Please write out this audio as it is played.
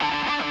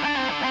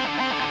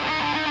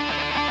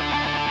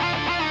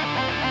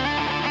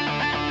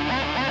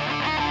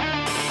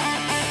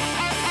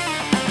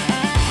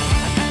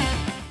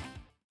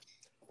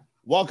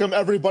Welcome,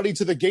 everybody,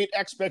 to the Gate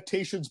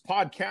Expectations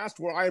podcast,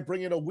 where I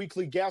bring in a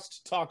weekly guest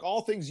to talk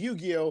all things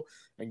Yu-Gi-Oh!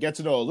 And get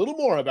to know a little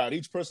more about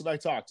each person I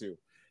talk to.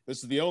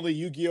 This is the only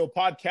Yu-Gi-Oh!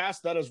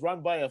 Podcast that is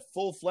run by a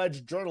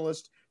full-fledged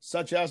journalist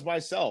such as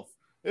myself.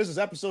 This is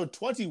episode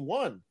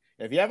 21.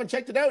 If you haven't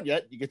checked it out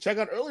yet, you can check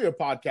out earlier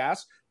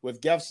podcasts with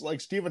guests like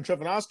Steven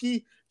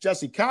Trifanowski,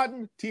 Jesse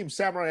Cotton, Team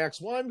Samurai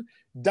X1,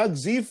 Doug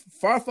Zeef,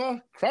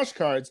 Farfa, Crush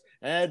Cards,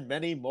 and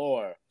many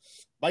more.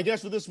 My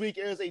guest for this week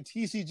is a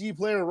TCG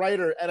player,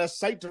 writer, and a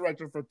site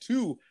director for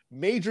two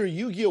major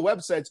Yu-Gi-Oh!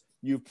 Websites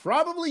you've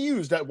probably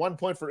used at one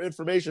point for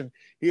information.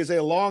 He is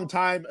a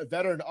longtime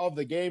veteran of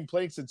the game,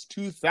 playing since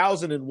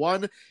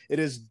 2001. It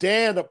is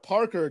Dan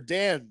Parker.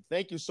 Dan,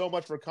 thank you so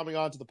much for coming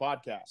on to the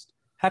podcast.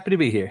 Happy to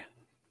be here.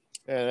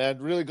 And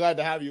really glad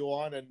to have you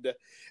on. And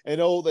I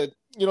know that,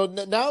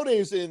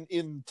 nowadays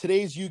in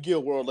today's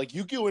Yu-Gi-Oh! World, like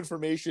Yu-Gi-Oh!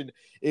 Information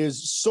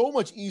is so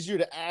much easier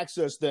to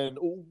access than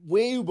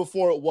way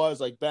before it was,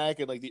 like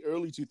back in like the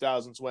early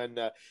 2000s when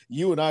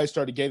you and I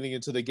started getting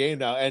into the game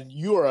now. And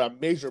you are a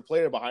major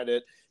player behind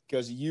it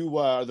because you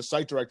are the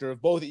site director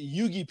of both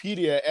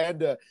Yugipedia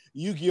and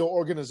Yu-Gi-Oh!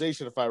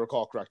 Organization, if I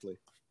recall correctly.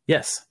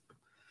 Yes.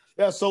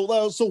 Yeah. So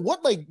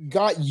what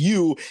got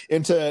you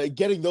into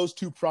getting those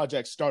two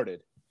projects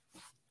started?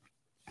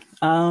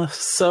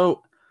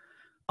 So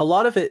a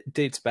lot of it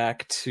dates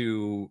back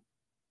to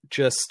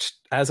just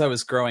as I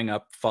was growing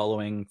up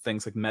following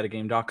things like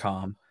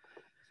metagame.com,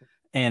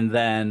 and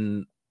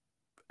then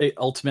it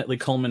ultimately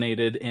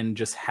culminated in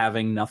just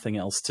having nothing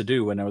else to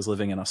do when I was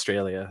living in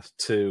Australia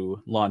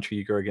to launch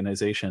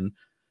YGOrganization.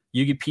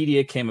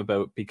 Yugipedia came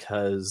about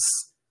because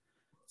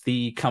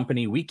the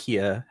company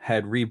Wikia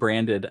had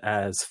rebranded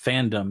as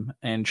Fandom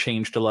and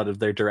changed a lot of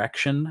their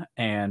direction,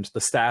 and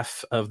the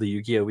staff of the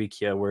Yu-Gi-Oh!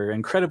 Wikia were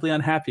incredibly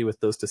unhappy with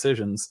those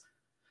decisions.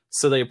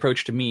 So they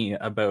approached me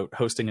about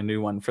hosting a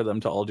new one for them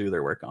to all do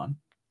their work on.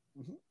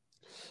 Mm-hmm.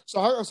 So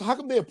how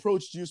come they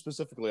approached you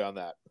specifically on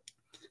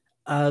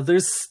that?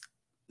 There's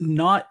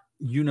not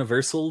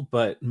universal,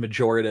 but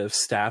majorative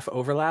staff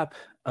overlap.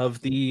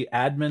 Of the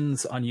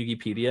admins on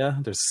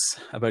Yugipedia, there's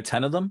about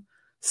 10 of them.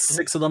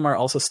 6 of them are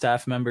also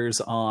staff members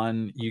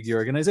on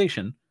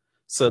YGOrganization.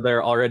 So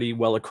they're already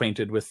well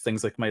acquainted with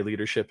things like my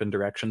leadership and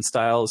direction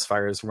style as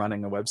far as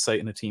running a website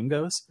and a team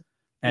goes.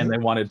 And they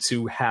wanted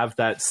to have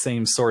that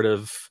same sort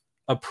of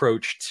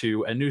approach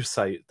to a new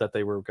site that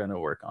they were going to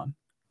work on.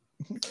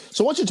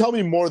 So why don't you tell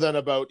me more then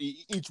about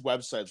each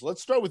website? So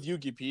let's start with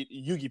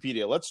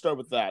Yugipedia. Let's start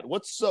with that.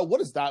 What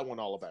is that one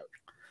all about?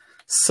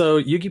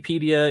 So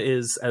Yugipedia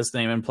is, as the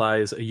name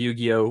implies, a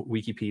Yu-Gi-Oh!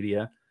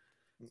 Wikipedia.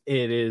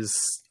 It is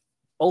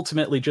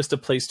ultimately just a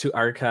place to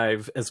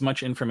archive as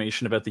much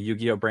information about the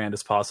Yu-Gi-Oh! Brand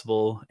as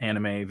possible,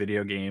 anime,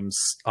 video games,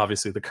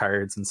 obviously the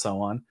cards, and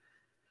so on.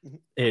 Mm-hmm.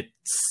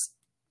 It's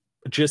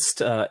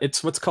just,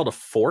 it's what's called a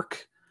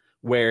fork,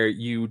 where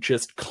you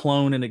just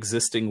clone an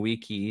existing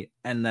wiki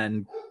and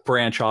then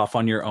branch off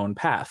on your own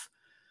path.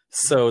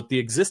 So the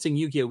existing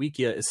Yu-Gi-Oh!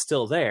 Wikia is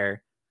still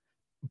there,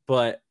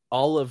 but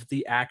all of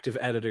the active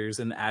editors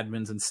and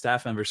admins and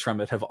staff members from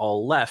it have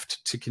all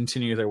left to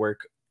continue their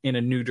work in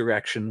a new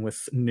direction with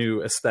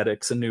new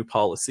aesthetics and new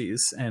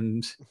policies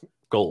and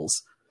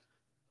goals.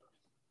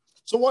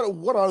 So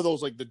what are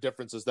those the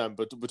differences then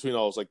between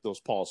all those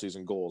policies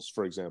and goals,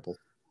 for example?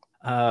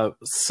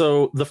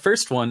 So the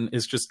first one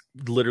is just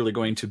literally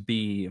going to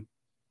be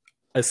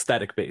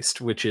aesthetic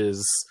based, which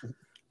is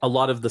a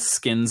lot of the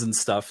skins and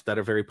stuff that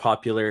are very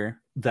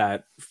popular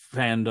that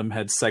Fandom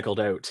had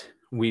cycled out,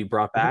 we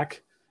brought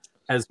back,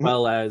 as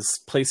well as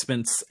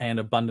placements and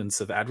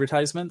abundance of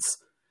advertisements.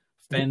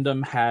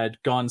 Fandom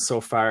had gone so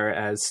far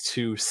as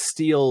to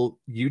steal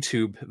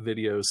YouTube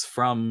videos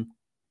from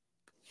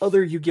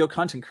other Yu-Gi-Oh!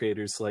 Content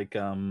creators like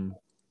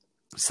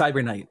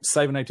Cyberknight.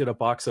 Cyberknight did a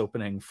box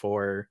opening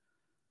for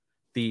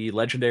the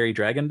Legendary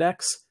Dragon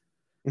decks,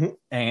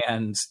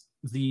 and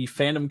the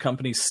Fandom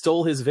company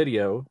stole his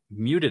video,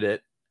 muted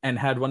it, and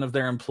had one of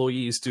their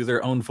employees do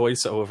their own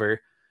voiceover,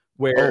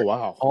 where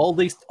all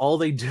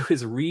they do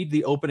is read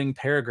the opening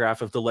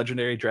paragraph of the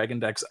Legendary Dragon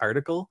decks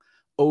article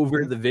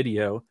over the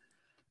video.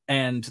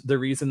 And the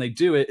reason they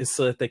do it is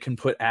so that they can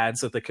put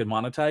ads that they could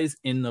monetize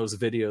in those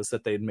videos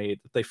that they'd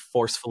made, that they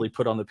forcefully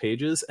put on the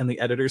pages, and the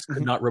editors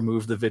could not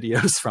remove the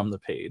videos from the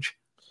page.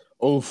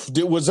 Oh,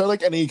 was there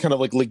any kind of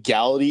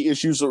legality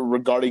issues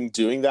regarding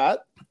doing that?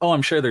 Oh,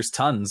 I'm sure there's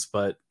tons,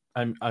 but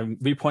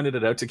we pointed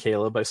it out to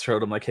Caleb. I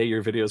showed him hey,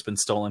 your video's been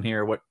stolen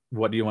here. What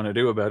do you want to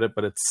do about it?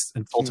 But it's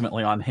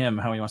ultimately on him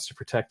how he wants to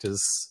protect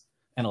his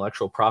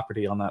intellectual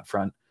property on that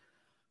front.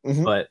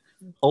 Mm-hmm. But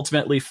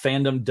ultimately,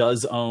 Fandom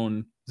does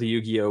own the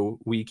Yu-Gi-Oh!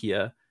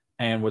 Wikia,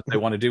 and what they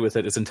want to do with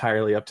it is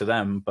entirely up to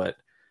them. But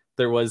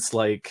there was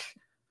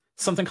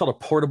something called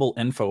a portable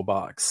info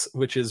box,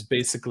 which is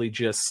basically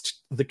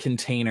just the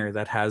container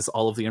that has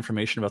all of the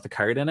information about the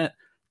card in it.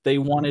 They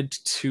wanted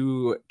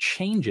to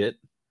change it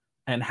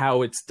and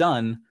how it's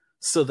done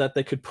so that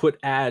they could put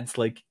ads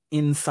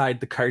inside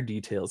the card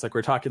details.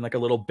 We're talking a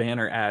little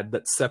banner ad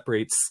that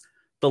separates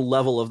the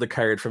level of the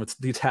card from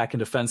the attack and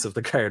defense of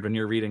the card when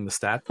you're reading the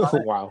stats. Oh,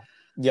 wow.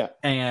 Yeah.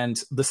 And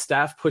the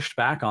staff pushed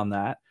back on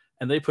that.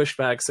 And they pushed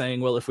back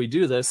saying, well, if we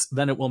do this,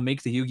 then it will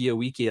make the Yu-Gi-Oh!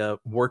 Wikia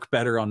work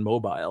better on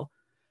mobile.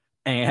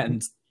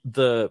 And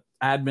the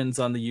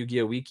admins on the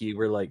Yu-Gi-Oh! Wiki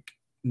were like,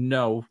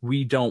 no,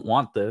 we don't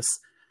want this.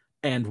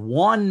 And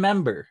one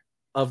member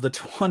of the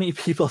 20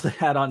 people they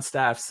had on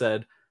staff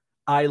said,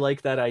 I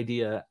like that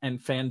idea.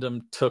 And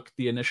fandom took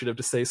the initiative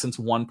to say, since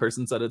one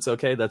person said it's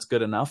okay, that's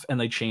good enough. And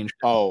they changed,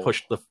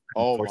 pushed the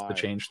forced the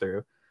change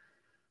through.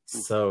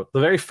 So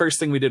the very first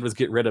thing we did was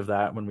get rid of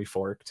that when we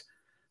forked.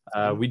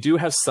 We do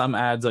have some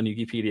ads on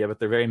Yugipedia, but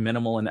they're very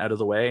minimal and out of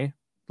the way,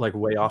 like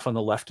way off on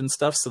the left and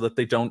stuff, so that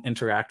they don't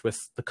interact with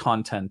the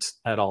content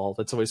at all.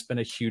 That's always been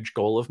a huge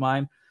goal of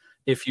mine.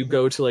 If you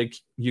go to like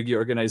Yu-Gi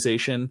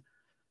Organization,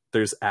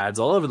 there's ads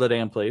all over the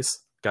damn place.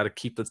 Got to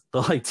keep the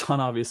lights on,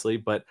 obviously.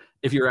 But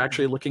if you're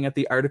actually looking at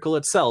the article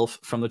itself,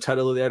 from the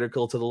title of the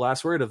article to the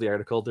last word of the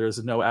article,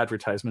 there's no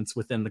advertisements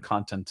within the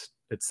content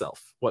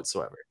itself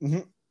whatsoever.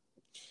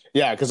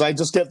 Yeah, because I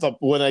just get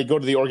when I go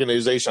to the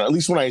organization, at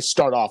least when I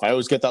start off, I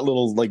always get that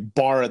little like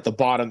bar at the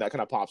bottom that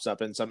kind of pops up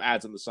and some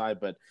ads on the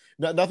side, but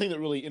nothing that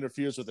really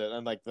interferes with it.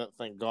 And like,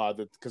 thank God,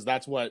 because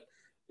that's what,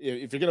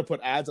 if you're going to put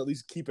ads, at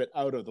least keep it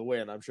out of the way.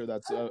 And I'm sure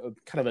that's kind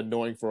of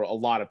annoying for a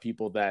lot of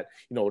people that,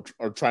 you know,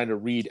 are trying to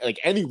read like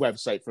any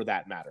website for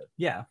that matter.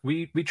 Yeah,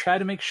 we try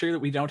to make sure that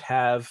we don't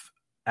have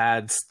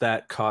ads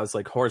that cause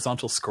like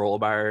horizontal scroll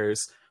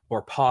bars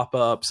or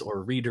pop-ups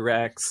or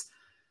redirects.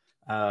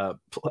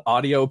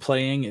 Audio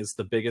playing is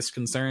the biggest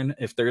concern.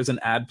 If there is an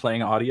ad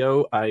playing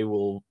audio, I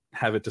will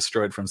have it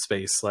destroyed from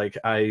space. Like,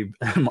 I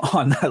am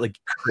on that like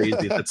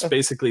crazy. That's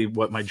basically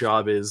what my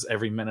job is.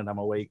 Every minute I'm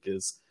awake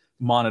is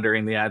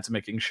monitoring the ads,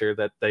 making sure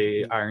that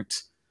they aren't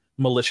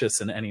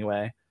malicious in any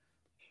way.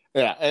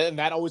 Yeah, and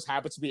that always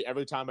happens to me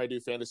every time I do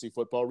fantasy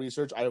football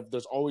research.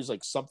 There's always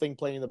like something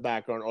playing in the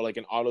background or like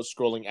an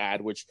auto-scrolling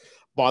ad, which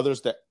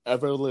bothers the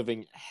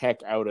ever-living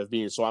heck out of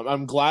me. So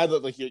I'm glad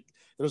that like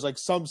there's like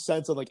some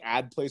sense of like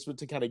ad placement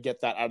to kind of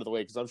get that out of the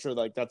way, because I'm sure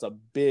like that's a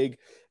big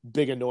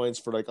annoyance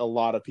for like a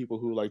lot of people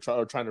who like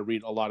are trying to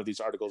read a lot of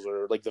these articles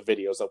or like the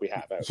videos that we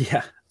have out.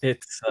 Yeah,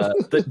 it's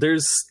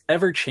there's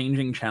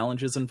ever-changing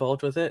challenges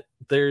involved with it.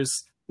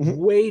 There's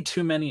way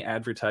too many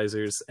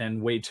advertisers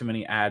and way too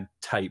many ad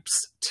types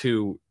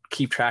to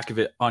keep track of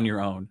it on your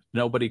own.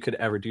 Nobody could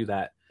ever do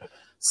that.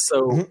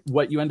 So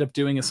what you end up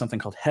doing is something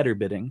called header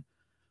bidding,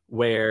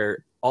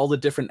 where all the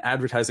different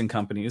advertising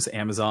companies,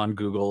 Amazon,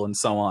 Google, and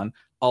so on,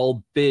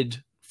 all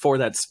bid for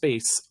that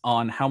space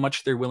on how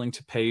much they're willing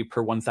to pay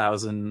per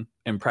 1,000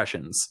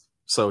 impressions.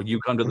 So you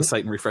come to the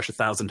site and refresh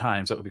 1,000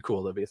 times. That would be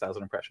cool. That'd be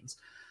 1,000 impressions.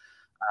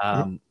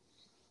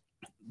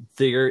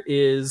 There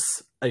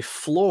is a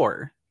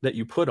floor that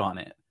you put on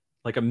it,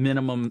 like a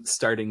minimum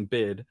starting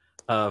bid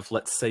of,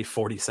 let's say,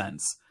 40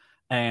 cents.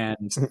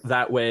 And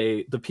that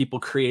way the people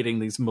creating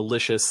these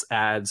malicious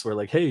ads were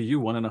like, hey, you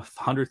won a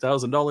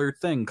 $100,000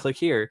 thing, click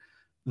here.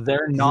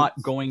 They're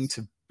not going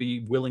to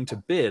be willing to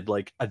bid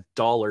like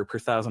 $1 per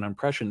 1,000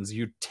 impressions.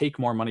 You take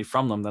more money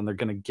from them than they're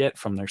going to get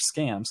from their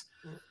scams.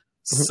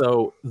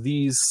 So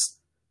these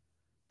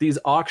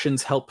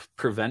auctions help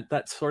prevent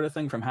that sort of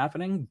thing from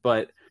happening.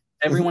 But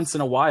every once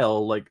in a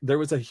while, like, there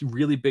was a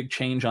really big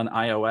change on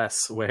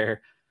iOS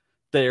where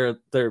they're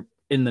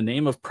in the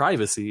name of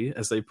privacy,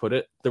 as they put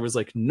it, there was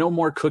like no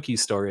more cookie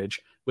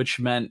storage, which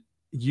meant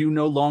you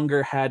no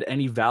longer had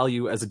any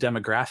value as a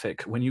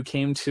demographic. When you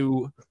came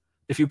to,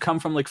 if you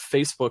come from like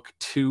Facebook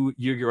to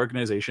Yu-Gi-Oh!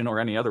 Organization or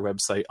any other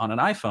website on an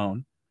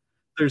iPhone,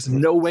 there's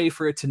no way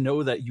for it to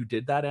know that you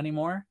did that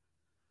anymore.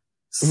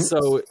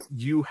 So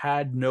you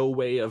had no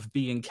way of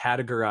being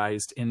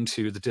categorized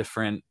into the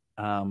different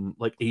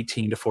like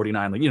 18 to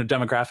 49, like, you know,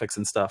 demographics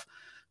and stuff,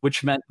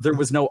 which meant there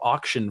was no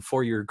auction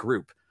for your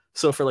group.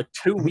 So for like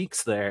 2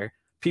 weeks there,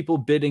 people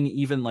bidding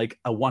even like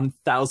a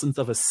 1,000th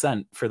of a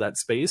cent for that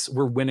space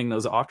were winning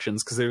those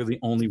auctions because they were the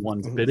only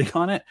ones bidding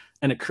on it,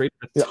 and it created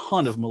a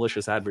ton of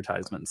malicious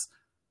advertisements.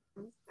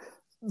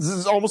 This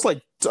is almost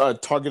like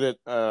targeted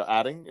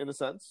adding in a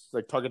sense,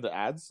 like targeted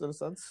ads in a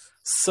sense.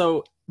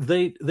 So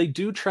they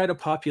do try to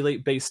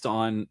populate based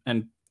on,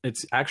 and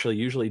it's actually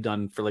usually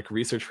done for like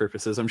research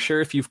purposes. I'm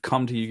sure if you've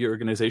come to Yu-Gi-Oh!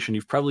 Organization,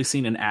 you've probably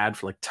seen an ad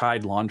for like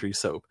Tide laundry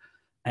soap.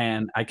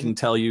 And I can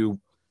tell you,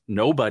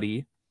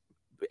 nobody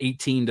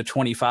 18 to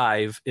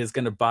 25 is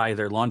going to buy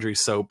their laundry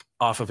soap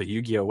off of a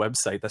Yu-Gi-Oh!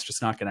 Website. That's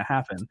just not going to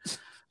happen.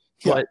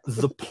 But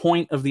the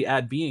point of the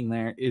ad being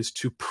there is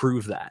to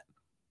prove that.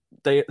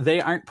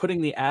 They aren't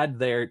putting the ad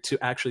there to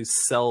actually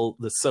sell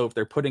the soap.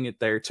 They're putting it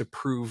there to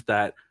prove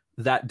that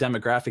that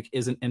demographic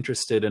isn't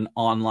interested in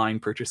online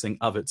purchasing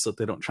of it, so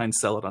they don't try and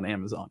sell it on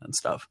Amazon and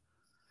stuff.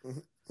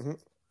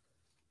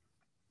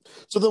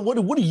 So then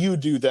what do you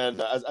do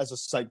then as a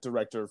site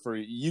director for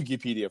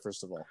Yugipedia,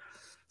 first of all?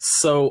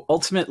 So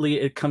ultimately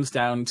it comes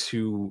down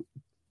to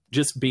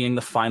just being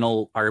the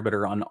final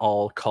arbiter on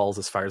all calls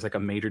as far as like a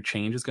major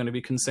change is going to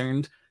be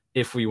concerned.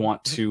 If we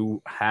want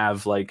to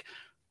have like,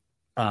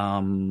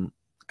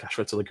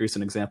 what's a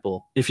recent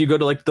example? If you go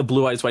to like the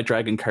Blue Eyes White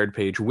Dragon card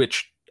page,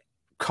 which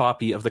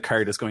copy of the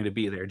card is going to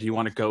be there. Do you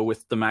want to go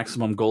with the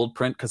maximum gold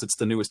print because it's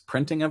the newest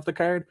printing of the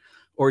card?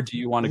 Or do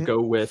you want to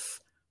go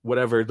with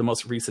whatever the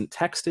most recent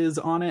text is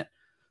on it,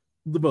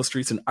 the most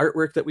recent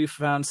artwork that we've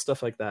found,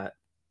 stuff like that?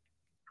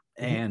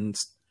 And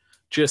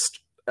just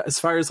as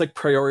far as like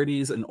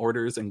priorities and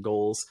orders and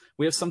goals,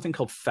 we have something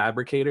called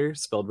Fabricator,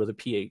 spelled with a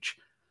PH,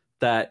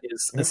 that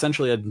is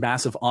essentially a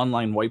massive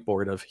online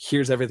whiteboard of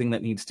here's everything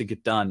that needs to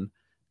get done.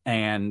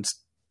 And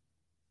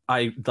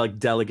I like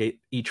delegate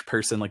each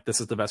person, like this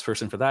is the best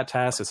person for that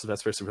task, this is the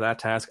best person for that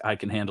task, I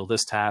can handle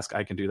this task,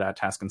 I can do that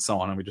task, and so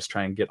on. And we just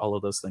try and get all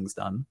of those things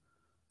done.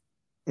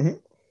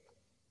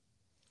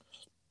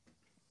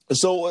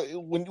 So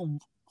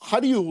how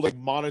do you like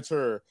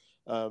monitor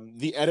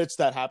the edits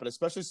that happen,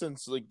 especially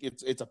since like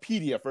it's a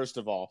PDF first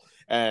of all,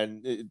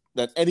 and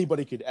that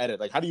anybody could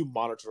edit? Like, how do you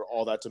monitor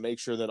all that to make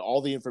sure that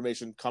all the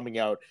information coming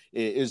out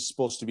is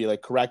supposed to be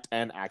like correct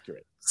and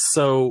accurate?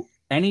 So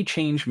any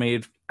change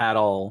made at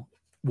all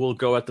will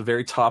go at the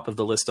very top of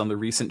the list on the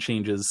recent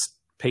changes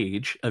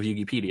page of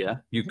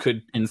Yugipedia. You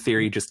could, in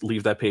theory, just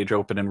leave that page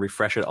open and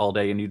refresh it all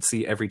day, and you'd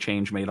see every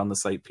change made on the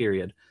site,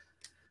 period.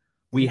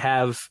 We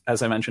have,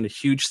 as I mentioned, a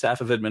huge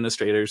staff of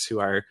administrators who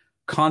are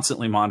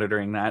constantly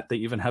monitoring that. They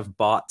even have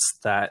bots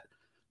that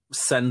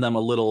send them a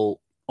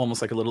little,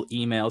 almost like a little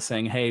email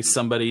saying, hey,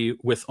 somebody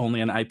with only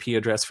an IP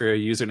address for a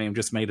username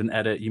just made an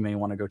edit. You may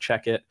want to go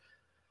check it.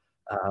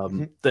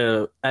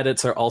 The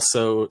edits are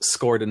also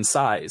scored in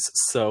size.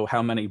 So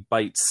how many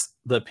bytes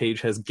the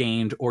page has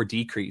gained or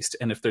decreased.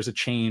 And if there's a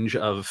change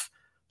of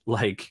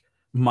like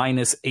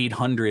minus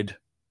 800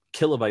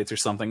 kilobytes or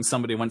something,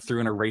 somebody went through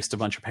and erased a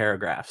bunch of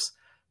paragraphs.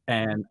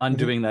 And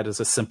undoing that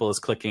is as simple as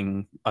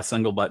clicking a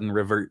single button,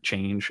 revert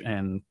change,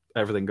 and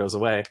everything goes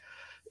away.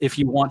 If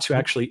you want to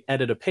actually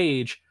edit a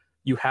page,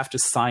 you have to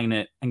sign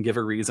it and give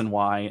a reason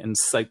why and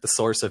cite the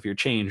source of your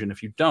change. And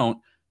if you don't,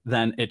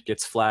 then it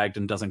gets flagged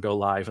and doesn't go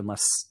live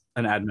unless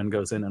an admin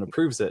goes in and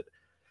approves it.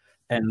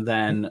 And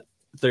then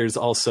there's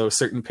also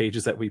certain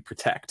pages that we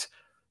protect.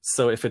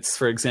 So if it's,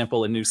 for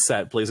example, a new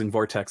set, Blazing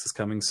Vortex is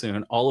coming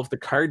soon, all of the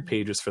card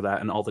pages for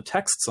that and all the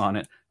texts on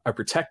it are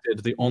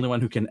protected. The only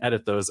one who can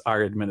edit those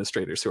are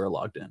administrators who are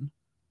logged in.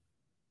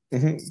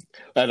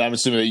 And I'm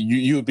assuming that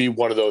you would be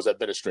one of those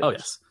administrators. Oh,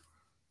 yes.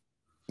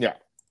 Yeah.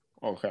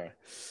 Okay.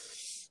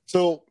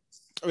 So,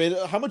 I mean,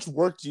 how much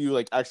work do you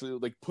like actually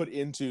like put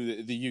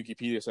into the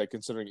Yugipedia site,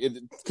 considering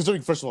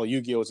first of all,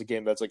 Yu-Gi-Oh is a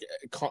game that's like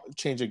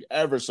changing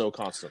ever so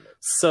constantly?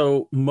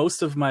 So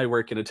most of my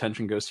work and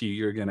attention goes to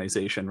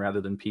YGOrganization rather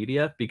than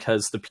Pedia,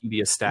 because the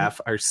Pedia staff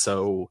are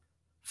so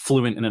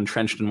fluent and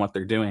entrenched in what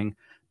they're doing.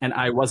 And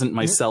I wasn't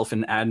myself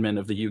an admin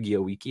of the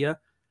Yu-Gi-Oh Wikia.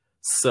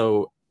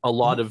 So a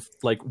lot of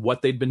like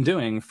what they'd been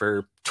doing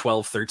for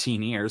 12,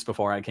 13 years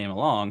before I came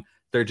along,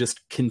 they're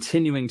just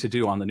continuing to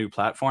do on the new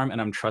platform,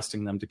 and I'm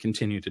trusting them to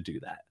continue to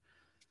do that.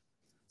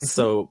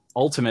 So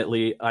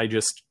ultimately, I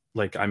just,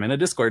 like, I'm in a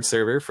Discord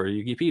server for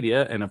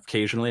Yugipedia, and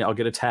occasionally I'll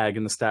get a tag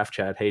in the staff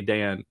chat, hey,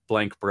 Dan,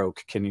 blank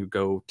broke, can you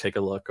go take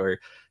a look? Or,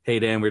 hey,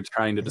 Dan, we're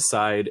trying to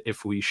decide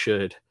if we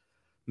should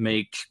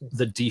make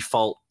the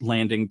default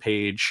landing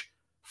page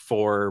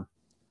for,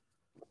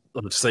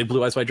 let's say,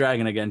 Blue Eyes White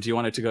Dragon again. Do you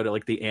want it to go to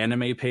like the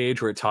anime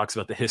page where it talks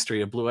about the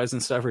history of Blue Eyes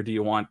and stuff, or do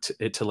you want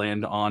it to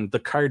land on the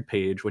card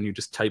page when you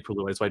just type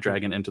Blue Eyes White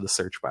Dragon into the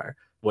search bar?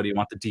 What do you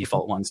want the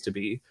default ones to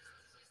be?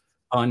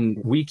 On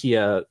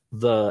Wikia,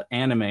 the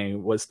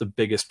anime was the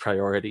biggest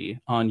priority.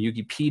 On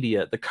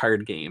Yugipedia, the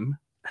card game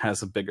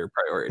has a bigger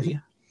priority.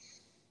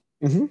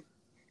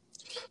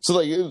 So,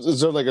 like, is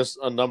there like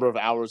a number of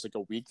hours like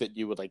a week that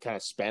you would like kind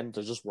of spend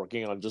to just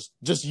working on just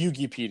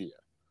Yugipedia?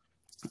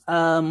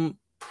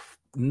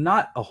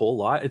 Not a whole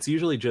lot. It's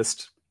usually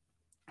just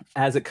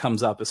as it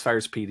comes up as far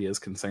as Pedia is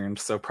concerned.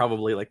 So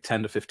probably like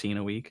 10 to 15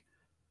 a week.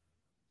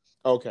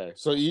 Okay.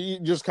 So you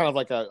just kind of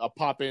like a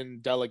pop in,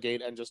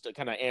 delegate, and just to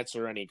kind of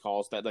answer any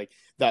calls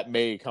that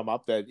may come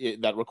up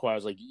that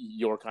requires like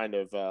your kind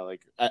of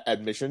like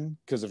admission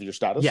because of your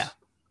status. Yeah.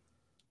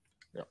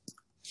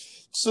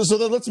 So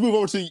then let's move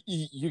over to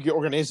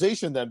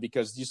YGOrganization then,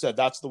 because you said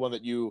that's the one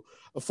that you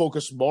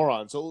focus more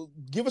on. So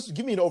give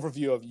me an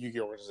overview of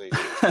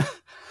YGOrganization.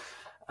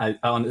 I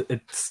don't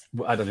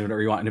even know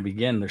where you want to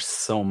begin. There's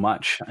so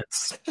much.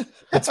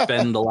 It's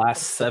been the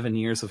last 7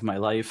 years of my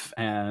life,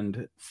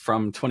 and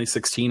from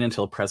 2016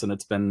 until present,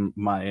 it's been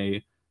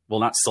my,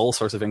 well, not sole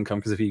source of income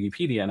because of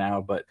Yugipedia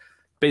now, but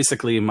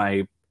basically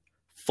my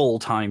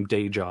full-time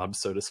day job,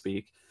 so to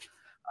speak.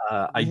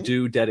 I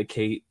do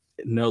dedicate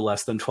no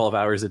less than 12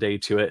 hours a day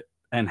to it,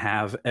 and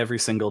have every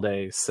single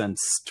day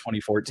since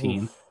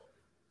 2014. Oof.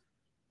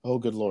 Oh,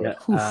 good Lord.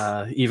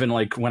 Yeah. Even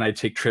like when I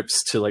take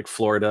trips to like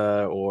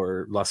Florida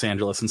or Los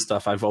Angeles and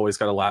stuff, I've always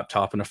got a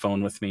laptop and a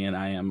phone with me, and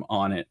I am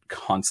on it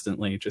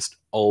constantly, just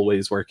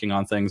always working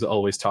on things,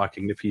 always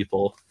talking to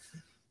people.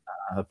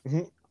 A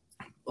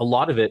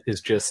lot of it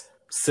is just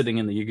sitting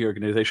in the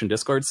YGOrganization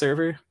Discord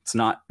server. It's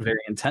not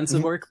very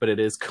intensive work, but it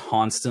is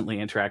constantly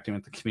interacting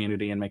with the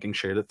community and making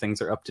sure that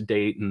things are up to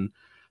date and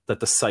that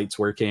the site's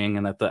working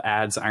and that the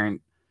ads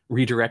aren't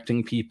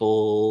redirecting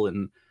people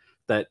and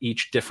that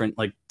each different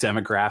like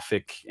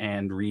demographic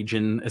and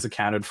region is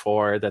accounted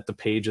for, that the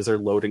pages are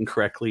loading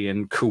correctly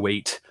in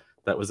Kuwait.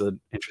 That was an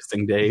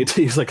interesting day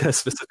to use like a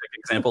specific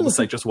example. The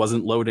site just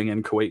wasn't loading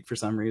in Kuwait for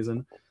some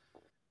reason.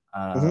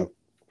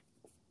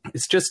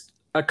 It's just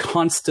a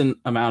constant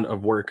amount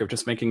of work of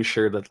just making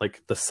sure that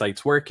like the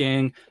site's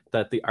working,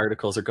 that the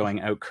articles are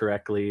going out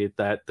correctly,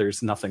 that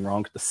there's nothing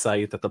wrong with the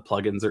site, that the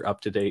plugins are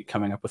up to date,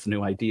 coming up with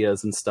new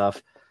ideas and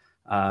stuff.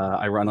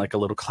 I run like a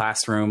little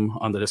classroom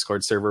on the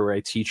Discord server where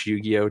I teach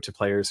Yu-Gi-Oh to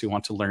players who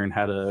want to learn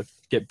how to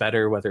get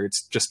better, whether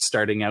it's just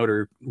starting out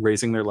or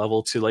raising their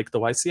level to like the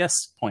YCS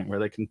point where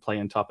they can play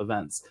in top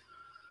events.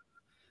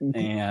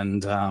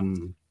 And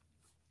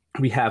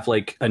we have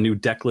like a new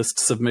deck list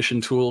submission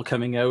tool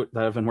coming out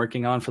that I've been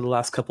working on for the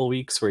last couple of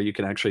weeks, where you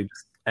can actually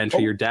enter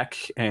your deck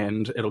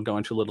and it'll go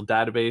into a little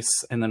database.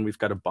 And then we've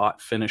got a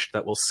bot finished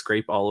that will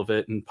scrape all of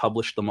it and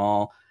publish them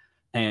all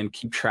and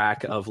keep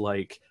track of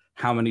like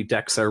how many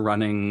decks are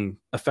running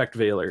Effect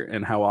Veiler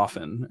and how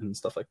often and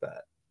stuff like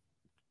that.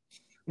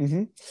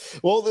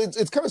 Well,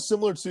 it's kind of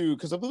similar to,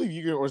 because I believe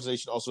Yu-Gi-Oh!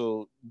 Organization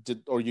also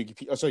did, or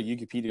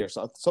Yugipedia or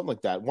something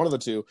like that. One of the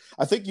two.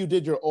 I think you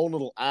did your own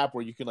little app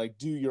where you can like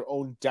do your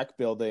own deck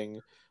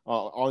building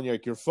on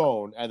your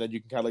phone, and then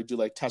you can kind of like do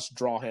like test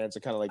draw hands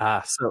and kind of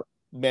like so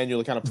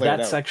manually kind of play it out.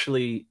 That's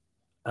actually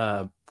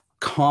a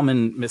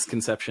common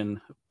misconception,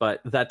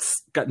 but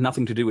that's got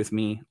nothing to do with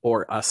me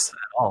or us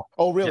at all.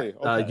 Oh, really?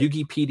 Yeah. Okay.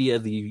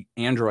 Yugipedia, the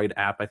Android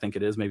app, I think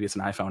it is, maybe it's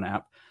an iPhone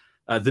app,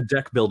 the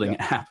deck building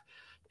app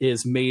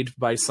is made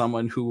by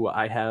someone who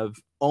I have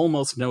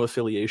almost no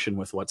affiliation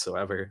with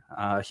whatsoever.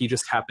 He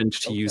just happened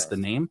to use the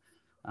name.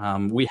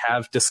 We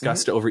have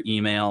discussed over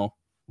email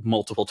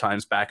multiple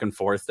times back and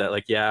forth that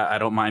like, yeah, I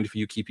don't mind if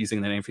you keep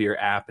using the name for your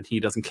app, and he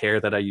doesn't care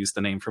that I use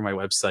the name for my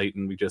website,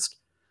 and we just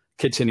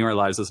continue our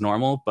lives as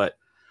normal. But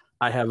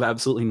I have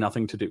absolutely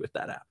nothing to do with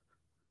that app.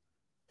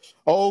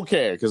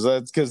 Okay,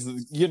 because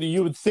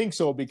you would think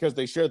so because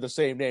they share the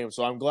same name.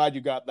 So I'm glad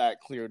you got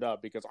that cleared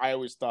up, because I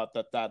always thought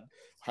that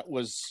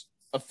was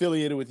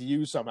affiliated with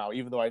you somehow,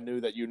 even though I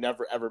knew that you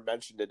never ever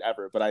mentioned it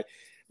ever. But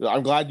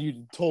I'm glad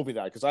you told me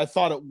that, because I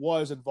thought it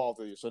was involved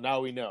with you. So now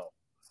we know.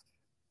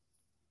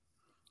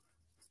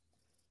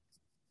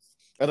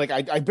 And like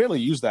I barely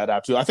use that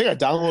app too. I think I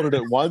downloaded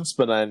it once,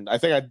 but then I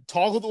think I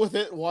toggled with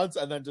it once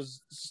and then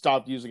just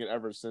stopped using it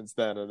ever since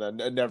then, and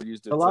then I never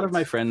used it. A lot of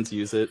my friends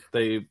use it.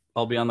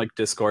 I'll be on like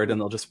Discord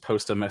and they'll just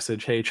post a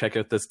message, "Hey, check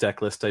out this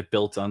deck list I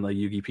built on the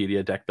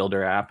Yugipedia deck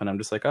builder app," and I'm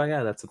just like, "Oh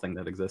yeah, that's a thing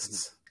that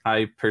exists."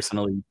 I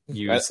personally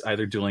use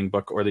either Dueling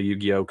Book or the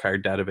Yu-Gi-Oh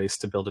card database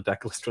to build a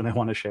deck list when I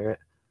want to share it.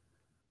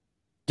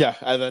 Yeah,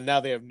 and then now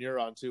they have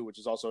Neuron too, which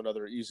is also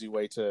another easy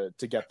way to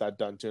get that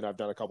done too. And I've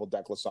done a couple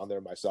deck lists on there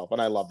myself, and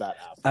I love that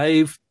app.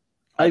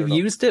 I've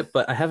used it,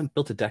 but I haven't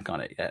built a deck on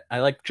it yet. I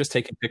like just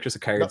taking pictures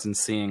of cards and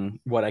seeing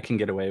what I can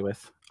get away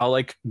with. I'll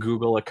like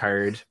Google a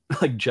card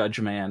like Judge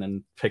Man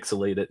and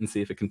pixelate it and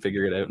see if it can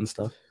figure it out and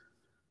stuff.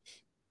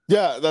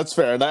 Yeah, that's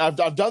fair. And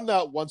I've done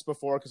that once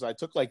before, because I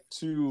took like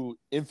 2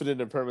 infinite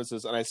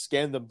impermanences and I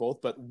scanned them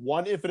both, but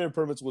one infinite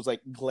impermanence was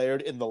like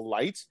glared in the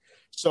light,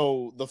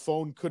 so the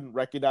phone couldn't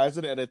recognize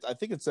it, and I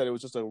think it said it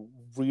was just a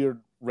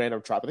weird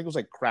random trap. I think it was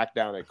like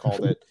Crackdown, it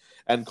called it,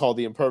 and called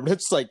the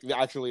impermanence like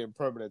actually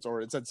impermanence,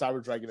 or it said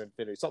Cyber Dragon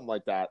Infinity, something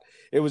like that.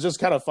 It was just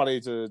kind of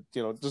funny to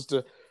just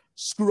to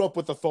screw up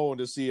with the phone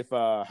to see if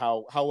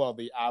how well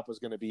the app was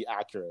going to be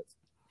accurate.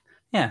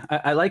 Yeah,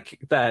 I like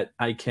that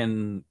I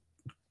can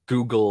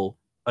Google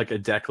like a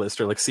deck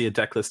list or like see a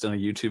deck list in a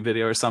YouTube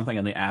video or something,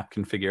 and the app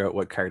can figure out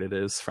what card it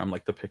is from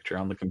like the picture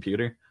on the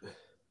computer.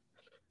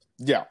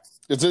 Yeah,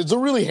 it's a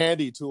really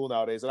handy tool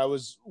nowadays, and I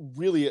was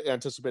really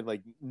anticipating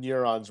like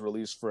Neuron's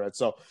release for it.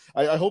 So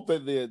I hope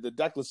that the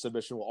deck list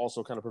submission will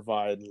also kind of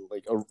provide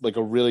like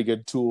a really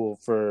good tool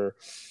for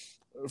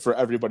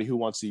everybody who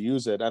wants to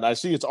use it. And I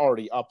see it's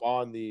already up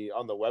on the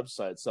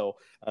website. So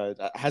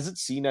has it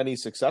seen any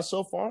success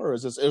so far, or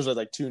is it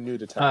like too new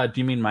to tell? Do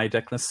you mean my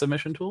deck list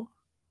submission tool?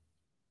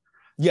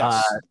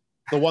 Yes,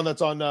 the one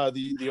that's on the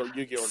Yu-Gi-Oh!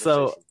 Organization.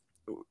 So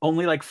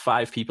only like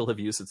 5 people have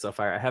used it so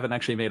far. I haven't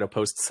actually made a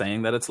post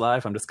saying that it's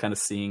live. I'm just kind of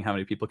seeing how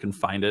many people can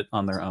find it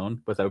on their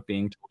own without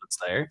being told it's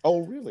there. Oh,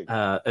 really?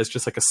 It's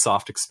just like a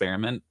soft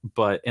experiment.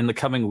 But in the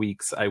coming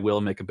weeks, I will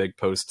make a big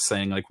post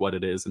saying like what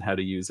it is and how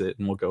to use it,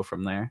 and we'll go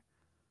from there.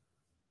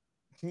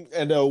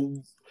 And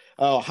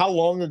how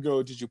long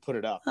ago did you put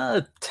it up?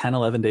 10,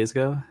 11 days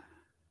ago.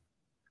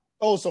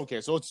 Oh, it's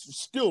okay. So it's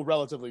still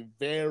relatively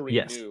very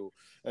yes. new.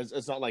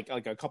 It's not like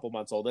a couple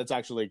months old. It's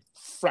actually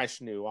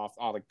fresh new off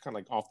kind of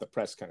like off the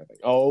press kind of thing.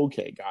 Oh,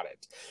 okay, got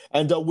it.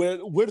 And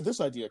where did this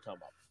idea come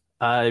up?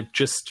 I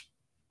just,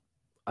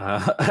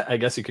 I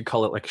guess you could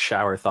call it like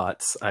shower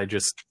thoughts. I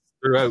just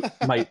threw out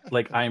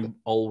I'm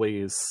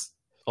always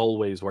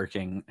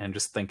working and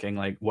just thinking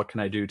like, what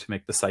can I do to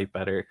make the site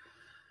better?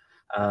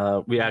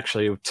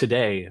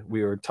 Today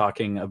we were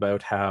talking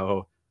about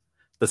how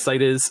the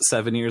site is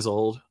 7 years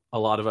old. A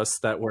lot of us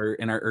that were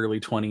in our early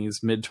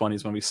 20s, mid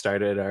 20s when we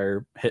started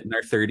are hitting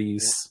our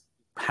 30s.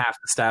 Half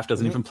the staff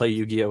doesn't even play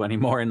Yu-Gi-Oh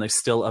anymore, and they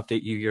still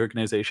update Yugi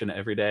Organization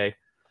every day.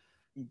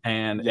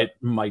 and it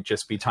might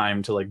just be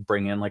time to like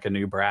bring in like a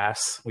new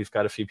brass. We've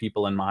got a few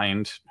people in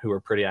mind who are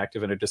pretty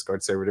active in a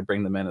Discord server to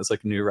bring them in as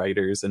like new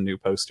writers and new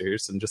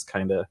posters, and just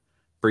kind of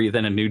breathe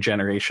in a new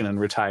generation and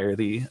retire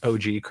the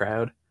OG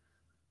crowd.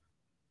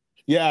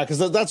 Yeah, because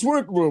that's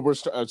where we're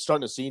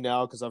starting to see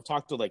now. Because I've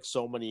talked to like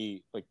so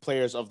many like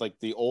players of like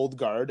the old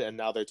guard, and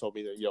now they told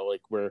me that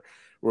like we're a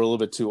little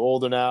bit too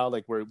older now.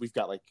 Like we've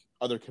got like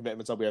other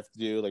commitments that we have to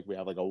do. Like we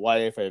have like a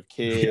wife, I have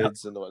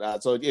kids, and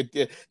whatnot. So it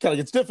kind of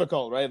gets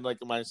difficult, right? And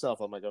like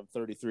myself, I'm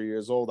 33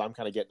 years old. I'm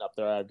kind of getting up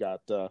there. I've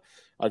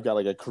got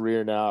like a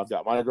career now. I've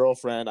got my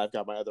girlfriend. I've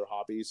got my other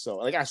hobbies. So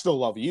like I still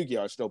love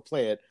Yu-Gi-Oh. I still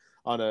play it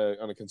on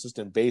a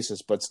consistent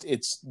basis, but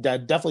it's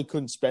that definitely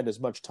couldn't spend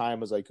as much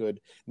time as I could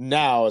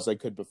now as I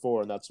could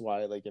before, and that's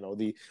why like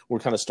we're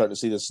kind of starting to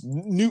see this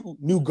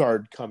new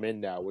guard come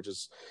in now, which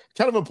is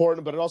kind of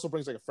important, but it also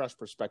brings like a fresh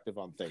perspective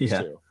on things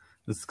too.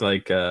 It's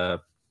like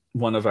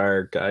one of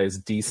our guys,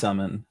 D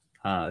Summon,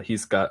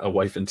 he's got a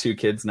wife and 2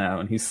 kids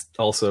now, and he's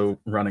also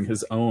running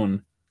his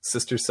own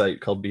sister site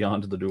called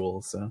Beyond the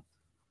Duel. So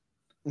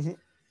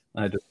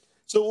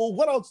So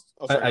what else?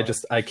 Oh, sorry,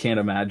 I can't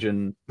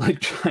imagine like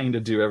trying to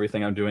do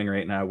everything I'm doing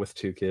right now with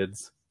 2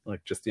 kids.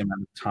 Like just the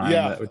amount of time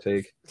that would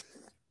take.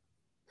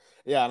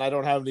 Yeah, and I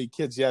don't have any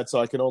kids yet, so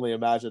I can only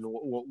imagine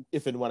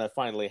if and when I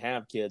finally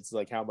have kids,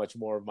 like how much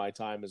more of my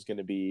time is going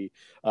to be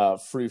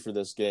free for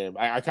this game.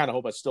 I kind of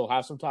hope I still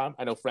have some time.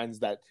 I know friends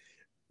that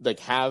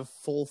like have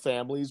full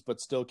families but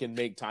still can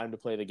make time to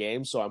play the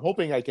game, so I'm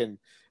hoping I can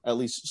at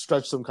least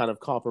stretch some kind of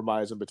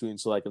compromise in between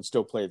so I can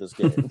still play this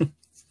game.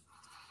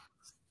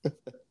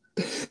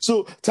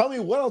 So tell me,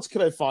 what else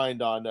can I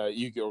find on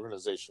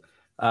YGOrganization?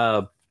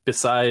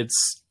 Besides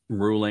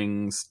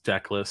rulings,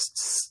 deck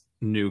lists,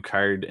 new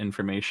card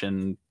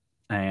information,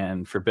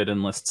 and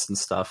forbidden lists and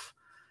stuff,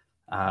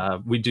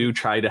 we do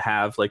try to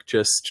have like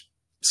just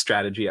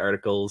strategy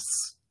articles,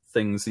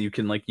 things that you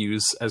can like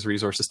use as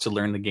resources to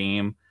learn the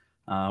game.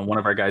 One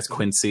of our guys,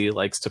 Quincy,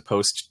 likes to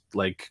post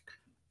like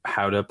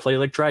how to play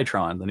like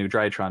Drytron, the new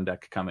Drytron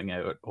deck coming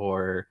out,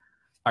 or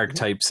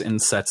archetypes in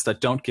sets that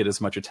don't get as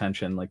much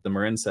attention, like the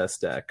Marincess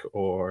deck,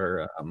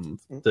 or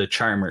the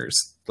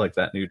Charmers, like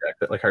that new deck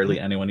that like hardly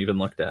anyone even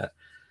looked at.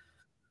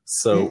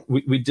 So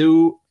we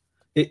do,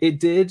 it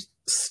did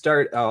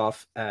start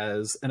off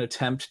as an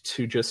attempt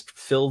to just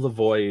fill the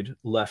void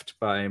left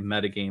by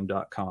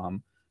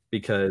metagame.com,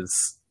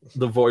 because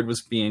the void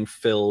was being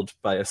filled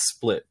by a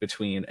split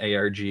between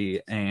ARG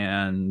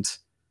and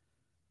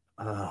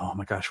oh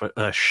my gosh, what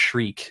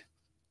Shriek,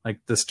 like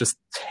this just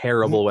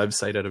terrible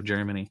website out of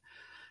Germany.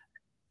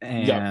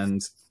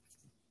 And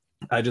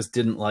I just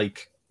didn't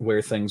like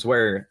where things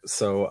were.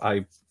 So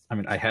I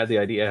mean, I had the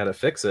idea how to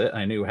fix it.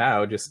 I knew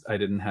how, just I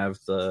didn't have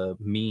the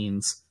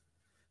means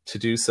to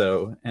do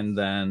so. And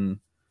then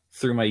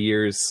through my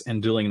years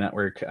in Dueling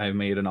Network, I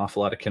made an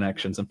awful lot of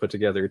connections and put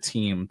together a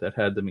team that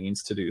had the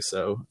means to do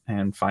so,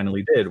 and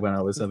finally did when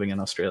I was living in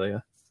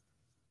Australia.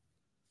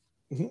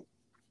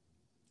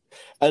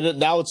 And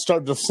now it's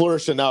started to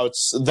flourish, and now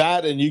it's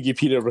that and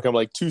Yugipedia have become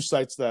like 2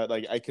 sites that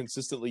like I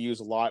consistently use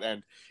a lot.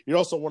 And you're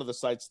also one of the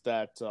sites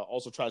that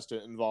also tries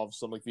to involve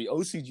some like the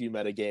OCG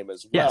metagame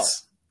as well.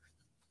 Yes.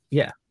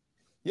 Yeah.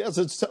 Yeah.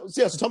 So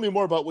tell me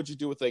more about what you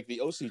do with like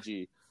the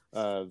OCG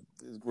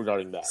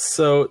regarding that.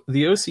 So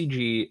the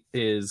OCG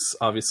is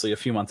obviously a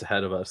few months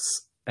ahead of us,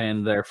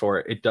 and therefore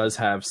it does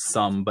have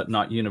some, but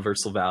not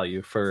universal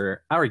value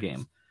for our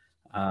game.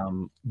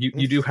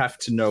 You do have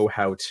to know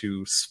how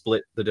to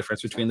split the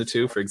difference between the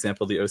two. For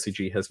example, the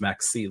OCG has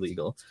max C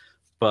legal,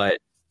 but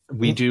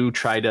we do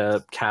try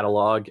to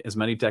catalog as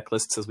many deck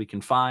lists as we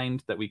can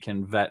find that we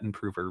can vet and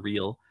prove are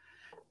real.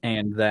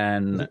 And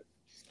then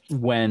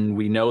when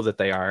we know that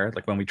they are,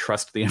 like when we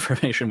trust the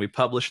information, we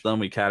publish them,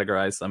 we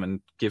categorize them, and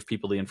give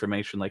people the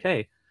information like,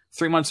 hey,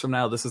 3 months from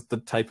now, this is the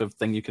type of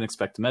thing you can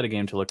expect the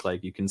metagame to look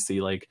like. You can see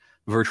like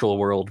virtual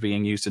world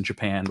being used in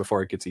Japan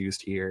before it gets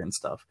used here and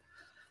stuff.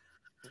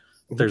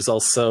 There's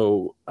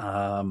also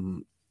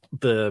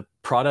the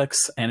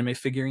products, anime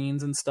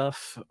figurines and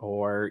stuff,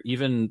 or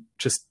even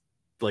just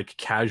like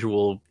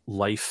casual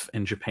life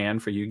in Japan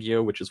for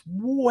Yu-Gi-Oh, which is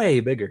way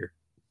bigger.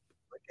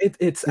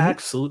 It's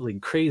absolutely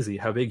crazy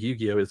how big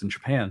Yu-Gi-Oh is in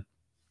Japan.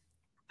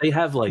 They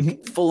have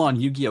like full-on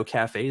Yu-Gi-Oh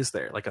cafes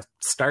there, like a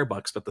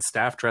Starbucks, but the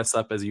staff dress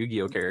up as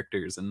Yu-Gi-Oh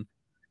characters, and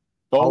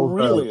all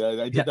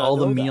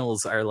the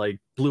meals are like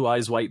Blue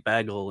Eyes White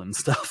Bagel and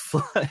stuff.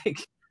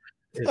 Like,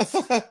 it's...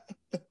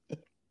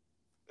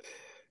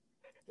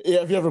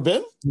 Yeah, have you ever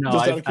been? No,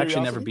 I've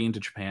actually never been to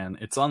Japan.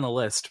 It's on the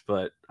list,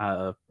 but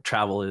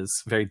travel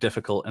is very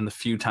difficult. And the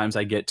few times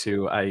I get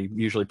to, I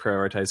usually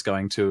prioritize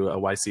going to a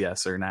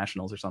YCS or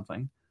Nationals or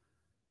something.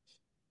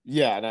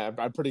 Yeah, and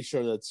I'm pretty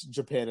sure that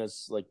Japan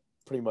is like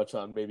pretty much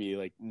on maybe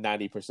like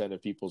 90%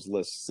 of people's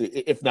lists,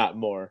 if not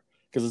more,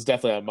 because it's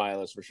definitely on my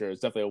list for sure.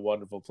 It's definitely a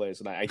wonderful place,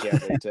 and I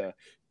can't wait to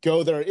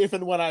go there if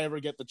and when I ever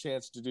get the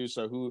chance to do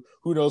so.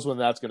 Who knows when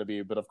that's going to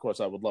be? But of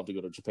course, I would love to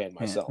go to Japan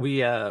myself.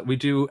 Yeah, we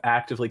do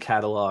actively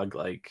catalog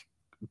like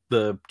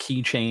the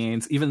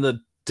keychains, even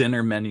the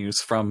dinner menus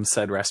from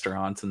said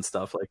restaurants and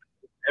stuff. Like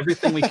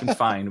everything we can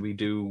find, we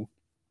do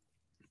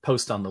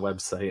post on the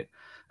website.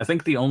 I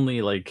think the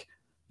only like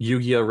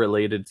Yu-Gi-Oh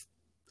related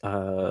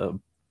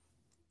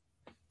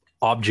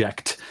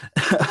object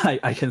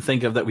I can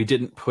think of that we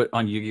didn't put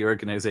on Yugi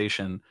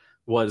Organization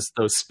was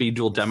those speed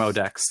duel demo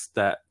decks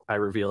that I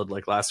revealed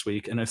like last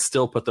week, and I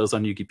still put those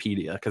on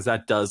Yugipedia because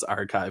that does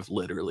archive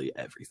literally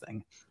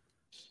everything.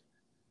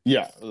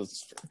 Yeah,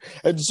 that's true.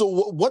 And so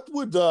what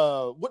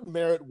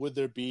merit would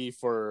there be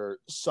for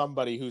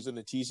somebody who's in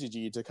the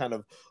TCG to kind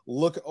of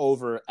look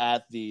over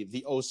at the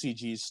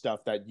OCG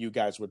stuff that you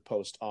guys would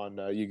post on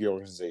Yu-Gi-Oh!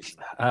 Organization?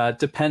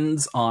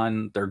 Depends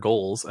on their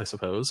goals, I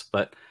suppose,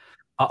 but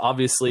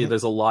obviously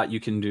there's a lot you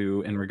can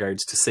do in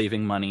regards to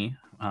saving money.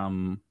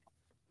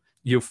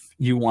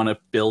 You want to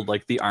build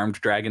like the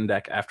Armed Dragon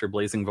deck after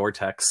Blazing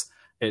Vortex.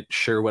 It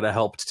sure would have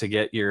helped to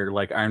get your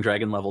like Armed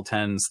Dragon level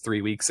 10s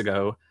 3 weeks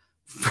ago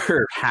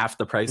for half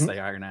the price they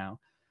are now.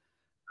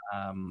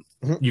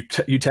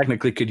 You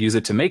technically could use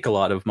it to make a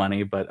lot of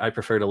money, but I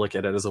prefer to look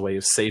at it as a way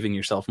of saving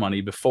yourself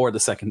money before the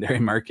secondary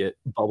market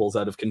bubbles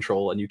out of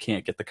control and you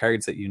can't get the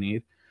cards that you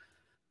need.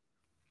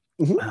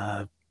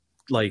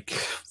 Like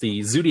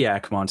the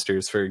Zodiac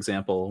monsters, for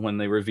example, when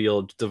they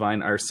revealed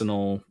Divine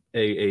Arsenal,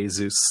 AA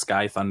Zeus,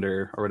 Sky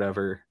Thunder, or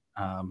whatever.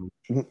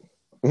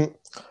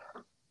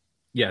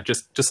 Yeah,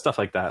 just stuff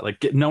like that.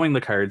 Like knowing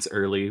the cards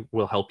early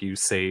will help you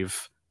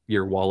save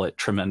your wallet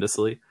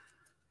tremendously.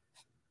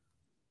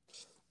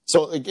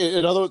 So,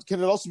 in other words,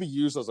 can it also be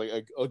used as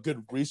like a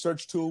good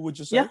research tool? Would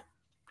you say? Yeah,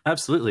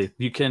 absolutely.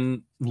 You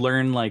can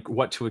learn like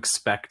what to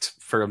expect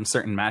from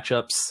certain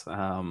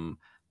matchups.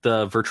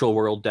 The Virtual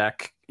World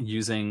deck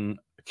using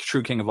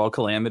True King of All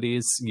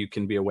Calamities, you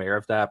can be aware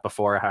of that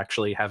before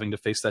actually having to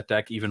face that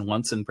deck even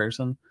once in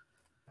person.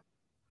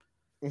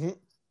 I mean,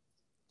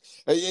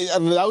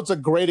 that was a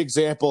great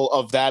example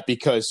of that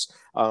because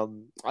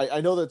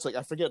I know that's like,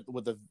 I forget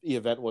what the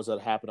event was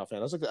that happened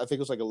offhand. I think it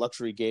was like a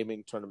luxury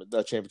gaming tournament,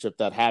 that championship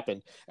that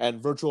happened,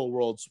 and Virtual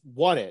Worlds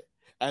won it,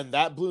 and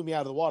that blew me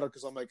out of the water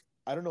because I'm like,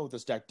 I don't know what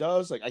this deck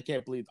does. Like, I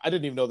can't believe I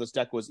didn't even know this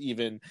deck was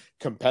even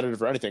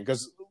competitive or anything.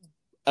 Because,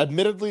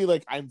 admittedly,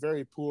 like I'm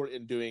very poor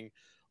in doing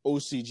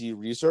OCG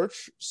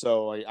research,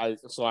 so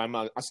I'm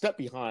a step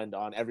behind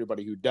on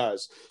everybody who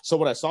does. So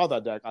when I saw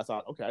that deck, I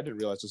thought, okay, I didn't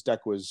realize this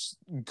deck was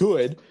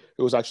good.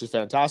 It was actually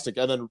fantastic,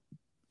 and then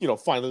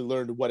finally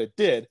learned what it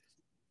did.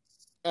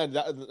 And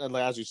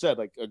as you said,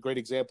 like a great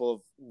example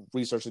of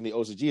researching the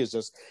OCG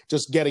is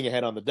just getting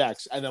ahead on the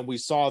decks. And then we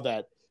saw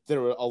that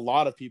there were a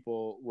lot of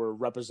people were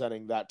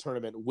representing that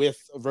tournament with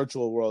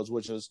Virtual Worlds,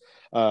 which is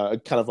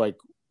kind of like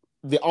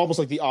almost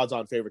like the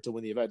odds-on favorite to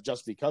win the event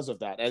just because of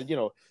that. And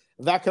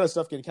that kind of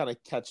stuff can kind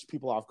of catch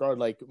people off guard,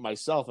 like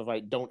myself, if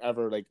I don't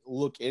ever like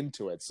look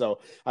into it. So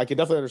I can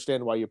definitely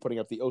understand why you're putting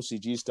up the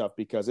OCG stuff,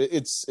 because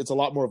it's a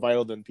lot more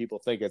vital than people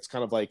think. It's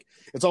kind of like,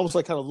 it's almost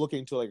like kind of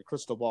looking to like a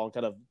crystal ball and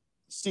kind of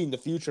seeing the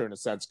future in a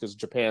sense, because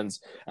Japan's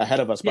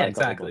ahead of us by a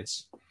couple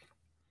months.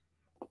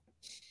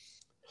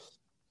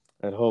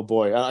 And oh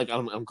boy,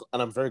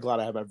 I'm very glad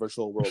I have my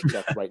Virtual World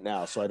deck right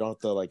now, so I don't have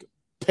to like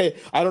pay.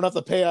 I don't have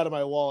to pay out of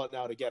my wallet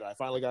now to get it. I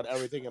finally got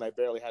everything, and I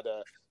barely had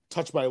to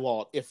touch my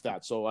wallet, if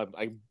that. So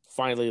I'm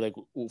finally like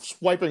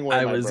swiping away.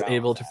 I was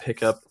able to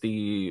pick up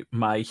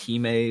my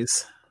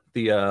Himes,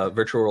 the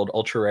Virtual World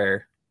Ultra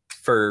Rare,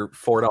 for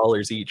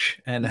 $4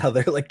 each, and now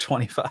they're like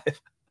 25.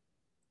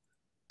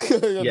 Yeah.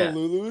 The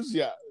Lulus,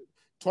 yeah,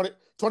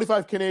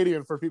 25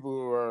 Canadian for people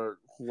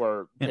who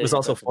are. It was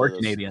also 4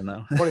 Canadian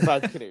though.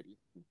 25 Canadian.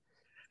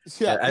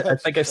 Yeah, I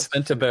think I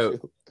spent about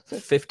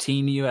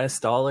 $15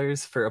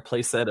 US for a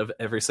playset of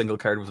every single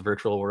card with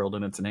Virtual World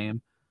in its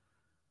name.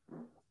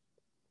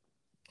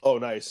 Oh,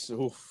 nice.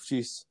 Oof,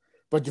 jeez.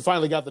 But you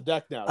finally got the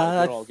deck now.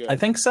 Right? All good. I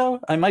think so.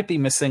 I might be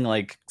missing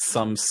like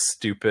some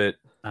stupid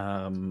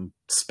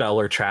spell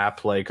or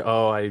trap, like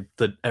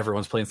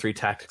everyone's playing 3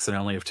 tactics and I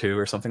only have 2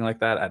 or something like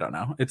that. I don't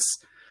know.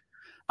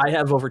 I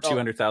have over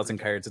 200,000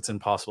 cards. It's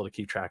impossible to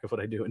keep track of what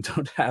I do and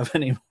don't have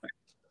anymore.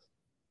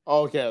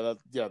 Okay,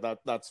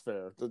 that's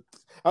fair.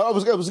 I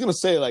was gonna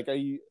say, like,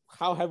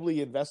 how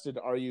heavily invested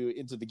are you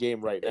into the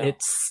game right now?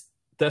 It's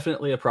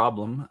definitely a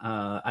problem.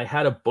 I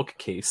had a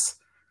bookcase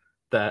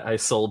that I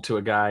sold to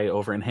a guy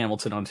over in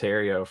Hamilton,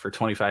 Ontario for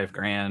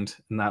 $25,000,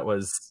 and that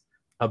was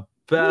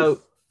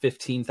about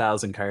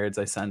 15,000 cards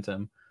I sent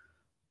him.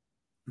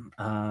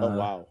 Oh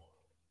wow!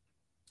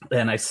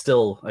 And I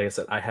still, like I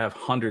said, I have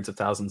hundreds of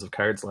thousands of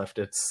cards left.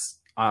 It's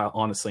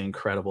honestly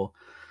incredible,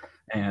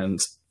 and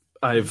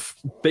I've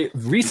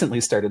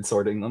recently started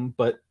sorting them,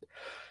 but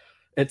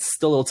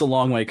it's a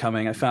long way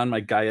coming. I found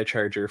my Gaia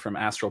charger from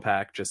Astral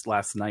Pack just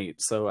last night,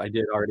 so I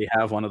did already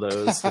have one of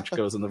those, which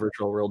goes in the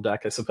Virtual World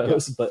deck, I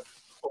suppose. Yeah. But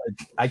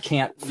I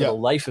can't, for the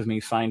life of me,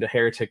 find a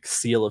Heretic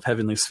Seal of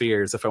Heavenly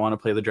Spheres if I want to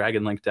play the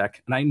Dragon Link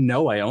deck. And I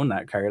know I own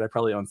that card. I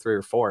probably own 3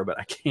 or 4, but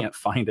I can't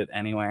find it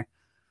anywhere.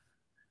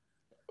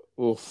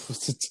 Oof.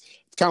 It's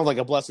kind of like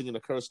a blessing and a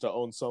curse to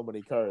own so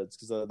many cards,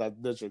 because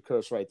that's your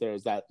curse right there,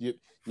 is that you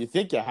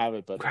think you have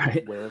it, but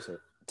where is it?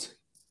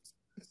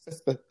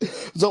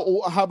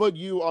 So how about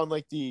you on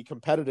like the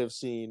competitive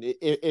scene,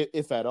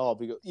 if at all?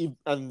 Because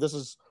and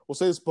we'll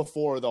say this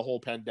before the whole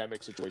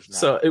pandemic situation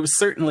So happened. it was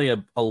certainly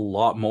a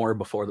lot more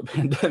before the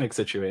pandemic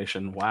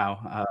situation.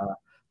 Wow.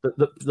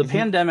 The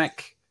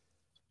pandemic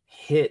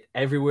hit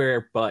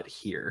everywhere but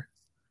here.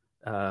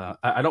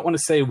 I don't want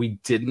to say we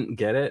didn't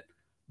get it,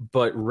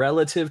 but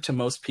relative to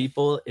most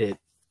people, it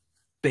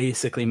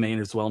basically may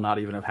as well not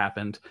even have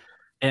happened.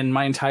 In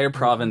my entire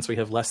province, we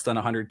have less than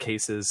 100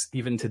 cases.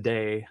 Even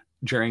today,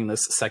 during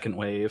this second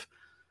wave,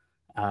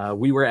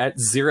 we were at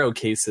 0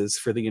 cases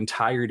for the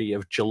entirety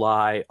of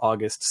July,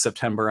 August,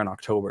 September, and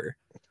October.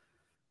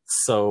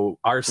 So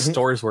our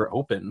stores were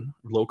open,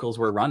 locals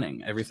were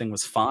running, everything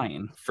was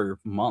fine for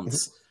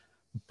months.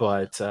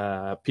 But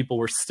people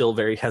were still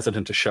very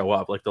hesitant to show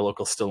up. Like the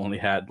locals still only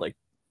had like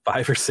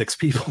 5 or 6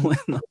 people in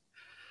them.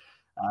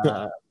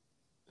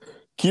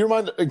 Can you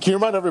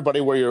remind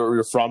everybody where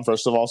you're from,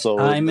 first of all? So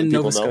I'm in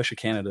Nova Scotia,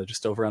 Canada,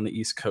 just over on the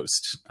East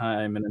Coast.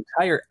 I'm an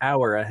entire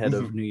hour ahead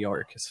of New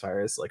York as far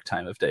as like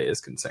time of day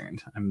is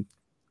concerned. I'm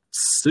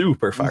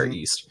super far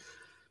east.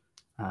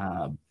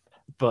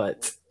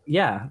 But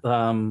yeah,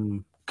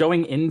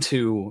 going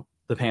into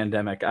the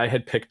pandemic, I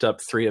had picked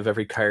up 3 of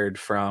every card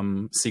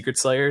from Secret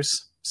Slayers.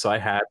 So I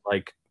had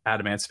like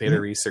Adamancipator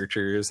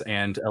Researchers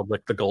and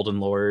Eldrick the Golden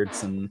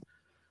Lords, and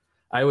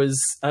I was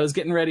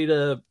getting ready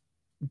to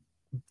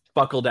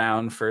buckle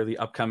down for the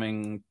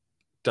upcoming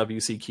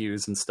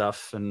WCQs and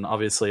stuff, and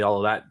obviously all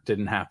of that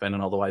didn't happen,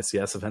 and all the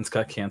YCS events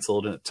got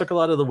canceled, and it took a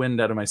lot of the wind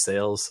out of my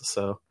sails.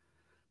 So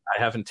I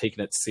haven't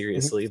taken it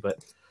seriously,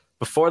 but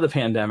before the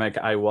pandemic,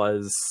 I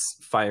was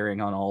firing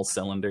on all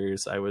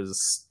cylinders. I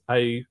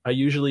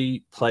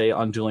usually play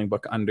on Dueling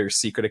Book under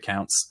secret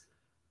accounts,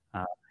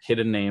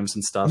 hidden names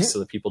and stuff, so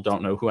that people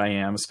don't know who I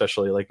am,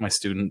 especially like my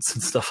students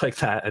and stuff like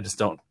that. I just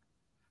don't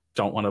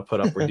want to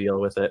put up or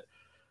deal with it.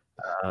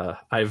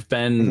 I've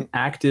been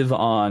active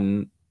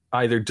on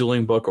either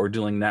Dueling Book or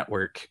Dueling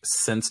Network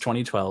since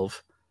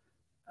 2012,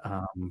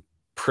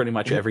 pretty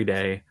much every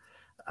day.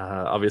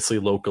 Obviously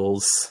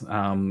locals.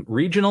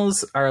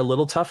 Regionals are a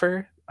little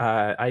tougher.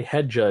 I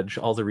head judge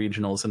all the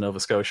regionals in Nova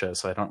Scotia,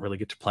 so I don't really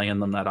get to play in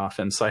them that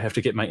often. So I have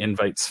to get my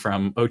invites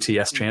from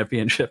OTS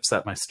championships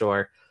at my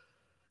store.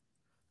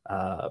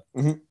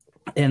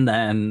 And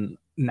then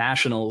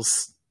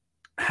Nationals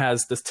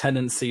has this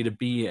tendency to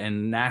be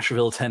in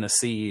Nashville,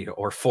 Tennessee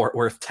or Fort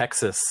Worth,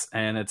 Texas.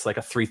 And it's like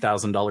a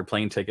 $3,000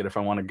 plane ticket if I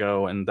want to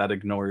go. And that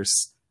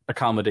ignores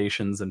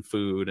accommodations and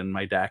food and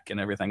my deck and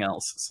everything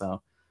else.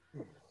 So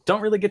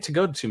don't really get to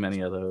go to too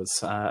many of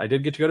those. I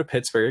did get to go to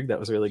Pittsburgh. That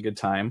was a really good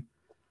time.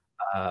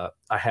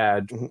 I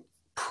had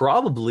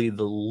probably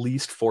the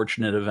least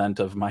fortunate event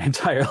of my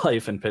entire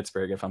life in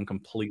Pittsburgh, if I'm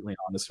completely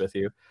honest with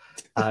you.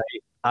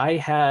 I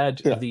had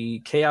the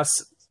Chaos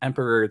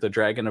Emperor, the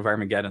Dragon of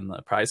Armageddon,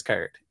 the prize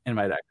card in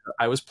my deck.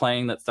 I was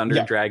playing that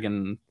Thunder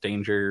Dragon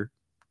Danger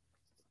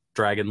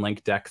Dragon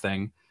Link deck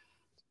thing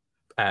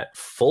at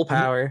full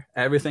power,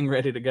 everything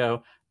ready to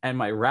go. And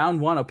my round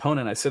 1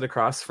 opponent I sit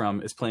across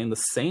from is playing the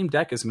same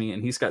deck as me,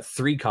 and he's got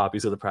 3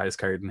 copies of the prize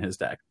card in his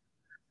deck.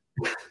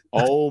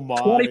 Oh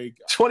my!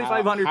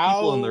 2,500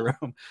 people in the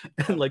room,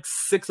 and like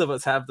 6 of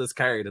us have this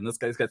card, and this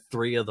guy's got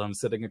 3 of them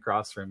sitting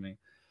across from me.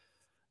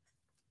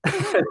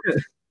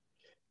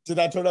 Did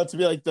that turn out to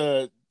be like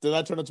the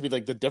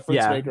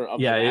difference maker of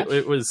the match?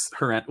 It was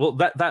horrendous. Well,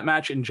 that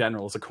match in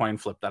general is a coin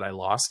flip that I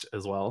lost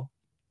as well.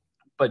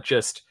 But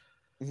just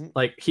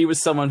like he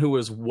was someone who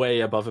was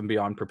way above and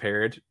beyond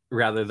prepared,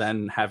 rather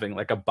than having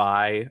like a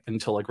buy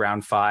until like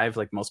round 5,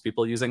 like most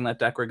people using that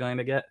deck were going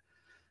to get.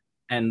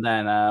 And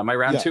then my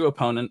round 2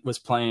 opponent was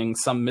playing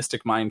some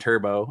Mystic Mine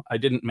Turbo. I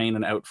didn't main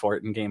and out for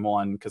it in game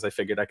 1 because I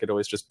figured I could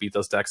always just beat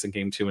those decks in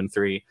game 2 and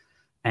 3.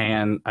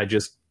 And I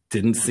just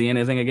didn't see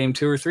anything in game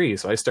 2 or 3.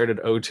 So I started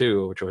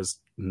 0-2, which was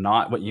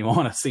not what you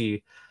want to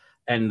see.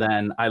 And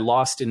then I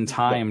lost in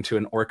time to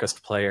an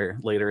Orcust player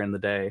later in the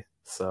day.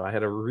 So I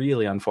had a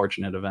really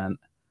unfortunate event.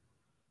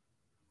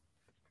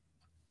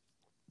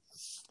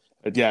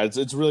 Yeah,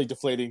 it's really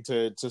deflating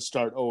to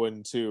start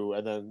 0-2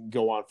 and then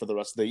go on for the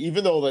rest of the day.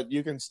 Even though that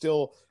you can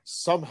still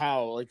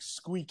somehow like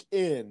squeak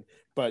in,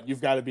 but you've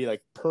got to be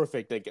like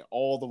perfect, like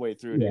all the way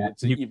through to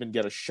even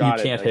get a shot.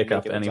 You can't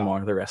hiccup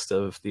anymore the rest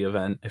of the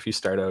event if you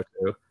start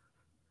 0-2.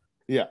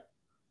 Yeah.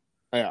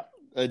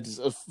 It's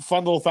a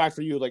fun little fact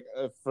for you, like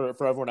for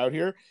everyone out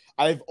here.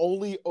 I've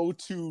only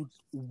 0-2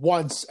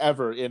 once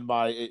ever in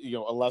my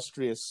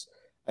illustrious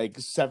like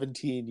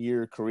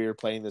 17-year career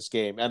playing this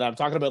game, and I'm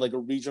talking about like a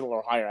regional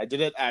or higher. I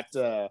did it at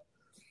the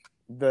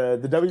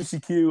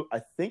WCQ. I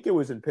think it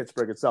was in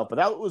Pittsburgh itself, but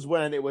that was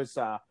when it was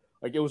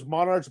it was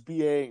Monarchs,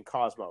 BA, and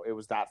Cosmo. It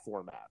was that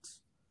format,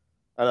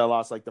 and I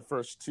lost like the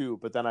first 2,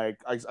 but then I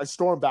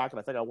stormed back, and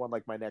I think I won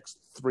like my next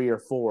 3 or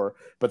 4,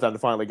 but then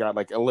finally got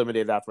like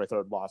eliminated after my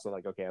 3rd loss. I'm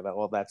like, okay,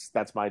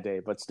 that's my day.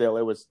 But still,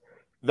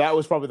 that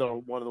was probably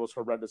one of the most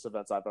horrendous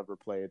events I've ever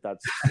played.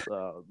 That's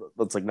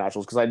like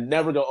Nationals, because I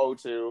never go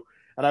 0-2,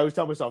 and I always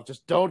tell myself,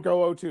 just don't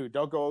go 0-2,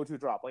 don't go 0-2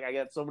 drop. Like I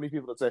get so many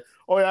people that say,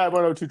 oh yeah, I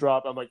went 0-2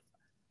 drop. I'm like,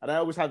 And I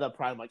always had that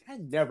pride. I'm like, I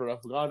never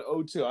have gone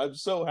 0-2. I'm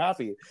so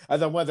happy.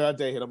 And then when that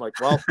day hit, I'm like,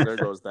 well, there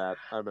goes that.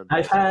 I'm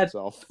I've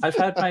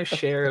had my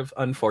share of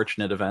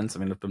unfortunate events. I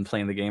mean, I've been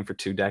playing the game for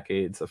 2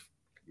 decades. I've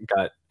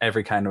got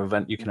every kind of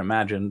event you can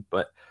imagine.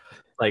 But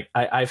like,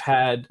 I've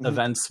had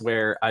events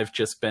where I've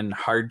just been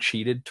hard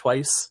cheated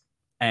twice,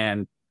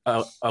 and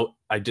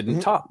I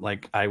didn't top.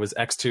 Like, I was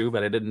X2,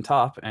 but I didn't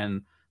top,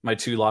 and my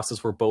 2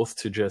 losses were both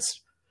to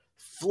just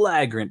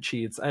flagrant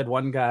cheats. I had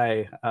one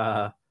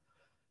guy.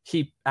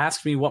 He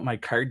asked me what my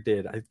card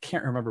did. I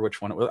can't remember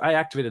which one it was. I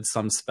activated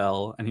some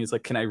spell, and he's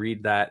like, can I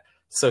read that?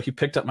 So he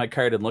picked up my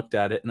card and looked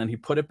at it, and then he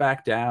put it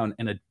back down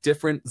in a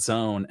different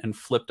zone and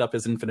flipped up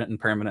his infinite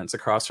impermanence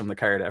across from the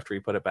card after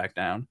he put it back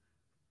down.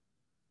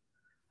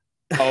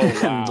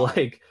 Oh, wow. And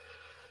like,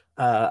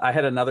 I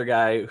had another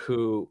guy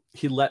who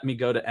he let me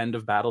go to end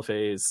of battle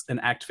phase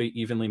and activate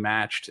evenly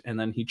matched, and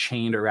then he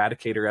chained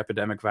Eradicator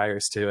Epidemic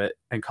Virus to it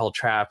and called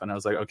Trap, and I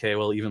was like, okay,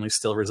 well, evenly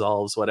still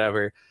resolves,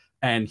 whatever.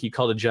 And he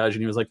called a judge,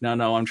 and he was like,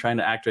 no, I'm trying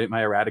to activate my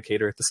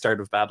Eradicator at the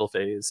start of battle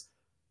phase.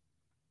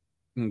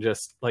 And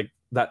just like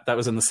that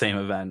was in the same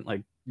event.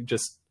 Like,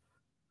 just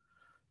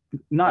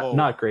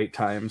not great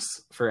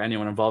times for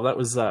anyone involved. That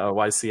was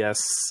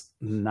YCS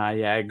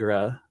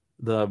Niagara,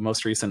 the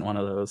most recent one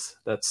of those.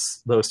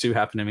 Those 2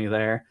 happened to me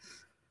there.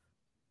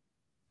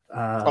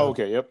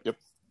 Okay, yep.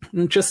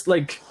 Just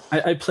like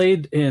I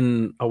played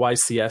in a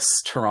YCS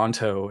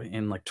Toronto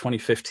in like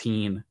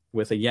 2015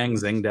 with a Yang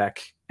Zing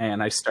deck,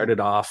 and I started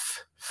off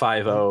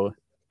 5-0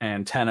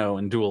 and 10-0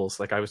 in duels.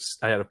 Like, I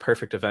had a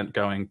perfect event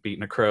going, beat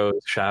Necroz,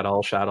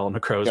 Shadow,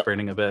 Necroz,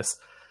 Burning Abyss.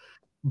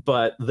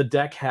 But the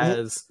deck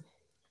has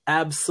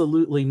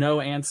absolutely no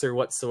answer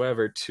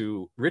whatsoever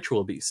to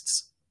Ritual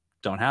Beasts.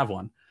 Don't have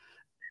one.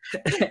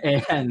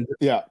 And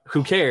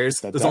who cares?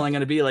 There's only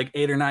going to be like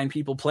 8 or 9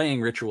 people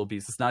playing Ritual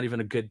Beast. It's not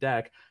even a good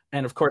deck.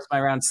 And of course,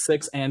 my round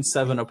 6 and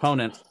 7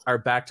 opponent are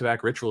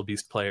back-to-back Ritual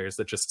Beast players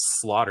that just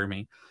slaughter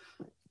me.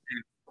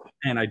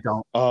 And I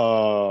don't.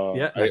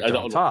 I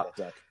don't top.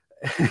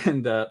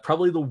 And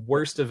probably the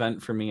worst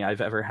event for me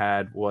I've ever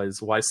had was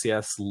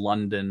YCS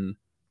London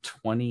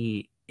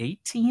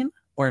 2018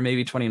 or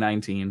maybe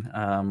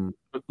 2019.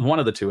 One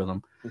of the 2 of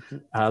them.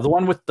 The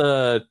one with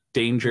the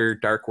Danger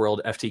Dark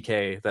World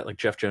FTK that like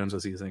Jeff Jones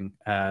was using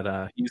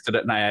he used it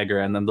at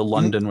Niagara, and then the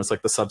London was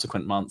like the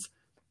subsequent month.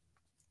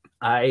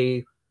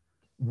 I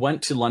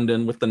went to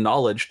London with the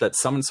knowledge that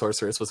Summon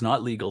Sorceress was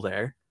not legal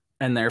there,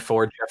 and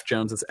therefore Jeff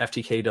Jones's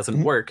FTK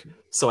doesn't work,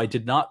 so I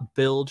did not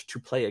build to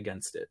play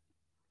against it.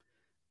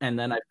 And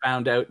then I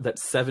found out that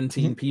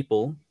 17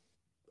 people,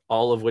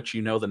 all of which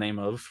you know the name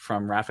of,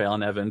 from Raphael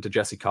and Evan to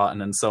Jesse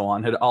Cotton and so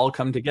on, had all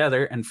come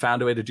together and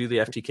found a way to do the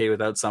FTK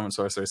without Summon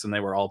Sorceress, and they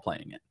were all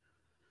playing it.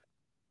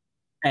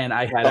 And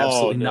I had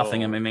absolutely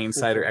nothing in my main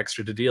side or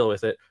extra to deal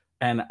with it.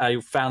 And I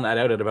found that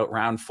out at about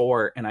round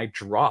 4, and I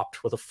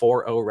dropped with a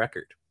 4-0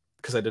 record.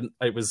 Because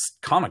it was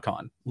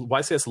Comic-Con.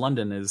 YCS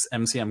London is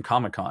MCM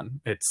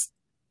Comic-Con. It's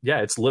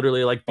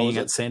literally like being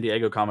at San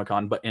Diego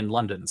Comic-Con, but in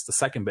London. It's the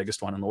second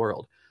biggest one in the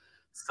world.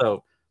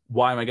 So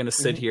why am I going to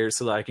sit here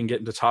so that I can get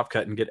into Top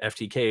Cut and get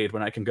FTK'd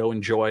when I can go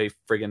enjoy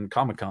friggin'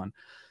 Comic-Con?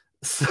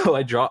 So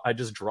I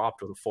just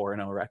dropped with a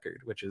 4-0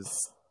 record, which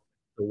is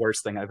the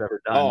worst thing I've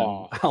ever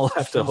done. I'll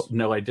have to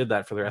know I did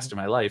that for the rest of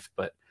my life.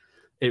 But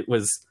it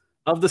was,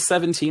 of the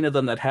 17 of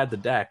them that had the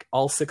deck,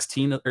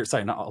 16 of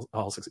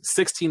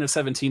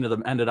 17 of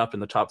them ended up in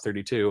the top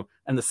 32,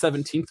 and the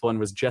 17th one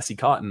was Jesse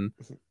Cotton,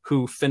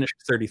 who finished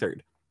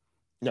 33rd.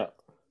 No.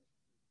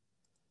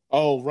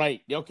 Oh,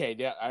 right. Okay,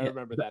 yeah, I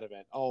remember that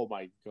event. Oh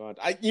my god.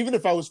 Even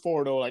if I was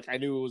 4-0, like I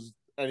knew it was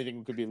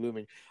anything could be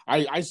looming.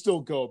 I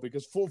still go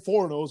because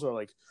 4-0s are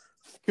like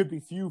could be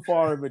few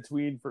far in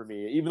between for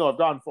me. Even though I've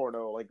gone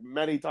 4-0 like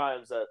many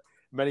times at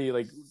many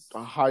like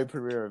high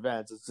premier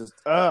events, it's just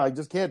I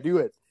just can't do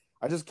it.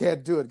 I just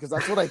can't do it because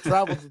that's what I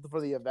traveled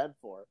for the event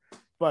for.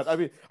 But I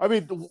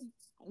mean,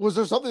 was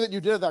there something that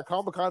you did at that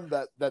Comic-Con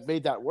that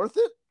made that worth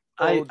it?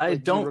 I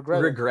don't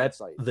regret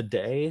the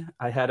day.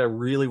 I had a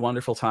really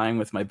wonderful time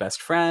with my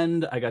best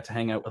friend. I got to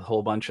hang out with a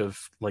whole bunch of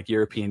like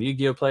European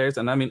Yu-Gi-Oh players,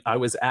 and I mean, I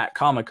was at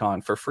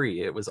Comic-Con for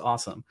free. It was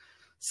awesome.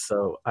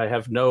 So I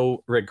have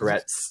no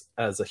regrets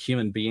as a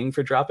human being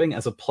for dropping.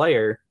 As a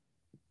player,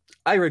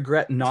 I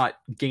regret not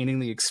gaining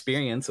the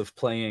experience of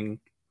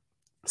playing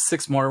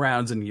 6 more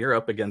rounds in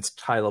Europe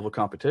against high-level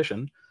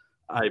competition.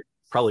 I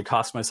probably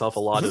cost myself a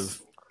lot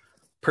of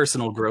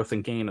personal growth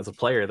and gain as a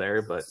player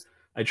there, but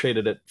I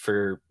traded it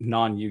for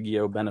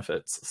non-Yu-Gi-Oh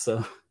benefits.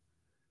 So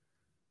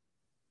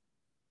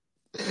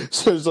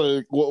it's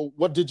like,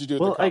 what did you do?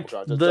 Well,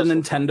 the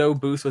Nintendo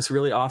booth was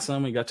really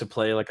awesome. We got to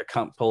play like a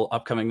couple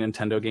upcoming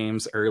Nintendo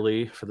games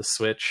early for the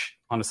Switch.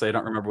 Honestly, I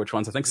don't remember which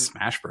ones. I think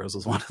Smash Bros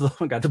was one of them.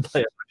 I got to play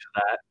a bunch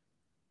of that.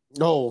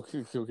 Oh,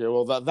 okay.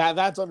 Well,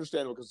 that's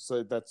understandable because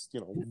that's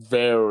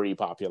very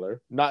popular.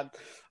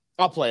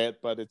 I'll play it,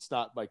 but it's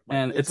not like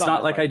it's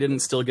not like I didn't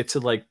still get to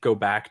like go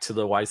back to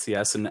the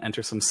YCS and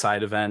enter some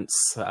side events.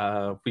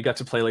 We got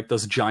to play like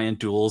those giant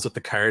duels with the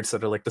cards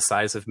that are like the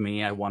size of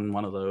me. I won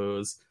one of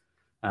those.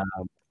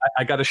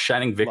 I got a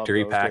Shining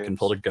Victory those pack games. and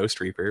pulled a Ghost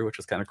Reaper, which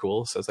was kind of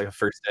cool. So it's like a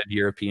first ed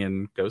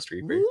European Ghost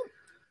Reaper,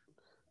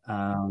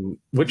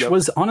 which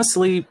was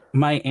honestly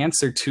my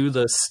answer to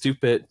the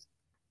stupid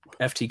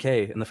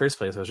FTK in the first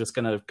place. I was just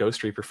gonna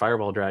Ghost Reaper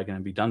Fireball Dragon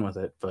and be done with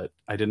it, but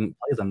I didn't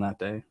play them that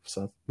day,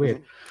 so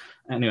weird.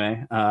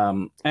 Anyway,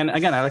 and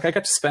again, I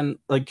got to spend,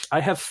 like, I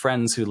have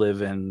friends who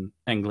live in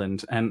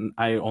England, and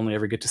I only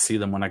ever get to see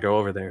them when I go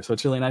over there. So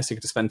it's really nice to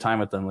get to spend time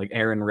with them. Like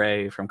Aaron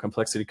Ray from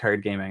Complexity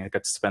Card Gaming, I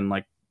got to spend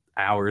like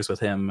hours with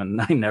him, and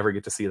I never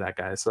get to see that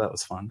guy, so that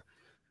was fun.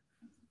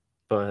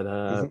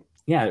 But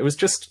yeah, it was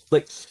just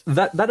like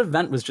that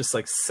event was just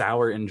like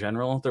sour in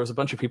general. There was a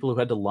bunch of people who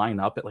had to line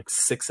up at like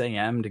 6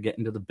 a.m. to get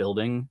into the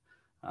building.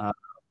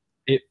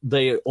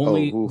 They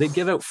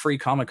give out free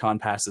Comic-Con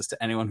passes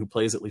to anyone who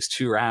plays at least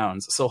 2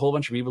 rounds. So a whole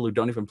bunch of people who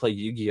don't even play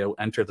Yu-Gi-Oh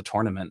enter the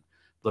tournament.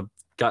 They've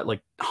got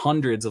like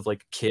hundreds of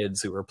like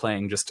kids who were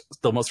playing just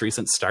the most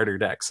recent starter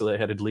deck, so they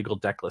had a legal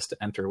deck list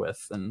to enter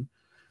with, and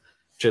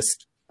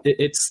just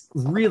it's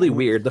really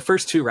weird. The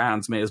first 2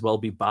 rounds may as well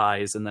be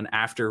buys, and then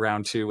after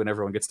round 2, when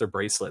everyone gets their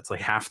bracelets,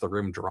 like half the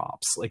room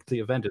drops. Like the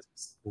event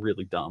is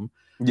really dumb.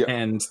 Yeah.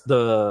 And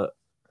the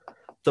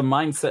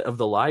mindset of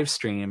the live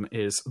stream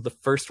is the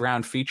first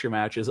round feature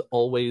match is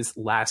always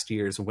last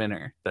year's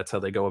winner. That's how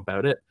they go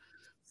about it.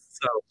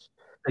 So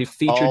they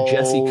featured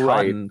Jesse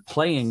Cotton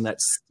playing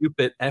that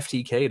stupid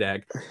FTK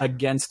deck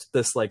against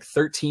this like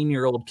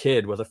 13-year-old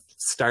kid with a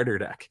starter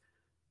deck.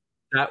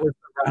 That was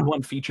the round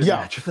 1 feature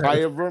match.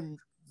 I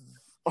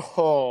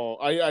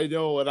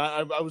know, and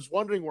I was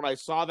wondering when I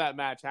saw that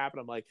match happen.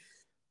 I'm like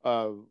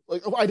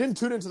I didn't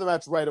tune into the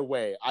match right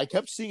away. I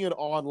kept seeing it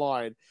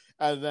online,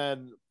 and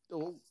then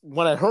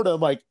when I heard it,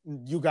 I'm like,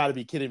 you got to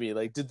be kidding me.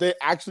 Like, did they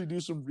actually do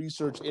some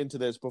research into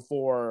this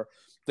before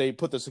they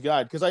put this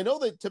aside? Because I know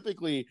that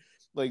typically,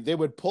 like, they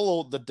would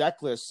pull the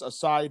deck lists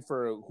aside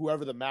for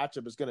whoever the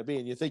matchup is going to be,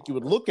 and you think you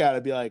would look at it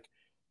and be like,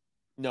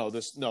 no,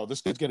 this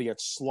kid's going to get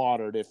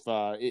slaughtered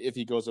if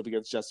he goes up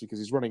against Jesse, because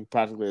he's running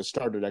practically a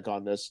starter deck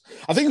on this.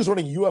 I think he was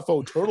running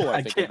UFO Turtle.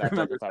 I think can't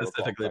remember deck,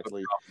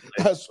 specifically.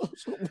 That's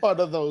one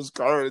of those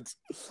cards.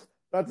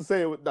 Not to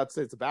say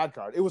it's a bad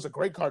card. It was a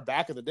great card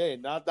back in the day,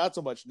 not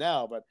so much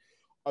now. But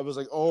I was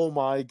like, oh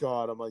my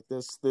god! I'm like,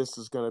 this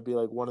is going to be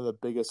like one of the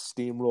biggest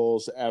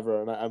steamrolls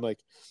ever. And I'm like,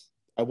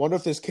 I wonder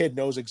if this kid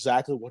knows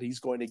exactly what he's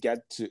going to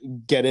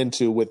get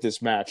into with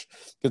this match,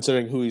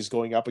 considering who he's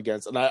going up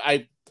against. And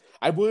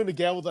I'm willing to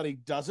gamble that he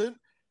doesn't.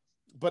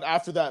 But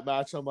after that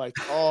match, I'm like,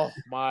 oh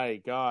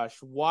my gosh,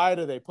 why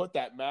did they put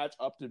that match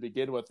up to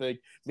begin with? Like,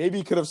 maybe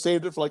he could have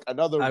saved it for like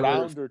another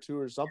round or 2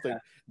 or something.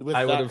 Yeah.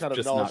 I would have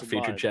just not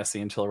featured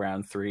Jesse until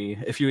round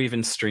 3. If you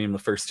even stream the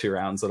first 2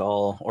 rounds at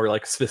all, or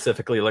like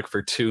specifically look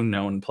for 2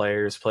 known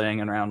players playing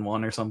in round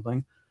 1 or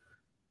something.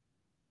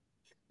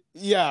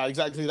 Yeah,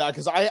 exactly that.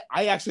 Because I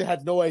actually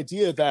had no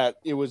idea that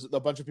it was a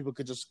bunch of people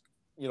could just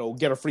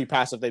get a free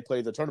pass if they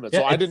played the tournament.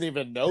 So I didn't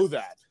even know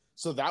that.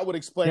 So that would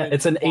explain. Yeah,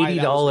 it's an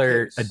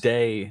 $80 a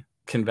day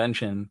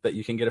convention that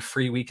you can get a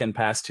free weekend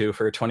pass to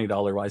for a $20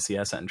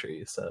 YCS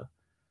entry. So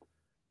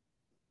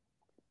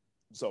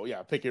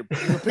yeah, pick your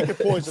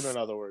poison. In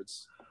other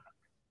words,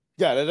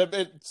 yeah,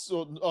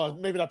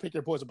 maybe not pick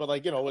your poison, but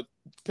like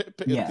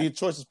the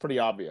choice is pretty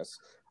obvious.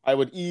 I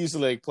would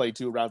easily play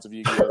 2 rounds of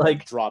Yu-Gi-Oh,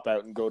 like drop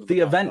out and go to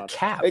the event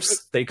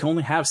caps. They can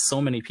only have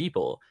so many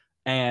people,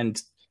 and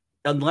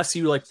unless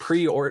you like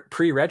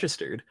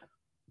pre-registered,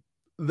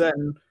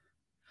 then.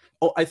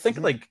 Oh, I think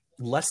like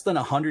less than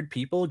 100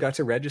 people got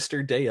to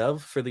register day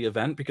of for the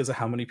event because of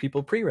how many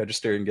people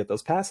pre-register and get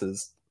those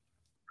passes.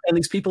 And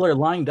these people are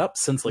lined up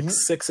since like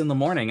 6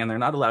 a.m, and they're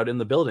not allowed in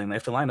the building. They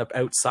have to line up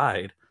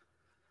outside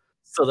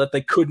so that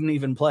they couldn't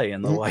even play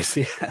in the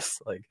YCS.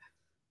 Like,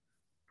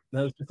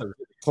 that was just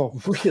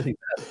really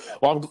bad.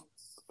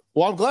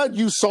 Well, I'm glad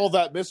you solved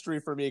that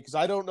mystery for me, because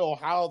I don't know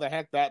how the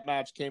heck that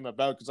match came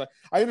about. Because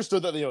I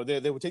understood that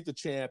they would take the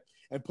champ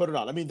and put it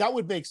on. I mean, that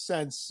would make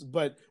sense.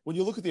 But when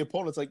you look at the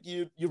opponents, like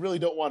you really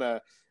don't want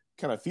to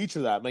kind of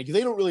feature that. Like,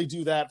 they don't really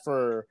do that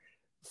for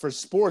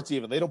sports.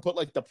 Even they don't put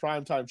like the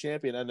primetime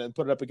champion and then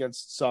put it up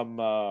against some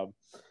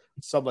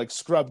like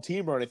scrub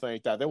team or anything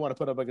like that. They want to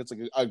put up against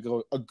like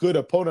a good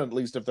opponent, at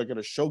least if they're going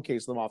to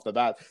showcase them off the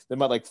bat. They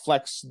might like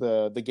flex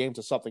the game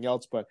to something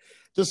else. But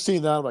just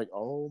seeing that, I'm like,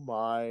 oh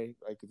my,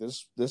 like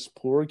this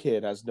poor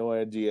kid has no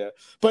idea.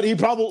 But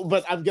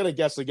I'm gonna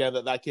guess again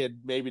that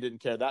kid maybe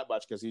didn't care that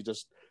much, because he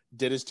just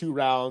did his 2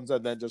 rounds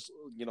and then just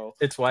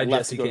It's why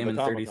Jesse came in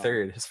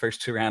 33rd. His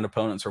first 2 round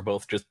opponents were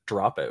both just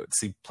dropouts.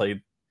 He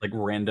played like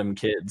random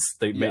kids.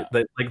 They like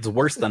it's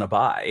worse than a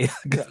bye.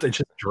 They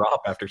just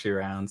drop after 2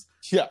 rounds.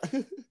 Yeah.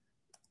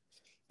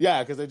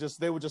 Yeah, because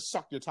they would just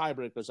suck your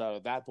tiebreakers out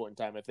at that point in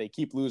time if they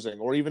keep losing,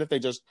 or even if they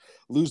just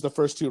lose the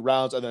first 2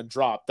 rounds and then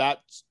drop.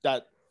 That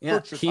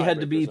he had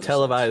to be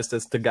televised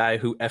as the guy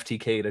who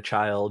FTK'd a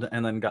child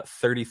and then got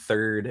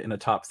 33rd in a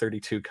top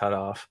 32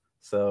 cutoff.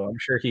 So I'm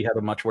sure he had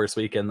a much worse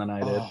weekend than I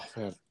did.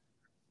 Man.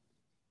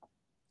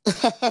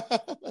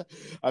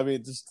 I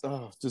mean, just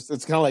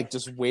it's kind of like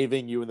just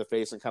waving you in the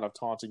face and kind of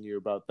taunting you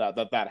about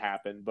that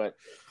happened. But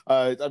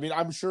I mean,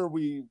 I'm sure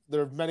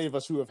there are many of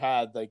us who have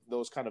had like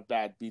those kind of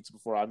bad beats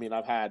before. I mean,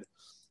 I've had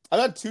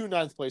 2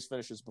 ninth place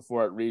finishes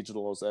before at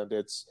regionals,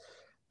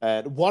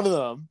 and one of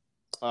them,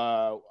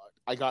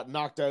 I got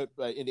knocked out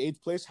in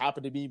 8th place.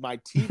 Happened to be my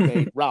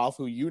teammate Ralph,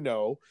 who you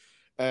know,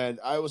 and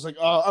I was like,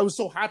 I was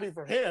so happy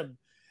for him,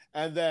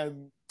 and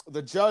then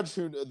the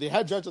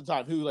head judge at the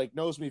time, who like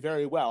knows me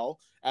very well,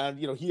 and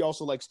he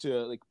also likes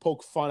to like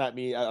poke fun at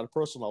me at a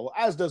personal level,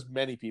 as does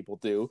many people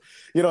do.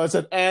 I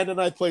said, and in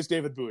 9th place,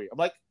 David Bowie. I'm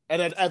like,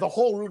 and the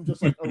whole room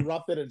just like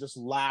erupted and just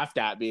laughed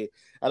at me,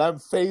 and I'm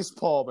face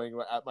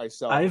palming at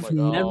myself. I've like,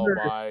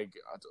 never, oh my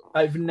god,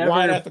 I've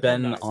never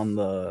been on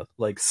the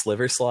like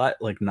sliver slot,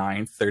 like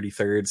 9th,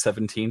 33rd,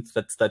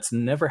 17th. That's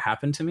never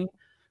happened to me.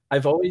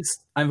 I've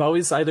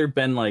always either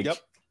been like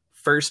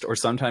first or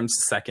sometimes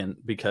second,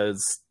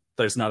 because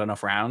there's not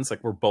enough rounds.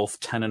 Like we're both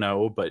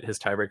 10-0, but his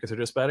tiebreakers are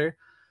just better.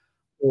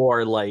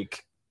 Or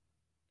like,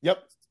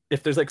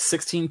 if there's like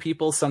 16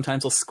 people,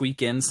 sometimes I'll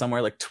squeak in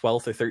somewhere like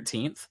 12th or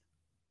 13th.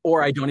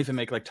 Or I don't even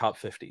make like top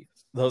 50.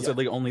 Those are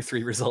the only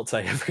 3 results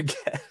I ever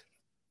get.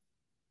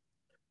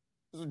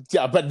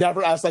 Yeah, but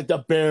never as like the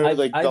bare, I've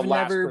the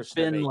last never person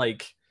been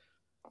like,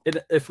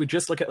 if we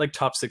just look at like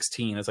top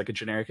 16 as like a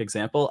generic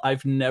example,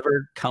 I've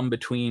never come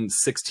between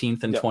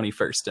 16th and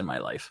 21st in my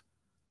life.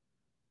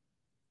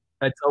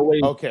 It's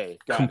always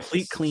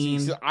complete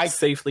clean,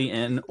 safely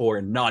in,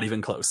 or not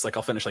even close. Like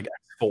I'll finish like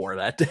X4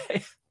 that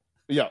day.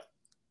 Yeah.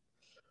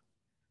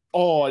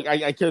 Oh,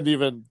 I couldn't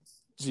even.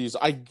 Jeez,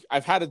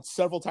 I've had it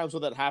several times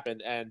where that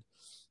happened, and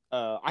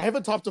I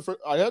haven't topped to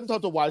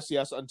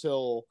YCS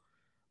until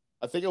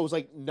I think it was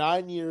like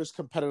 9 years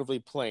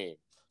competitively playing.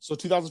 So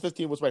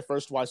 2015 was my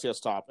first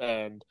YCS top,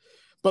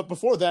 but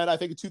before then, I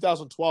think in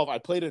 2012 I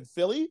played in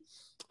Philly,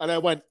 and I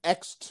went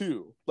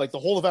X2. Like the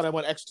whole event, I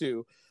went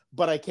X2.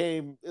 But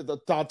the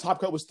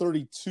top cut was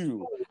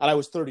 32, and I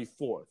was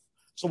 34th.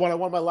 So when I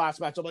won my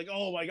last match, I'm like,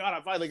 oh my god,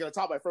 I'm finally going to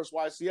top my first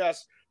YCS,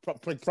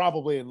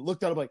 probably. And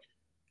looked at it, I'm like,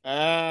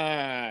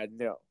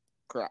 no,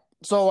 crap.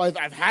 So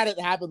I've had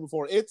it happen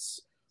before. It's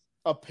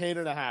a pain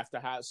and a half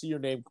to see your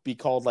name be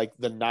called like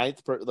the 9th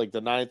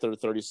or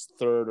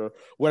 33rd or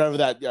whatever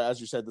that, as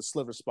you said, the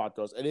sliver spot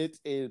goes. And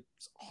it's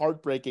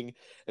heartbreaking.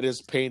 It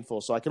is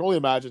painful. So I can only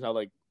imagine how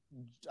like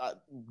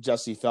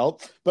Jesse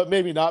felt, but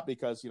maybe not,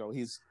 because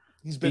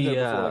he's been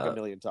there before like a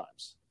million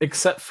times.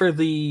 Except for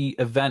the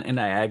event in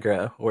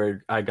Niagara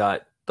where I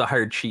got the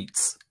hard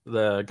cheats,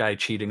 the guy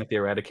cheating with the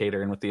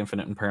Eradicator and with the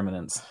Infinite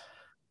Impermanence.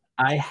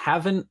 I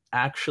haven't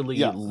actually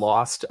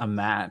lost a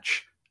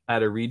match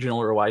at a regional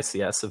or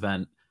YCS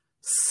event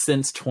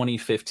since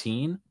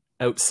 2015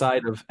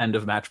 outside of end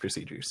of match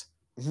procedures.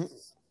 Mm-hmm.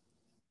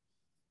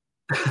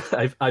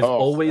 I've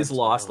always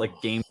lost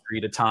like game 3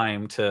 at a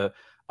time to,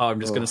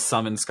 I'm just going to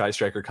summon Sky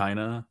Striker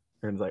Kaina.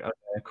 And it's like, okay,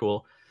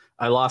 cool.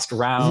 I lost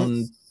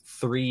round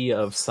 3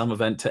 of some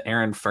event to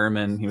Aaron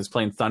Furman. He was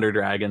playing Thunder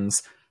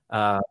Dragons.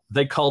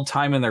 They called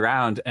time in the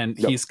round, and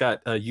he's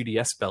got a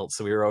UDS belt,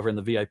 so we were over in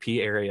the VIP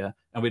area,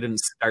 and we didn't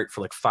start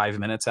for like 5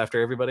 minutes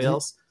after everybody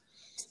else.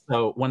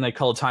 So when they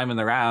called time in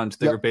the round,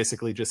 they were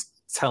basically just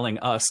telling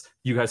us,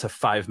 you guys have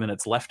 5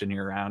 minutes left in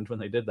your round when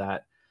they did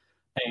that.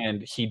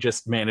 And he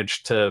just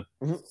managed to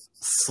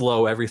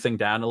slow everything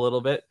down a little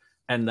bit,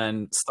 and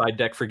then side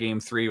deck for game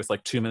 3 with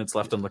like 2 minutes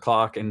left on the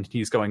clock, and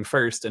he's going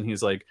first, and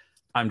he's like,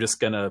 I'm just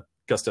gonna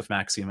Gustav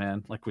Max you,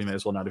 man. Like, we may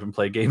as well not even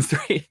play game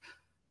 3.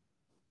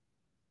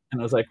 And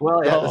I was like,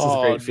 well, yeah, this is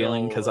a great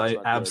feeling, because I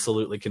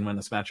absolutely can win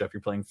this matchup.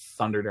 You're playing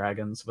Thunder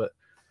Dragons, but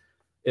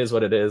it is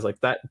what it is. Like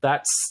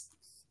that's,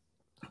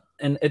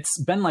 and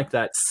it's been like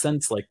that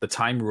since like the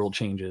time rule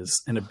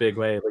changes in a big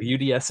way. Like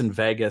UDS in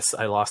Vegas,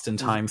 I lost in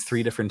time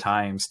 3 different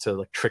times to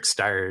like Trick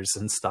Stars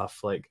and stuff.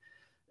 Like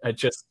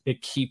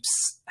it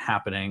keeps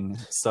happening.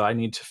 So I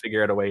need to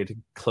figure out a way to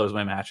close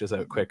my matches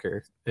out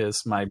quicker,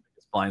 is my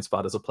blind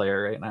spot as a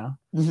player right now.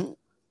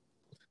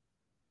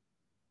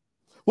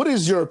 What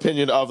is your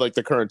opinion of like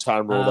the current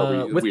time rule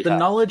that we with the have?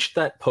 Knowledge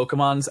that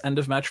Pokemon's end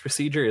of match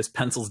procedure is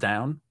pencils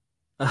down?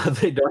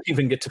 They don't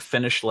even get to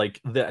finish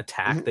like the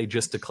attack they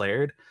just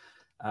declared.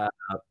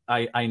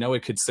 I know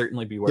it could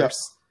certainly be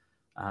worse.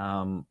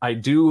 I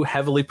do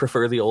heavily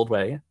prefer the old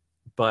way,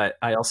 but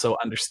I also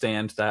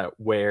understand that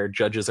where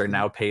judges are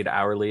now paid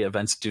hourly,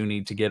 events do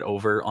need to get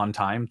over on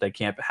time. They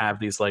can't have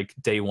these like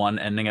day 1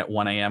 ending at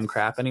 1 a.m.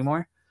 crap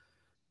anymore.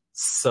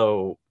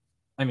 So,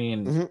 I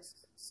mean,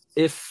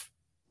 if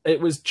it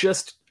was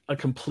just a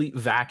complete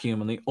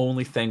vacuum and the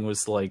only thing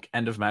was like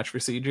end of match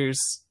procedures,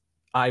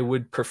 I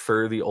would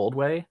prefer the old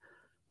way.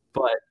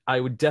 But I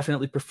would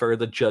definitely prefer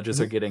the judges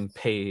are getting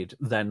paid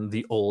than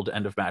the old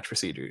end of match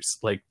procedures.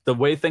 Like the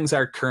way things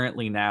are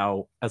currently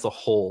now as a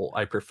whole,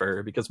 I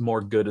prefer, because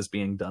more good is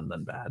being done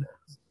than bad.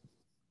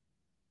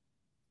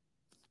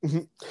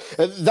 Mhm.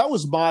 And that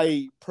was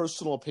my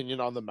personal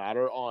opinion on the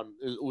matter. On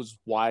it was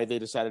why they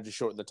decided to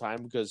shorten the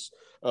time because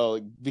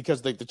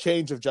like the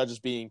change of judges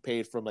being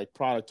paid from like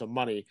product to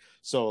money.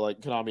 So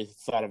like Konami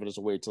thought of it as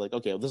a way to like,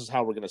 okay, well, this is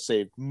how we're going to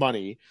save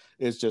money.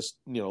 Is just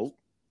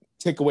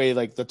take away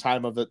like the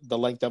time of the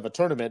length of a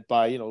tournament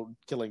by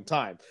killing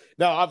time.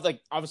 Now I'm like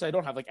obviously I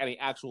don't have like any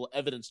actual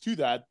evidence to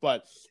that,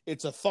 but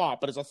it's a thought.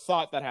 But it's a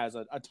thought that has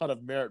a ton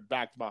of merit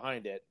backed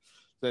behind it.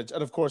 And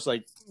of course,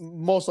 like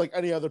most like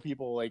any other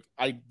people, like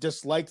I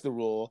dislike the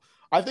rule.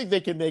 I think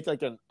they can make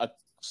like a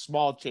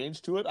small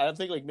change to it. I don't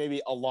think like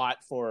maybe a lot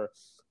for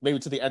maybe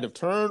to the end of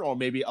turn, or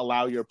maybe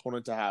allow your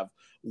opponent to have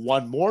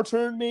one more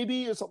turn,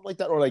 maybe or something like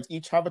that, or like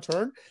each have a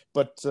turn.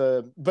 But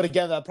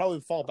again, that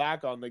probably fall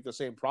back on like the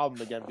same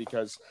problem again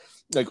because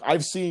like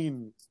I've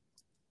seen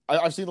a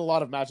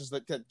lot of matches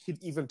that could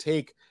even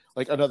take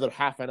like another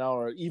half an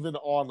hour, even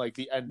on like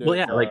the end of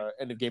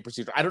end of game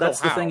procedure. I don't know how.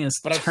 That's the thing is,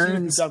 but I've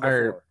seen it done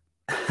before.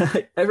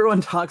 Everyone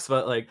talks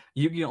about like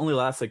Yu-Gi-Oh only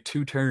lasts like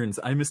 2 turns.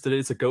 I missed it.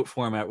 It's a GOAT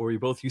format where we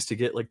both used to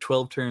get like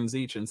 12 turns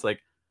each, and it's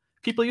like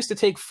people used to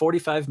take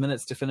 45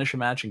 minutes to finish a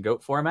match in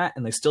GOAT format,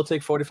 and they still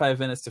take 45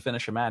 minutes to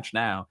finish a match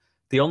now.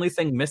 The only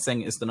thing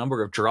missing is the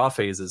number of draw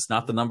phases,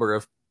 not the number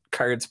of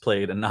cards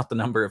played, and not the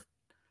number of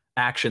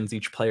actions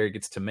each player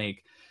gets to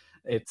make.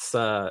 It's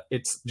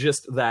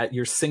just that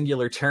your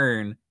singular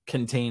turn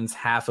contains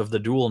half of the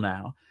duel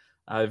now.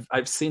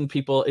 I've seen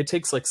people, it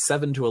takes like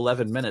 7 to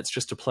 11 minutes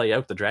just to play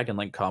out the Dragon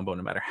Link combo,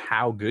 no matter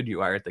how good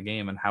you are at the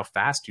game and how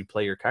fast you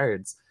play your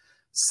cards.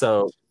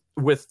 So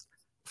with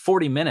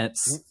 40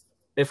 minutes,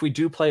 if we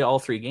do play all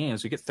 3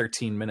 games, we get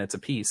 13 minutes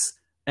apiece.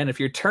 And if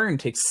your turn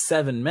takes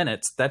 7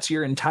 minutes, that's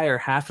your entire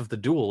half of the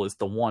duel is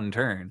the one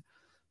turn.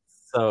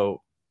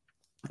 So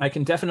I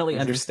can definitely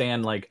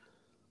understand like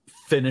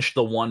finish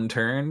the one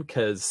turn,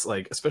 because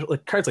like especially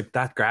like cards like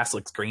that grass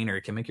looks greener,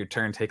 it can make your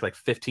turn take like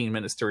 15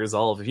 minutes to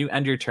resolve. If you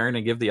end your turn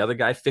and give the other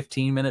guy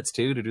 15 minutes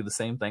too to do the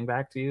same thing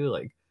back to you,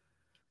 like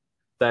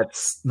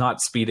that's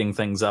not speeding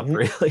things up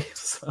really.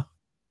 So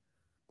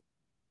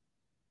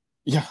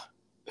yeah.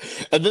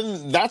 And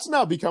then that's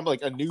now become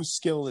like a new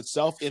skill in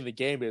itself in the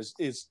game is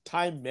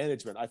time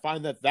management. I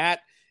find that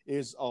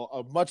is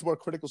a much more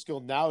critical skill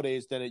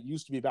nowadays than it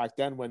used to be back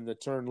then, when the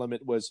turn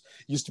limit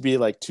used to be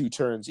like 2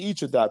 turns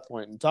each at that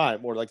point in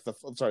time, or like the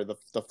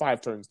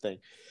 5 turns thing.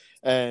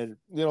 And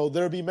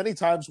there'll be many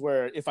times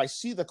where if I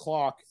see the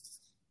clock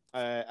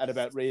at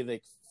about maybe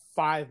like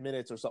 5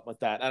 minutes or something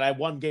like that, and I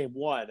won game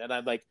 1, and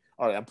I'm like,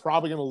 all right, I'm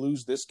probably going to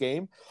lose this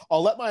game,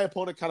 I'll let my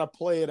opponent kind of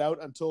play it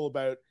out until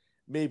about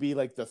maybe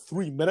like the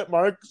 3-minute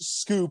mark,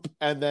 scoop,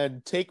 and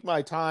then take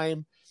my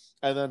time,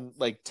 and then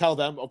like tell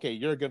them, okay,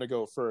 you're gonna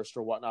go first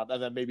or whatnot,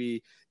 and then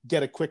maybe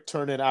get a quick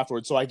turn in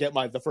afterwards, so I get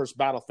the first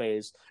battle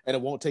phase, and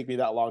it won't take me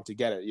that long to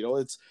get it.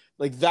 It's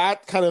like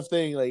that kind of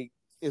thing. Like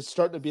is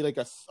starting to be like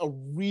a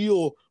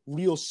real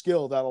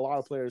skill that a lot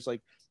of players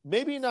like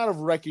maybe not have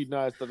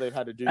recognized that they've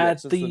had to do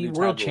at the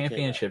World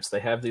Championships. They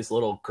have these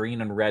little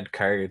green and red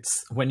cards.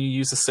 When you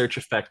use a search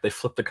effect, they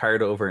flip the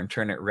card over and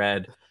turn it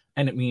red,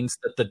 and it means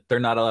that they're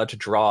not allowed to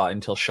draw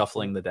until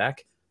shuffling the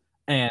deck,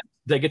 and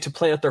they get to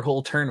play out their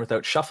whole turn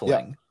without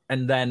shuffling,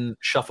 and then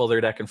shuffle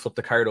their deck and flip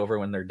the card over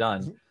when they're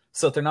done.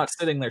 So if they're not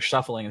sitting there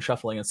shuffling and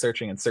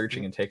searching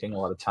and taking a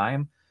lot of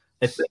time,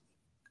 if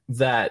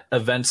that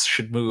events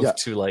should move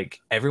to like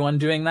everyone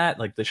doing that,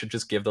 like they should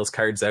just give those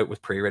cards out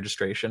with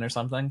pre-registration or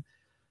something,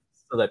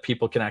 so that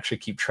people can actually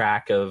keep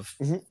track of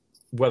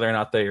whether or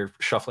not they're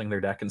shuffling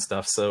their deck and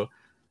stuff. So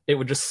it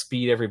would just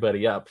speed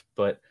everybody up.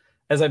 But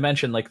as I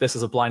mentioned, like this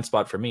is a blind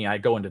spot for me. I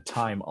go into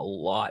time a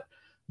lot.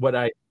 What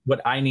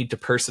I need to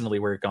personally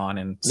work on,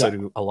 and so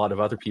do a lot of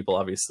other people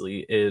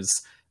obviously, is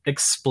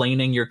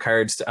explaining your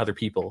cards to other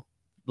people.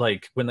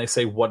 Like when they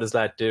say, what does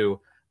that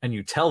do? And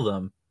you tell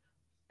them,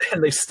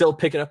 and they still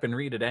pick it up and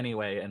read it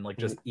anyway, and like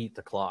just eat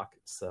the clock.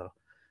 So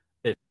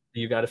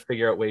you got to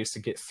figure out ways to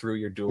get through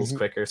your duels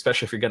quicker,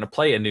 especially if you're going to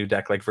play a new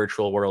deck like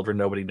Virtual World where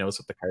nobody knows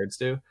what the cards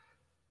do.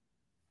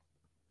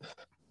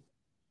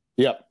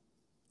 Yep.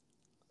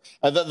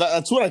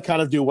 That's what I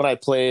kind of do when I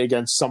play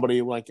against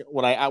somebody. Like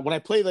when I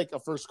play like a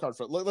first card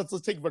for, let's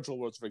take Virtual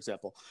Worlds for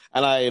example,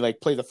 and I like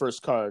play the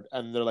first card,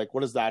 and they're like,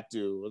 "What does that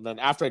do?" And then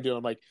after I do,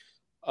 I'm like,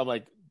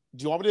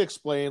 "Do you want me to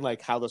explain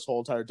like how this whole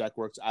entire deck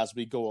works as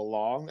we go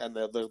along?" And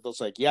they'll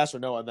say like, yes or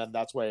no, and then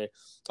that's way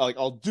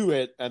I'll do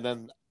it, and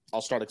then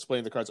I'll start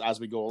explaining the cards as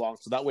we go along.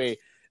 So that way,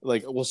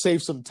 like we'll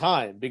save some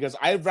time, because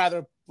I'd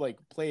rather like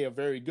play a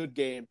very good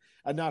game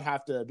and not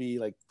have to be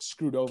like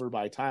screwed over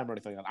by time or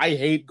anything. I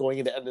hate going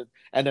into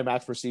end of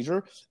match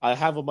procedure. I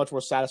have a much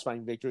more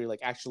satisfying victory,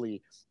 like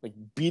actually like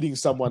beating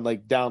someone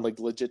like down like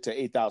legit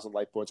to 8,000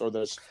 life points, or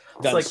there's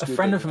like a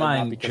friend of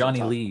mine,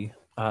 Johnny Lee.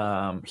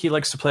 He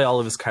likes to play all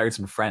of his cards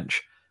in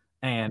French,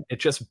 and it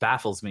just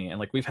baffles me. And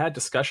like we've had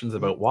discussions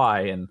about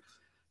why, and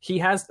he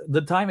has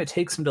the time it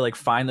takes him to like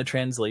find the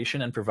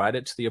translation and provide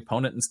it to the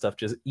opponent and stuff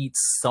just eats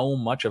so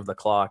much of the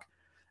clock.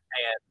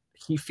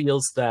 And he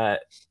feels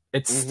that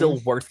it's still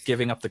worth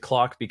giving up the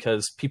clock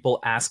because people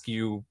ask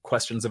you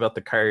questions about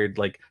the card,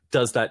 like,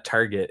 does that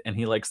target? And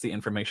he likes the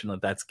information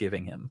that that's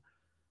giving him.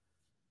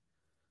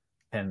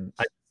 And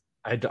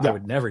I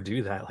would never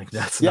do that. Like,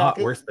 that's not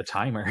worth the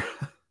timer.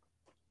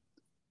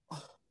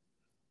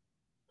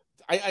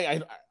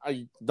 I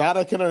that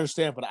I can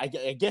understand, but I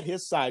get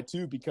his side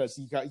too, because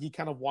he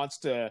kind of wants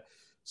to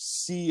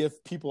see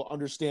if people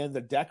understand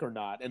the deck or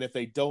not, and if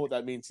they don't,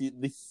 that means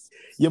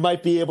you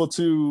might be able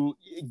to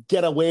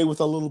get away with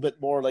a little bit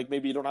more. Like,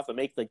 maybe you don't have to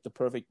make like the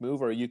perfect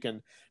move, or you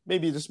can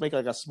maybe just make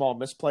like a small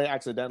misplay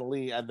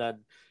accidentally, and then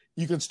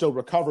you can still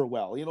recover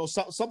well. You know,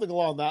 something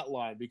along that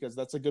line, because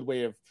that's a good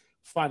way of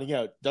finding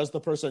out, does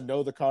the person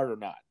know the card or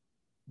not?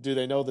 Do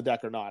they know the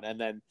deck or not? And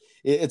then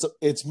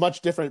it's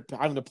much different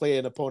having to play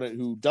an opponent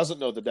who doesn't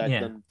know the deck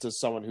than to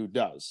someone who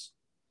does.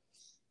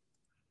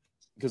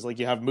 Because like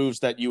you have moves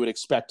that you would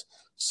expect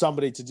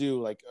somebody to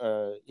do, like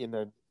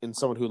in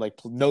someone who like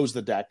knows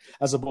the deck,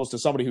 as opposed to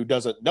somebody who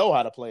doesn't know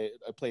how to play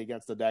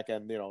against the deck,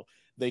 and you know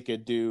they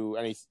could do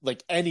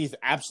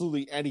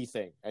absolutely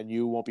anything, and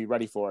you won't be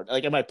ready for it.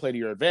 Like, it might play to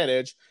your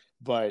advantage,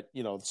 but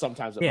you know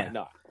sometimes it might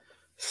not.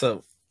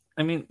 So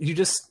I mean,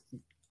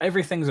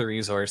 everything's a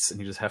resource, and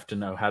you just have to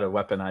know how to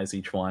weaponize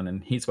each one.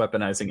 And he's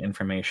weaponizing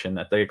information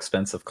at the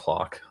expense of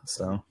clock.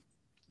 So.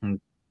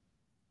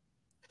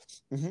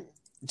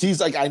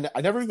 Geez, like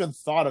I never even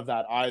thought of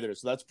that either.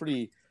 So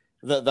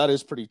that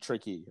is pretty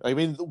tricky. I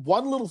mean,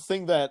 one little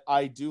thing that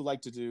I do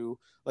like to do,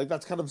 like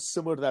that's kind of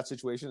similar to that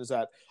situation, is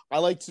that I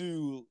like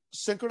to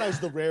synchronize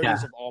the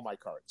rarities of all my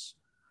cards.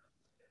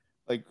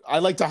 Like, I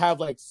like to have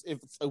like,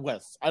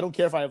 I don't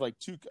care if I have like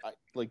two,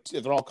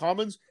 if they're all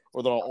commons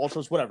or they're all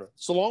ultras, whatever.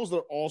 So long as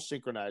they're all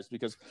synchronized,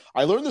 because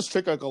I learned this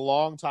trick like a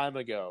long time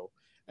ago,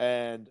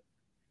 and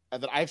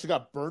then I actually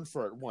got burned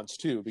for it once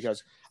too,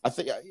 because I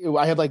think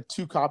I had like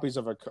 3 copies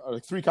of a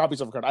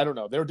card. I don't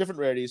know. They were different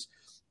rarities,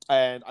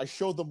 and I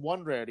showed them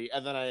one rarity,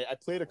 and then I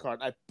played a card,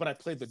 but I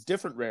played the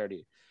different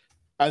rarity,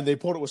 and they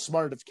put it was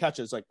smarter to catch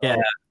it. It's like, oh,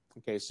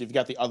 okay, so you've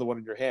got the other one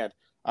in your hand.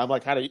 I'm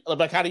like, how do you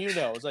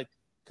know? It's like,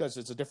 because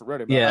it's a different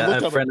rarity. Yeah,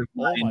 a friend of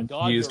mine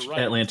used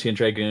Atlantean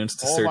Dragoons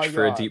to search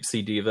for a Deep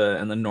Sea Diva,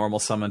 and then normal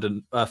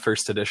summoned a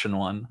first edition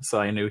one. So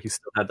I knew he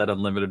still had that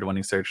unlimited one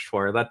he searched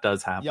for. That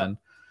does happen.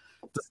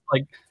 Just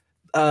like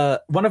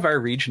one of our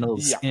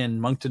regionals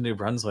in Moncton, New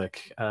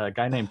Brunswick, a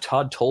guy named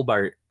Todd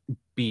Tolbart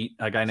beat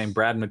a guy named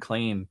Brad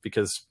McLean,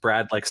 because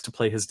Brad likes to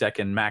play his deck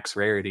in max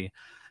rarity,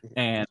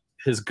 and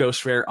his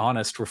Ghost Rare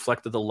Honest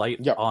reflected the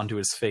light onto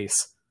his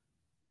face.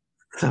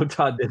 So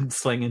Todd didn't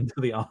sling into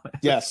the Honest.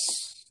 Yes.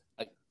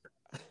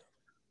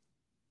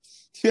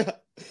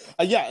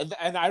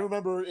 And I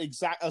remember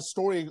a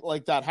story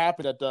like that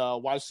happened at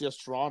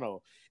YCS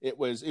Toronto. It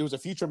was a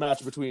feature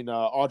match between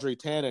Audrey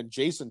Tan and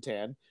Jason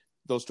Tan.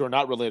 Those two are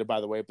not related, by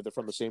the way, but they're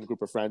from the same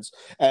group of friends.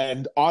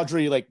 And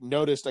Audrey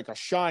noticed a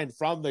shine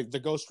from the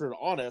Ghost Rare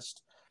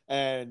Honest,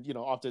 and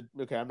opted,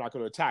 okay, I'm not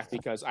going to attack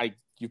because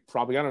you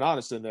probably got an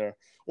Honest in there.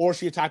 Or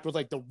she attacked with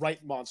the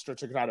right monster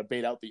to try to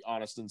bait out the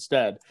Honest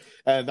instead.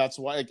 And that's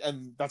why,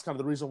 and that's kind of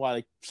the reason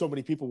why so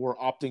many people were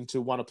opting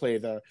to want to play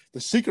the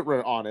Secret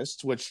Rare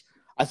Honest, which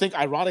I think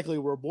ironically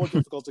were more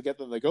difficult to get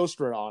than the Ghost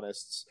Rare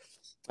Honests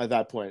at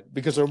that point,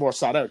 because they're more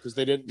sought out because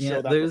they didn't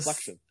show that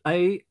reflection.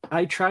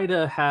 I try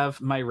to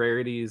have my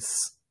rarities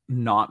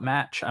not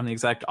match. I'm the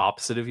exact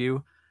opposite of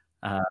you.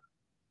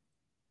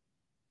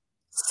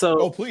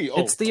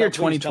 It's the year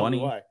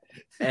 2020,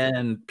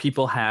 and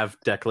people have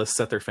deck lists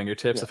at their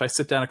fingertips. If I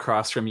sit down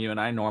across from you and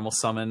I normal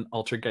summon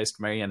Altergeist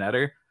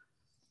Marionetter,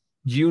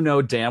 you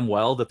know damn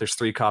well that there's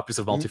 3 copies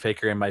of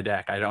Multifaker in my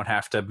deck. I don't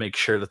have to make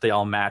sure that they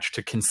all match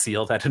to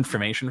conceal that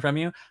information from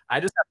you. I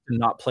just have to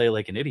not play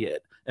like an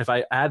idiot. If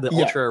I add the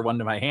ultra rare one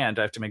to my hand,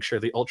 I have to make sure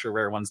the ultra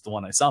rare one's the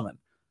one I summon.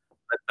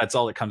 That's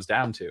all it comes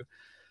down to.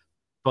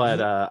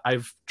 But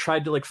I've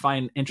tried to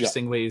find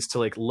interesting ways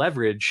to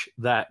leverage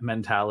that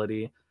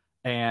mentality.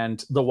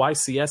 And the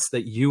YCS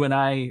that you and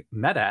I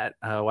met at,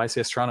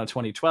 YCS Toronto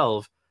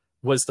 2012,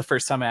 was the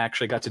first time I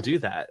actually got to do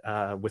that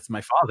with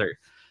my father.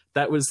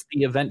 That was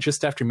the event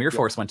just after Mirror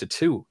Force went to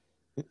 2.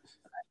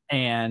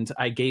 And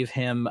I gave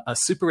him a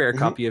super rare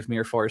copy of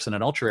Mirror Force and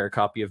an ultra rare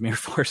copy of Mirror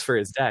Force for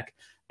his deck.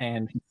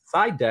 And he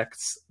side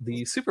decks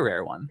the super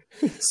rare one.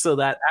 So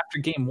that after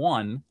game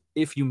 1,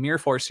 if you Mirror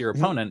Force your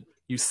opponent,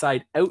 you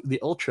side out the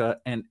ultra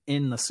and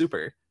in the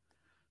super.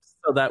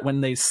 So that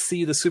when they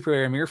see the super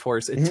rare Mirror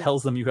Force, it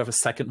tells them you have a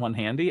second one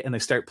handy, and they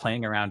start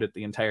playing around it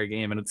the entire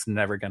game, and it's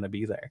never going to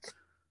be there.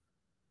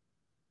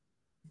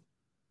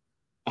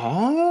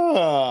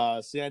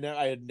 See,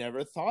 I had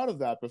never thought of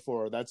that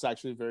before. That's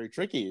actually very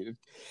tricky.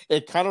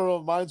 It kind of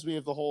reminds me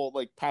of the whole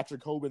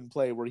Patrick Hoban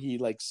play where he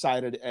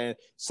sided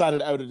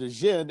out a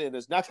Djinn in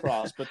his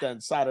Necros, but then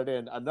sided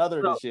in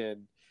another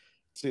Djinn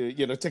to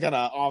kind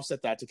of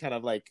offset that, to kind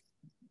of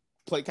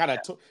play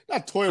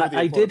not toy with the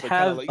I did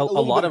have a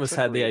lot of us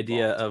had the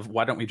idea of,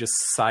 why don't we just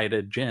side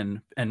a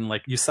Djinn, and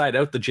you side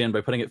out the Djinn by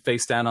putting it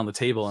face down on the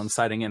table and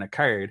siding in a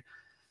card.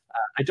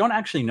 I don't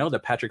actually know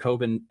that Patrick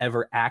Hoban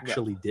ever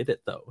actually did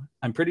it, though.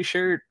 I'm pretty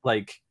sure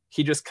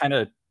he just kind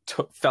of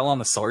fell on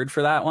the sword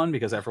for that one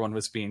because everyone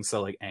was being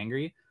so like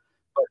angry.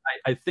 But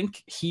I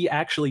think he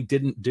actually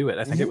didn't do it.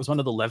 I think it was one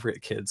of the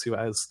Leverett kids who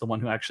was the one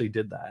who actually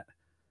did that.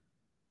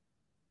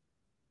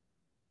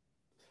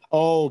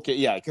 Oh, okay,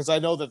 yeah, because I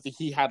know that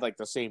he had like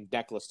the same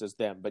deck list as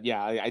them, but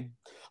yeah, I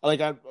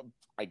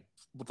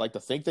would like to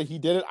think that he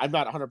did it. I'm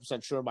not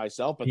 100% sure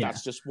myself, but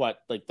that's just what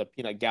like the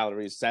Peanut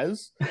Gallery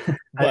says.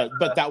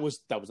 But that was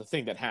a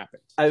thing that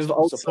happened. I've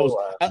also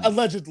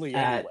allegedly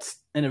at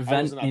anyway. an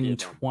event in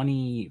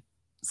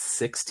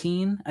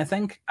 2016, I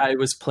think I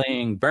was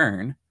playing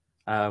Burn.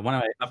 One of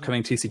my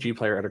upcoming TCG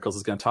player articles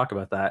is going to talk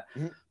about that.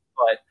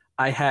 But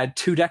I had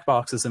 2 deck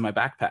boxes in my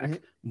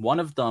backpack. One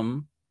of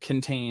them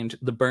contained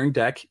the Burn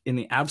deck in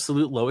the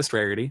absolute lowest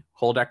rarity.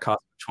 Whole deck cost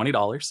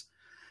 $20.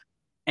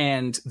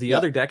 And the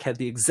other deck had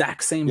the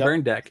exact same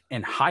Burn deck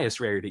in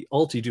highest rarity,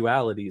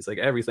 ulti-dualities, like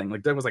everything.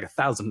 Like that was like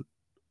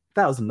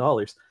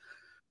 $1,000.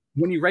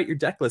 When you write your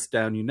deck list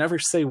down, you never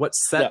say what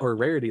set or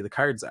rarity the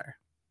cards are.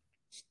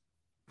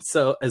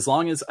 So as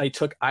long as I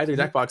took either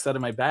deck box out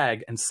of my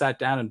bag and sat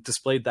down and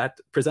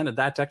presented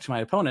that deck to my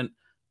opponent,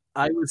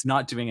 I was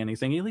not doing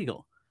anything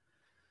illegal.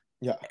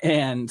 Yeah.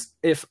 And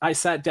if I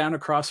sat down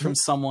across from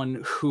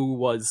someone who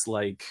was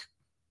like,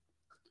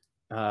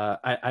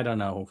 I don't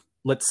know,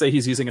 let's say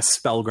he's using a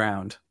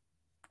Spellground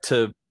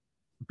to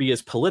be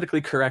as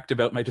politically correct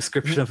about my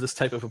description of this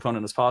type of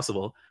opponent as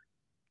possible,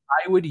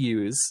 I would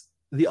use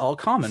the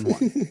all-common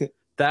one.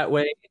 That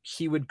way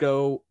he would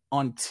go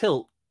on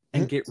tilt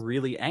and get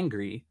really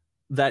angry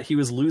that he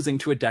was losing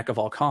to a deck of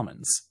all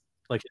commons.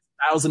 Like his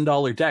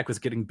 $1,000 deck was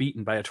getting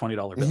beaten by a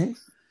 $20 bill.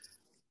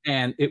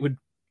 And it would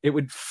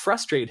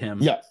frustrate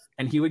him,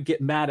 and he would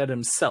get mad at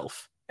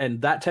himself.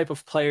 And that type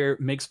of player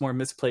makes more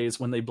misplays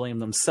when they blame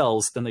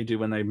themselves than they do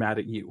when they're mad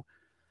at you.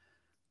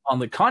 On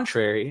the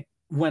contrary,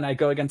 when I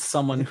go against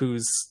someone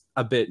who's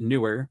a bit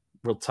newer,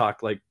 we'll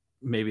talk like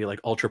maybe like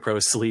Ultra Pro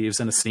sleeves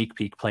and a sneak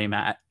peek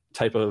playmat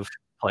type of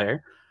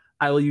player,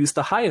 I will use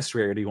the highest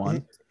rarity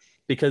one,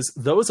 because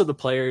those are the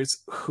players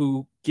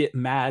who get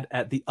mad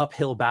at the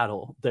uphill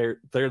battle. They're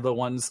the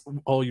ones,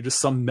 oh, you're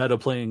just some meta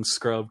playing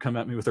scrub, come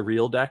at me with a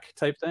real deck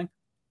type thing.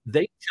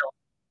 They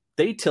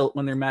tilt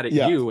when they're mad at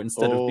you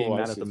instead of being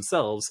mad at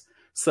themselves.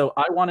 So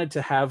I wanted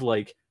to have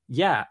like,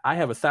 yeah, I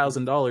have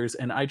 $1,000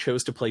 and I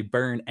chose to play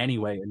Burn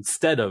anyway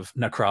instead of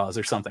Necroz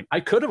or something. I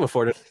could have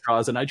afforded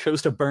Necroz and I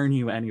chose to burn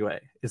you anyway.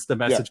 It's the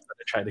message that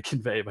I try to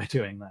convey by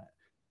doing that.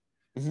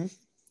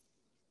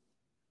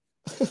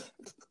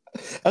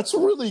 That's a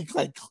really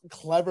like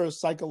clever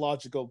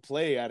psychological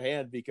play at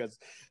hand, because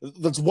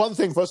that's one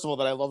thing, first of all,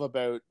 that I love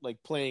about like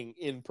playing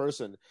in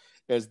person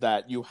is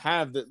that you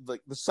have the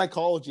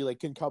psychology like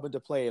can come into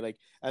play, like,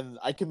 and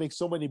I can make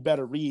so many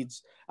better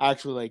reads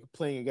actually like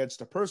playing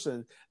against a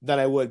person than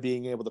I would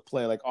being able to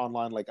play like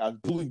online, like on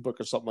Dueling Book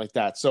or something like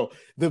that. So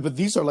but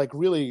these are like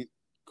really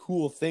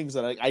cool things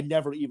that I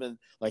never even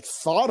like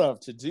thought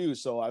of to do.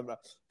 So I'm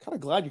kind of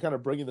glad you're kind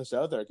of bringing this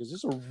out there, because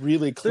these are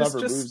really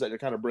clever moves that you're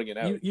kind of bringing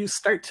out. You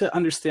start to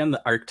understand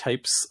the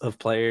archetypes of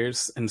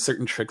players and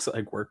certain tricks that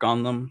like work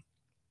on them.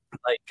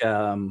 Like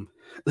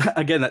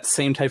again, that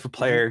same type of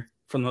player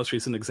from the most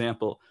recent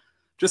example,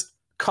 just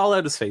call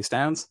out his face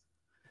downs.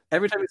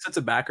 Every time he sets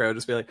a back row,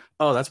 just be like,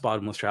 oh, that's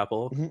Bottomless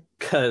Chapel.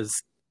 Because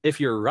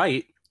if you're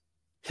right,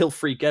 he'll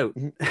freak out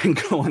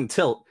and go on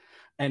tilt.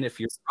 And if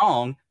you're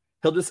wrong,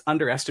 he'll just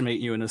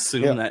underestimate you and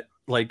assume that,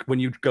 like, when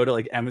you go to,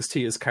 like,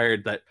 MST his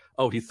card that,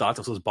 oh, he thought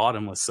this was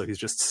bottomless, so he's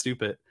just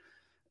stupid.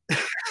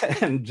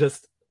 And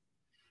just,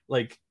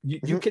 like,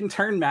 you can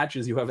turn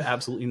matches you have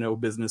absolutely no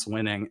business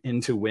winning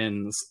into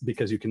wins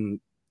because you can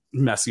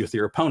mess with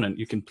your opponent.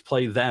 You can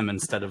play them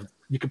instead of...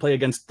 You can play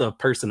against the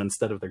person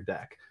instead of their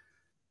deck.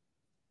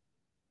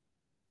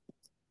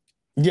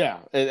 Yeah,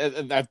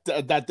 and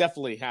that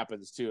definitely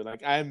happens, too.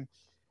 Like,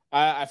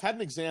 I've had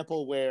an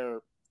example where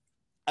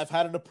I've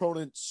had an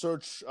opponent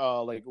search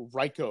like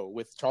Raikou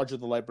with Charge of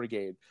the Light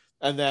Brigade,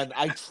 and then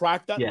I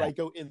tracked that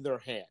Raikou in their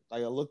hand.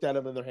 Like, I looked at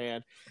him in their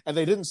hand, and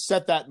they didn't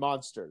set that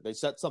monster. They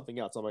set something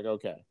else. I'm like,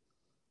 okay,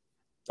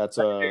 that's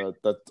okay.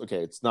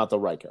 It's not the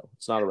Raikou.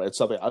 It's not it's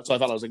something. So I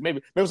thought I was like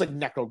maybe it was like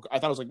Necro. I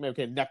thought it was like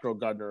maybe Necro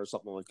Gardner or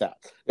something like that.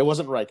 It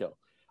wasn't Raikou.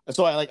 And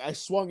so I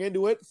swung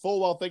into it full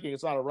well thinking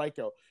it's not a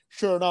Raikou.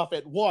 Sure enough,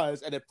 it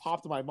was, and it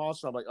popped my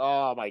monster. I'm like,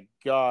 oh my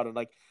god! And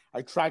like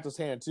I tracked his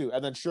hand too,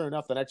 and then sure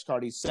enough, the next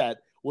card he set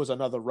was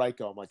another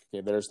Raikou. I'm like,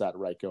 okay, there's that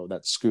Raikou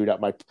that screwed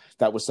up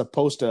that was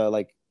supposed to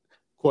like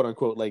quote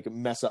unquote like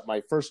mess up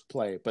my first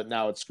play, but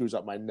now it screws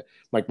up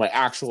my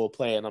actual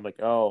play, and I'm like,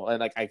 oh,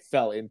 and like I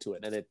fell into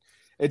it, and it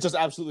just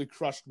absolutely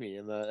crushed me,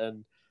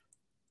 and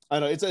I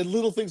know it's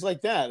little things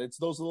like that. It's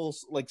those little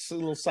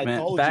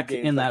psychology back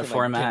games in that can,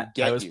 format.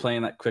 Like, I was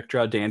playing that Quick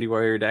Draw Dandy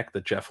Warrior deck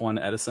that Jeff won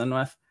Edison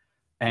with,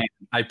 and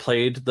I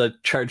played the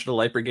Charge of the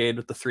Light Brigade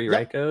with the 3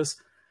 Raikous.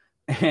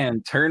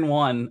 And turn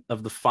 1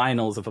 of the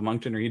finals of a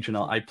Moncton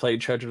Regional, I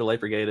played Charge of the Light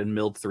Brigade and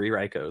milled 3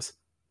 Raikous. It's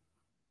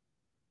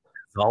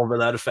all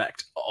without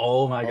effect.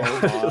 Oh my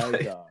gosh! Oh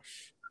my gosh!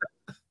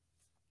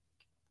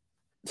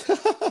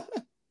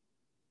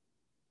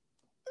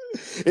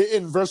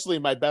 Inversely,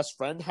 my best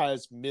friend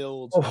has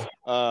milled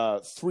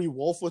 3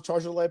 wolf with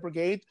Charger Light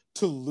Brigade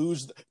to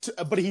lose,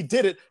 but he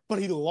did it, but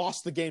he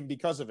lost the game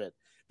because of it.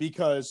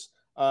 Because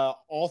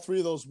all 3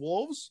 of those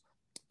wolves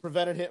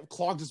prevented him,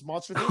 clogged his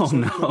monster feed, so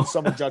he couldn't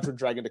summon Judgment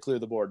Dragon to clear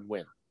the board and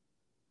win.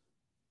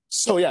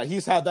 So yeah,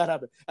 he's had that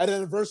happen. And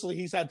then inversely,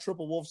 he's had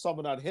triple wolf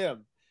summon on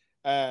him,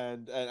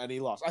 and he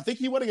lost. I think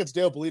he went against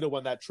Dale Bolito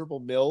when that triple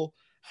mill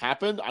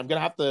happened. I'm going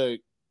to have to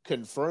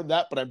confirm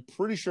that, but I'm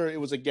pretty sure it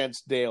was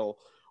against Dale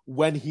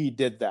when he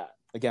did that.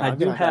 Again, I'm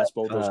going to ask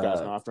both those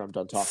guys now after I'm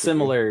done talking.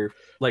 Similar,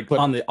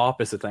 on the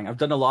opposite thing. I've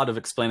done a lot of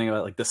explaining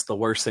about, like, this is the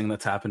worst thing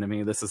that's happened to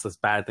me. This is this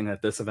bad thing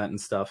at this event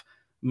and stuff.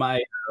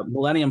 My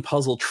Millennium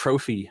Puzzle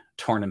Trophy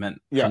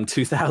tournament from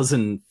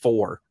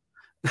 2004,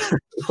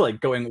 like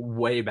going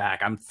way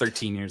back. I'm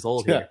 13 years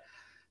old here.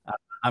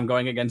 I'm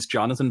going against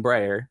Jonathan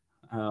Breyer.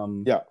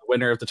 The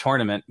winner of the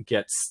tournament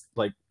gets,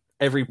 like,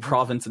 every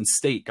province and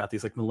state got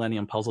these, like,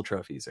 Millennium Puzzle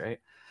trophies, right?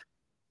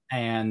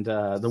 And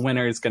the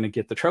winner is going to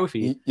get the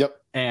trophy.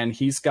 And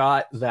he's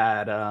got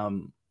that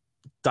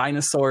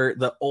dinosaur,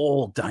 the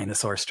old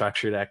dinosaur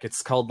structure deck.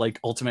 It's called, like,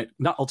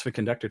 not Ultimate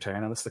Conductor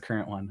Tyranno, that's the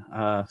current one.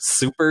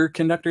 Super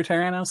Conductor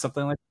Tyranno,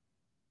 something like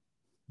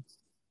that.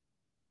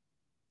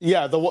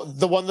 Yeah, the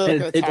one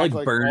that it like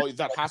burns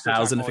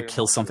 1,000 if it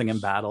kills something in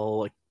battle.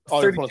 Like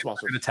 30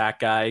 attack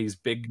guy. He's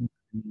big.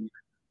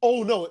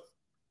 Oh no!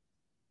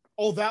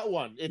 Oh, that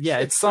one.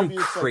 It's some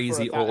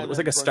crazy old. It was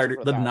like a starter,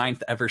 the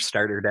 9th ever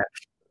starter deck.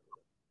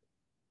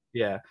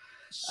 Yeah.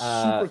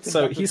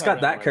 So he's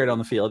got that card on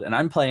the field, and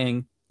I'm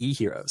playing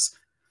E-Heroes,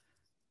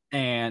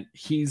 and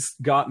he's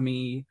got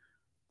me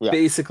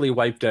basically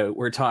wiped out.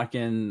 We're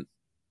talking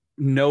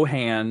no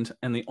hand,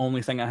 and the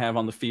only thing I have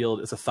on the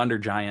field is a Thunder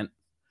Giant,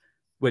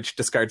 which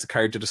discards a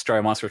card to destroy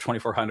a monster of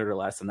 2,400 or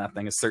less, and that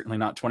thing is certainly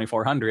not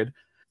 2,400.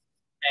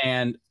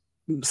 And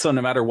so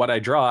no matter what I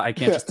draw, I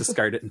can't just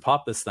discard it and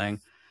pop this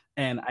thing.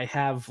 And I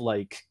have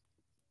like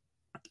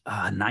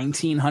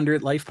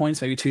 1,900 life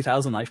points, maybe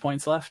 2,000 life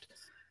points left.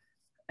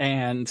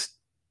 And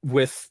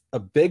with a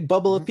big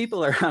bubble of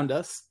people around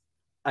us,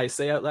 I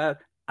say out loud,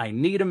 I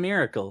need a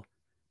miracle.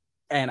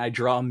 And I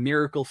draw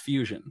Miracle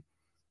Fusion.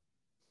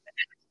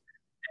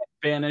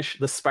 Banish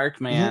the Spark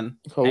Man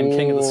and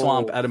King of the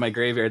Swamp out of my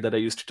graveyard that I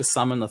used to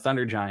summon the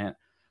Thunder Giant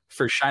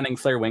for Shining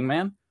Flare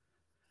Wingman.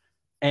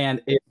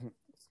 And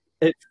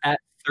it's at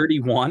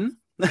 31.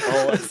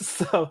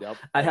 So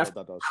I have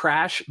to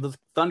crash the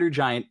Thunder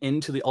Giant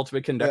into the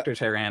Ultimate Conductor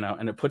Tyranno,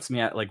 and it puts me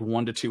at like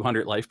 1 to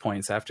 200 life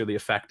points after the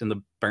effect and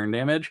the burn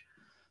damage.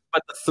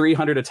 But the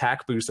 300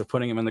 attack boost of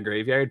putting him in the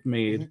graveyard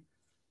made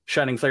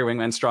Shining Flare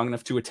Wingman strong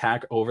enough to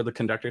attack over the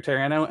Conductor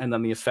Tyranno, and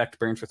then the effect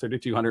burned for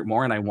 3,200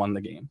 more, and I won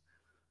the game.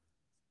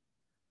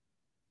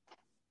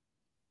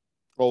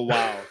 Oh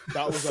wow,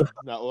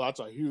 that's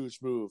a huge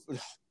move.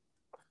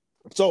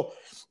 So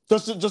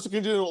just to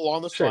continue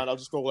along this line, I'll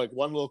just go like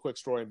one little quick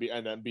story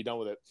and then be done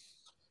with it.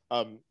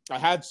 I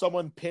had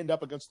someone pinned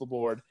up against the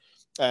board,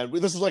 and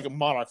this was like a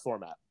Monarch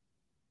format,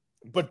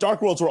 but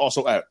Dark Worlds were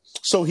also out.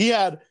 So he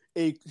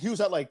was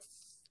at like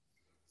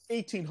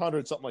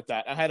 1,800 something like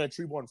that. I had a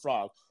Treeborn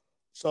Frog,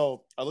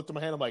 so I looked at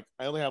my hand. I'm like,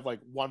 I only have like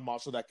one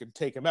monster that can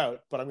take him out,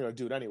 but I'm going to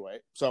do it anyway.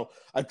 So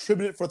I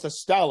tributed it for the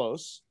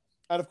Stalos.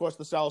 And of course,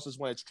 the Stalos is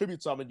when it's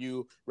tribute summon,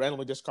 you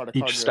randomly discard a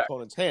card in your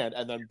opponent's hand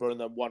and then burn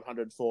them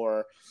 100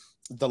 for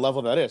the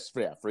level that is.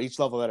 For each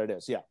level that it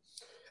is. Yeah.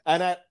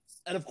 And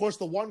of course,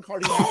 the one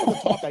card he has in the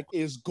top deck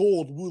is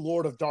Gold, Wu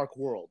Lord of Dark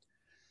World.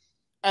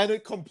 And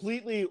it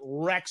completely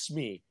wrecks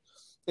me.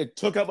 It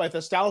took out my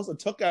Thestalos, it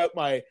took out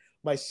my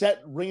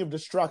set Ring of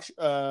Destruction.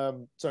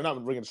 Sorry,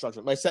 not Ring of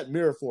Destruction, my set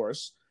Mirror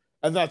Force.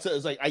 And that's it.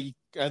 It's like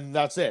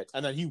that's it.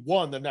 And then he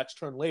won the next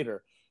turn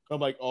later. I'm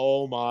like,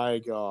 oh my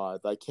god,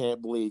 I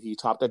can't believe he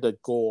topped at the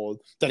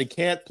Gold that he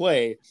can't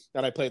play,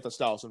 and I play at the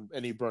Stalos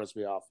and he burns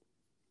me off.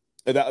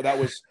 And that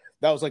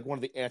was like one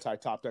of the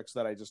anti-top decks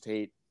that I just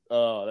hate.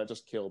 Oh, that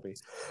just killed me.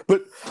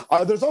 But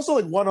there's also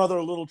like one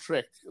other little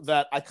trick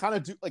that I kind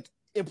of do like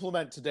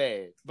implement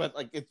today, but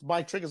like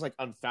my trick is like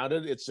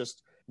unfounded. It's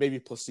just maybe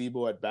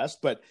placebo at best.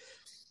 But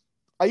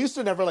I used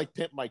to never like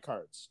pimp my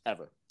cards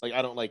ever. Like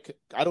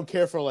I don't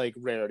care for like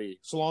rarity.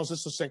 So long as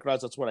it's a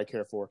synchronized, that's what I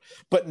care for.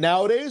 But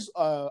nowadays,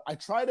 I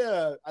try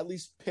to at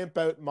least pimp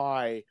out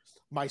my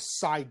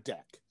side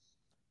deck,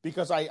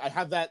 because I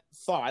have that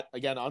thought,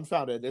 again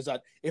unfounded, is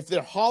that if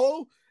they're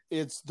hollow,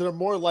 they're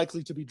more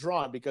likely to be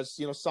drawn, because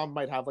some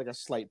might have like a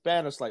slight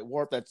bend, a slight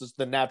warp. That's just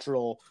the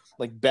natural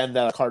like bend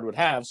that a card would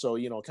have. So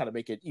kind of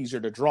make it easier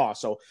to draw.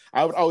 So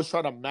I would always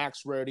try to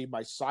max rarity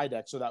my side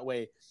deck, so that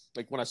way,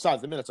 like when I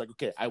side them in, it's like,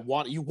 okay,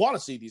 you want to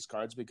see these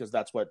cards, because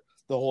that's what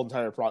the whole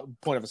entire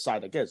point of a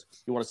side deck is.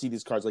 You want to see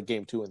these cards like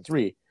game 2 and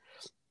 3.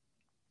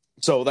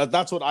 So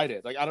that's what I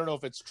did. Like I don't know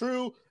if it's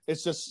true.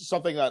 It's just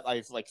something that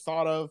I've like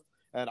thought of.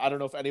 And I don't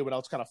know if anyone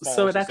else kind of follows.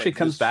 So it actually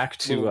comes back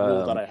to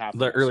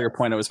the earlier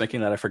point I was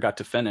making that I forgot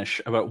to finish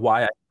about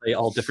why I play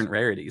all different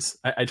rarities.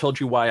 I told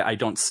you why I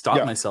don't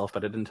stop myself,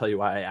 but I didn't tell you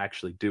why I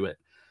actually do it.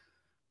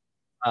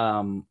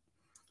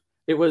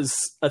 It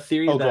was a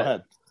theory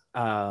that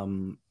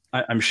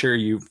I'm sure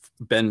you've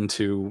been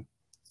to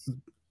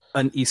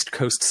an East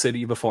Coast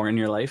city before in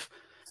your life.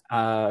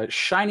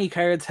 Shiny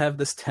cards have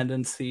this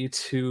tendency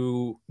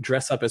to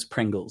dress up as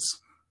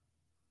Pringles.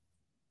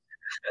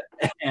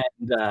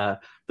 And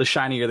the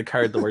shinier the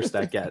card, the worse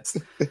that gets.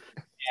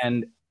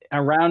 And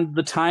around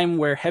the time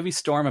where Heavy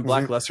Storm and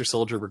Black Luster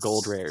Soldier were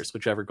gold rares,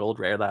 whichever gold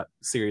rare that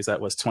series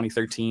that was,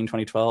 2013,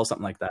 2012,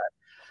 something like that,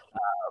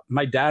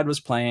 my dad was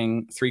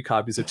playing 3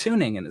 copies of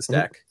Tuning in his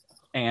deck.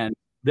 And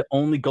the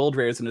only gold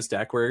rares in his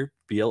deck were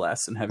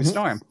BLS and Heavy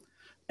Storm.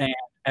 And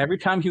every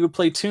time he would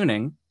play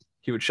Tuning,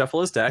 he would shuffle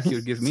his deck, he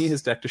would give me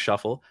his deck to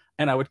shuffle,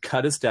 and I would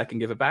cut his deck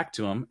and give it back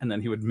to him, and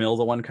then he would mill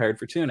the 1 card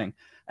for Tuning.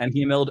 And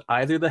he milled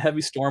either the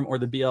Heavy Storm or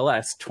the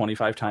BLS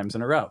 25 times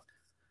in a row.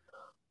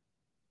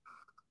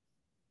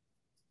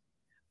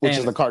 Which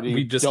is the card you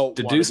we just don't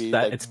deduced be,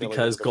 that like, it's milling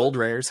because with. gold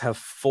rares have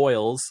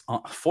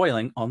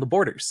foiling on the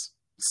borders.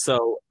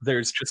 So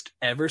there's just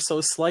ever so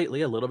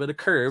slightly a little bit of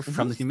curve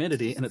from the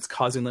humidity, and it's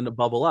causing them to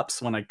bubble up.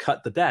 So when I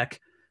cut the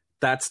deck,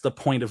 that's the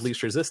point of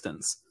least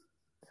resistance.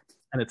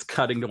 And it's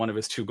cutting to one of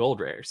his 2 gold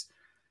rares.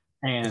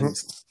 And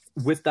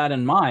with that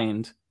in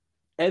mind,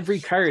 every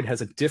card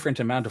has a different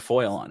amount of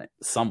foil on it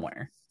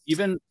somewhere.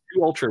 Even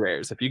 2 ultra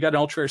rares. If you got an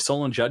ultra rare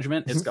Soul and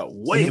Judgment, it's got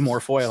way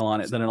more foil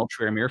on it than an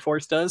ultra rare Mirror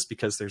Force does,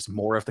 because there's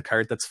more of the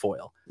card that's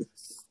foil.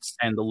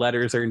 And the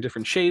letters are in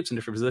different shapes and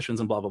different positions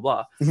and blah, blah,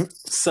 blah.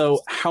 So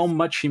how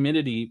much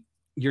humidity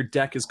your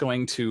deck is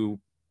going to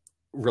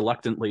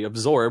reluctantly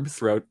absorb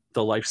throughout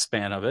the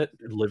lifespan of it,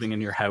 living in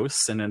your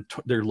house and in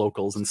their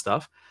locals and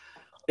stuff,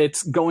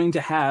 it's going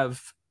to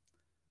have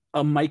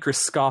a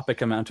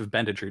microscopic amount of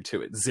bendage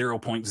to it,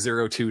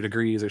 0.02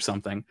 degrees or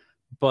something.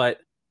 But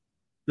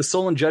the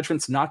Soul and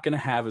Judgment's not going to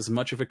have as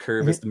much of a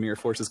curve as the Mirror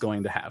Force is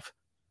going to have,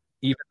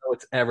 even though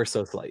it's ever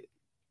so slight.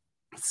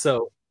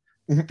 So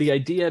the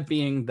idea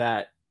being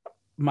that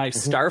my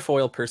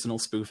Starfoil personal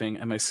spoofing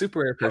and my Super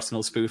Rare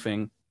personal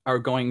spoofing are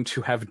going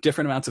to have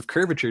different amounts of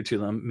curvature to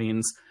them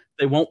means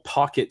they won't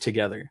pocket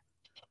together.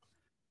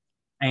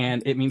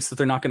 And it means that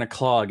they're not going to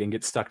clog and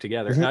get stuck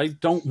together. I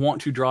don't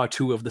want to draw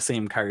 2 of the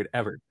same card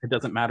ever. It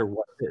doesn't matter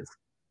what it is.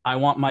 I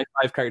want my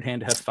 5-card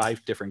hand to have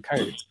 5 different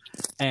cards.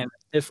 And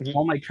if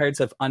all my cards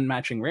have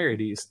unmatching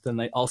rarities, then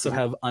they also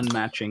have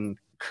unmatching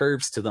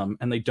curves to them,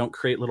 and they don't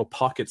create little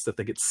pockets that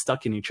they get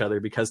stuck in each other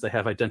because they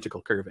have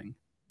identical curving.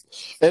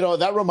 You know,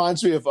 that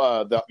reminds me of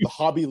the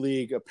Hobby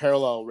League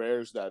parallel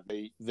rares that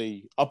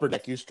the Upper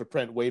Deck used to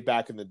print way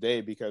back in the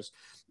day, because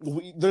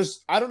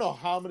I don't know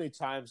how many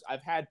times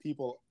I've had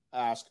people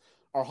ask,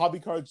 are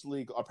hobby cards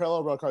legal? Are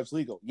parallel rail cards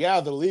legal?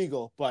 Yeah, they're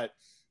legal, but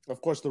of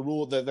course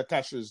the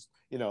catch is,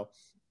 you know,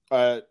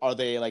 are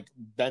they like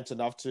bent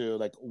enough to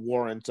like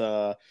warrant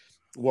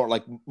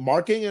like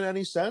marking in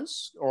any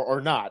sense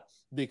or not?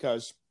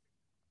 Because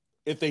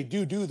if they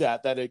do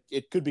that, then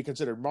it could be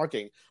considered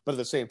marking. But at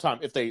the same time,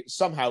 if they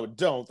somehow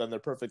don't, then they're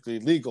perfectly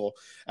legal.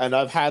 And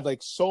I've had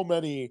so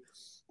many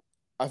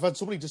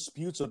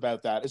disputes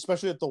about that,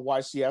 especially at the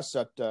YCS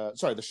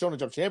the Shonen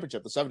Jump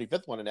Championship, the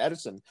 75th one in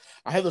Edison.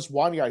 I had this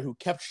one guy who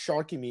kept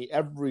sharking me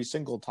every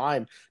single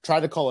time,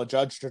 tried to call a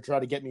judge to try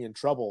to get me in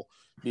trouble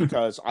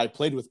because I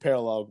played with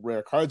parallel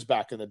rare cards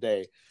back in the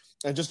day,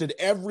 and just did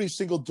every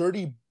single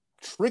dirty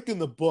trick in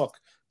the book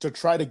to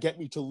try to get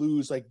me to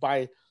lose, like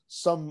by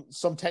some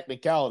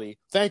technicality.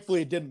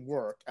 Thankfully, it didn't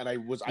work, and I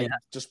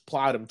just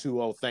plowed him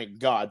 2-0, thank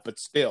God. But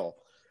still,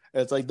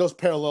 it's like those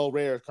parallel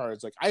rare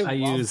cards. Like I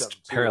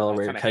used parallel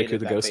rare Kaiku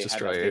the Ghost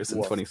Destroyers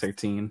in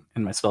 2013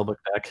 in my spellbook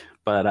deck,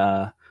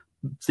 but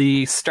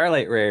the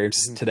Starlight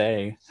rares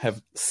today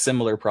have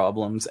similar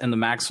problems, and the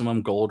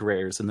maximum gold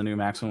rares in the new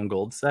maximum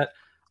gold set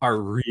are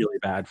really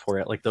bad for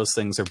it. Like those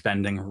things are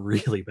bending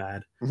really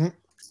bad.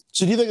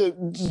 So do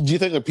you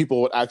think that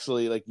people would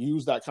actually like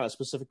use that kind of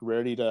specific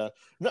rarity to?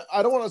 No,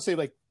 I don't want to say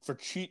like for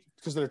cheat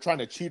because they're trying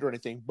to cheat or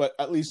anything, but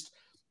at least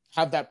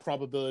have that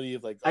probability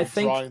of like. I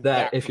think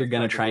that if you're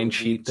going to try and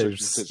cheat,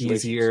 there's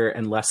easier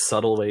and less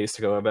subtle ways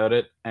to go about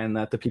it, and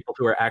that the people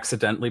who are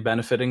accidentally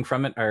benefiting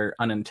from it are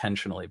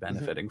unintentionally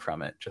benefiting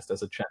from it, just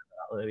as a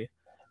generality.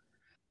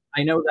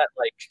 I know that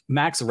like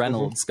Max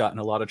Reynolds got in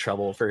a lot of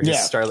trouble for his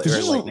Starlight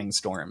Rare Lightning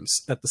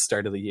Storms at the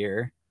start of the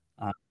year.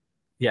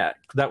 Yeah,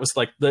 that was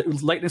like the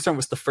Lightning Storm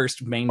was the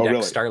first main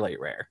deck Starlight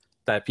Rare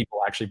that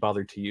people actually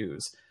bothered to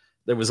use.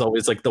 There was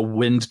always like the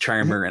Wind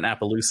Charmer and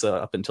Appaloosa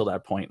up until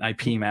that point,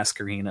 IP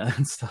Masquerena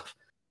and stuff.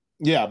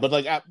 Yeah, but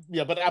like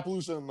but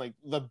Appaloosa and like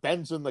the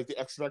bends and like the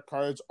extra deck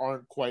cards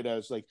aren't quite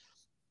as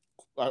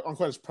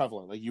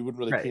prevalent. Like you wouldn't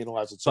really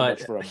penalize it so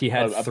much for he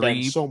had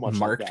 3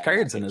 marked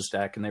cards in his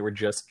deck, and they were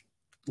just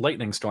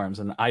Lightning Storms.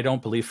 And I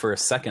don't believe for a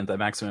second that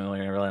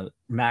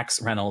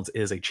Max Reynolds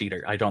is a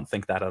cheater. I don't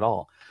think that at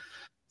all.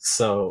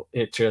 So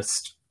it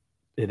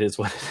is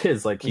what it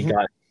is. Like he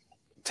got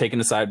taken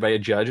aside by a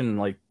judge, and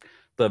like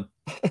the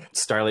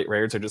Starlight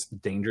rares are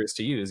just dangerous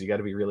to use. You got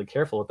to be really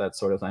careful with that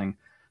sort of thing.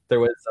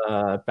 There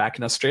was back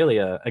in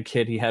Australia a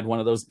kid, he had one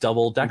of those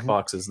double deck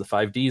boxes, the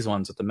 5Ds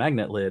ones with the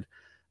magnet lid,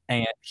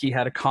 and he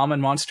had a common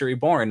Monster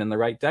Reborn in the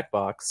right deck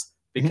box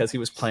because he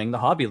was playing the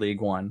Hobby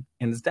League one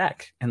in his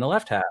deck in the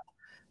left half.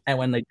 And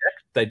when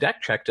they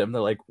deck checked him,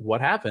 they're like,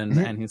 "What happened?"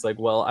 And he's like,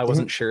 "Well, I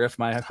wasn't sure if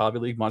my Hobby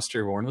League Monster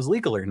Reborn was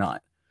legal or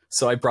not,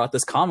 so I brought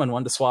this common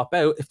one to swap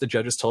out if the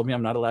judges told me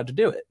I'm not allowed to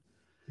do it."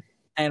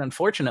 And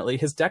unfortunately,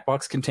 his deck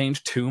box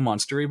contained 2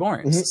 Monster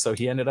Reborns, so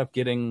he ended up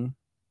getting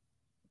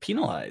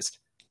penalized.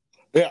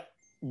 Yeah,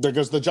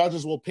 because the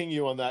judges will ping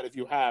you on that if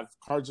you have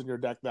cards in your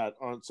deck that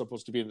aren't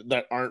supposed to be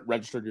that aren't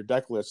registered in your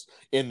deck list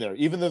in there,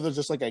 even though there's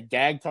just like a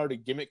gag card, a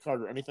gimmick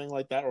card, or anything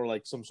like that, or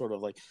like some sort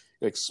of like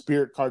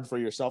spirit card for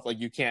yourself. Like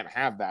you can't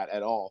have that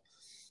at all.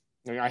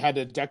 Like, I had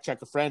to deck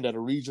check a friend at a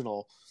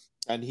regional,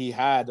 and he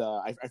had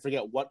I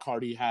forget what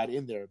card he had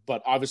in there,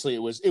 but obviously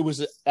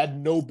it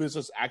had no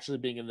business actually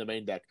being in the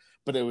main deck,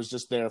 but it was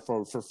just there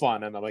for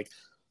fun. And I'm like,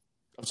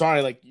 I'm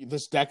sorry, like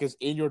this deck is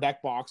in your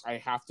deck box. I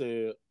have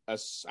to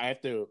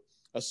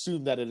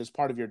assume that it is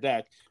part of your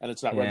deck, and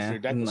it's not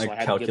registered deck. And so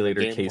like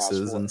calculator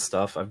cases and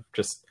stuff.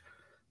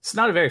 It's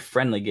not a very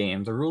friendly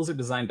game. The rules are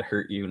designed to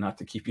hurt you, not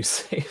to keep you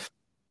safe.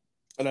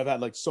 And I've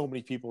had like so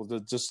many people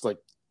that just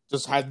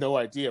had no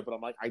idea, but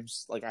I'm like,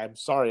 I'm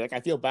sorry, like I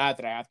feel bad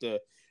that I have to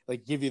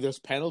like give you this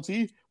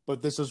penalty,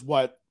 but this is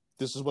what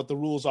the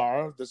rules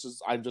are.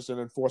 I'm just an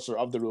enforcer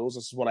of the rules.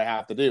 This is what I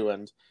have to do,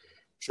 and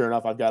sure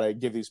enough, I've got to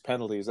give these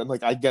penalties, and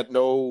like I get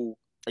no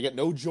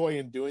joy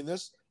in doing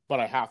this, but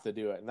I have to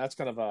do it, and that's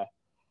kind of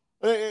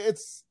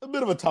it's a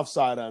bit of a tough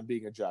side on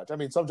being a judge. I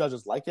mean, some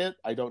judges like it.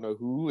 I don't know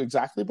who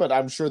exactly, but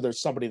I'm sure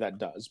there's somebody that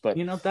does. But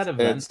that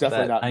event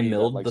that I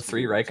milled the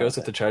 3 Rykos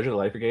at the Treasure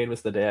Light Brigade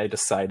was the day I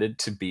decided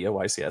to be a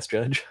YCS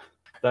judge.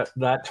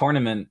 That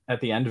tournament,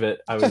 at the end of it,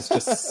 I was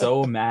just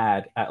so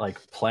mad at like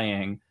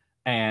playing,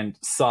 and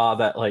saw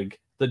that like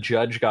the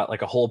judge got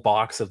like a whole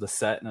box of the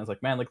set, and I was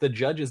like, man, like the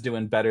judge is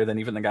doing better than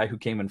even the guy who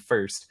came in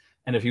first.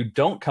 And if you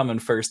don't come in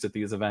first at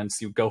these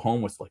events, you go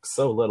home with like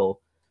so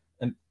little.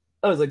 And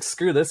I was like,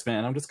 screw this,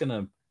 man. I'm just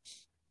gonna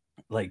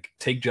like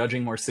take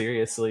judging more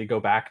seriously, go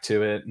back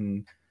to it.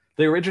 And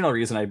the original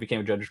reason I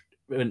became a judge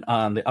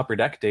on the Upper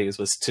Deck days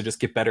was to just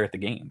get better at the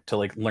game, to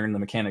like learn the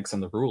mechanics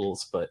and the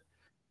rules. But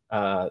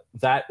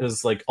that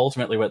was like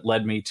ultimately what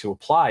led me to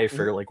apply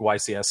for like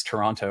YCS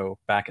Toronto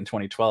back in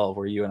 2012,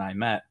 where you and I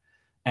met.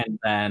 And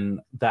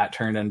then that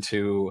turned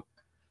into,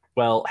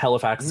 well,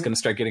 Halifax is going to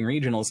start getting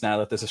regionals now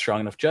that there's a strong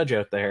enough judge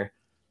out there.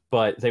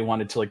 But they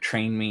wanted to like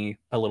train me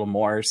a little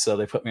more, so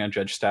they put me on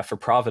judge staff for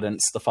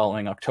Providence the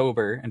following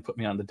October and put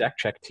me on the deck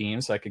check team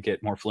so I could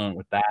get more fluent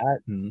with that.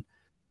 And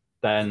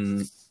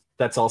then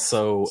that's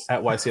also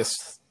at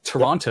YCS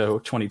Toronto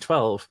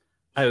 2012.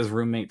 I was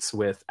roommates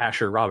with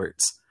Asher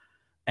Roberts,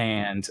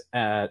 and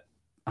at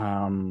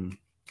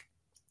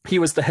he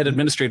was the head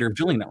administrator of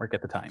Dueling Network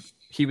at the time.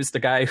 He was the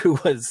guy who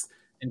was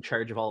in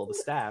charge of all of the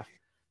staff.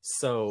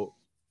 So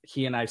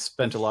he and I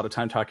spent a lot of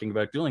time talking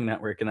about Dueling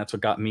Network, and that's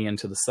what got me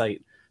into the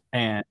site.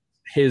 And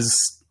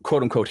his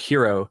quote unquote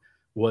hero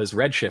was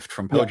Redshift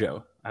from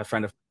Pojo, a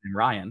friend of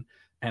Ryan.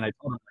 And I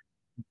told him,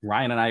 like,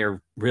 Ryan and I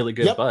are really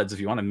good buds. If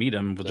you want to meet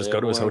him, we'll just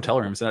go to his hotel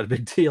room. It's not a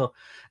big deal.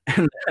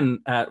 And then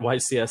at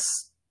YCS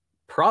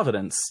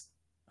Providence,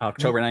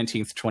 October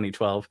 19th,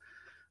 2012,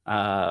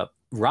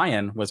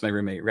 Ryan was my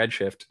roommate,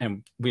 Redshift,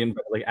 and we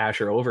invited like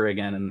Asher over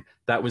again. And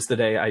that was the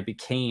day I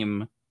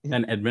became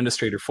an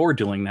administrator for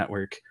Dueling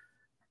Network,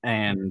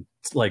 and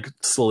like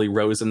slowly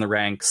rose in the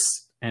ranks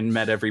and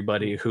met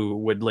everybody who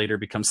would later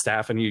become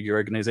staff in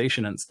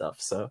YGOrganization and stuff.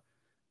 So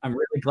I'm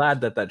really glad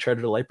that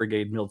Treasure Light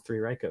Brigade milled 3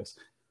 Rykos.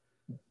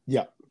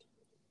 Yeah.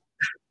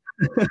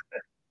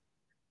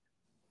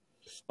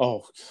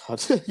 Oh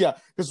God. Yeah.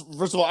 Because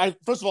first of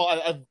all,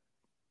 I've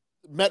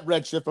met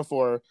Redshift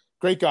before.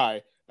 Great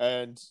guy,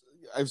 and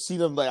I've seen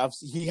him. Like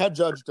he had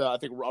judged, I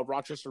think, a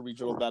Rochester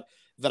regional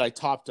that I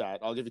topped at.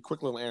 I'll give you a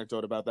quick little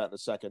anecdote about that in a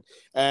second.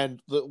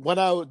 And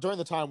during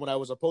the time when I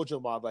was a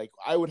Pojo mod, like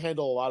I would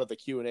handle a lot of the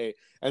Q&A,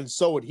 and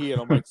so would he.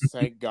 And I'm like,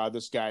 thank God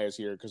this guy is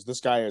here, because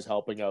this guy is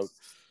helping out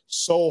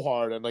so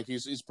hard, and like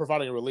he's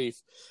providing a relief.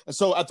 And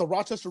so at the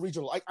Rochester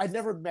regional, I'd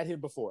never met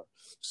him before,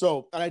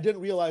 and I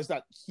didn't realize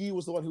that he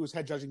was the one who was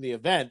head judging the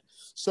event.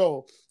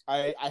 So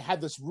I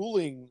had this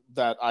ruling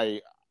that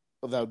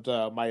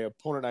my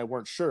opponent and I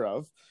weren't sure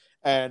of.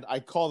 And I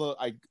called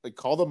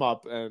them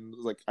up, and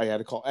like I had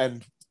to call,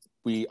 and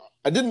I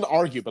didn't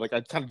argue, but like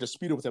I kind of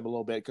disputed with him a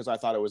little bit because I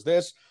thought it was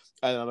this,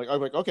 and I'm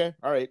like, okay,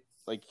 all right,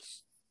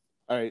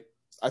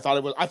 I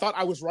thought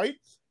I was right.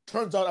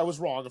 Turns out I was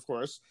wrong, of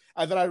course,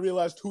 and then I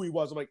realized who he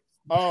was. I'm like,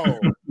 oh,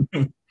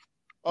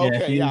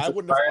 okay, yeah, I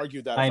wouldn't have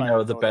argued that. I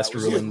know the best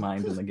ruling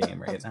mind in the game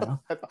right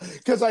now,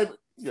 because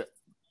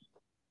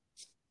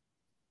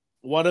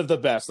one of the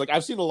best. Like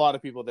I've seen a lot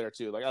of people there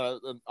too, like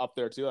up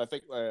there too. I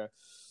think.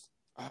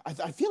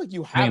 I feel like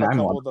you have a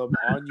couple of them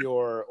on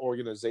your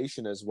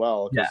organization as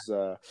well. Because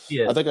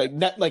I think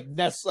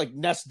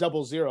Ness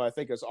 00, I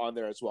think, is on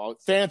there as well.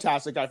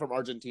 Fantastic guy from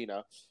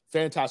Argentina.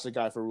 Fantastic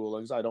guy for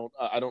rulings. I don't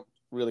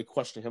really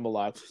question him a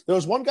lot. There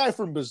was one guy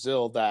from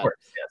Brazil that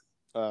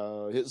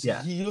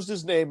he used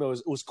his name.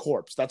 It was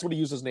Corpse. That's what he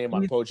used his name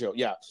on Pojo.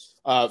 Yeah,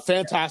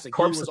 fantastic.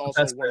 Corpse he was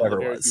also one of the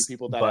very few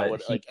people that I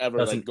would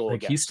ever go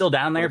against. He's still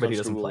down there, but he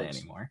doesn't play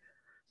anymore.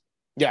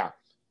 Yeah.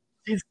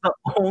 She's the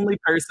only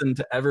person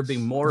to ever be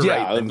more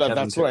right than Kevin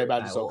that's what I Turner.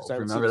 imagine. So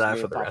Remember that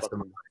for the rest of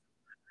my life.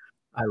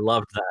 I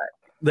loved that.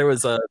 There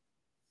was a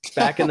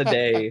back in the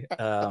day,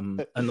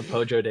 in the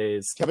Pojo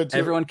days,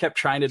 everyone kept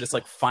trying to just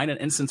like find an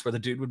instance where the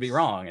dude would be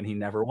wrong, and he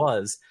never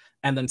was.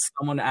 And then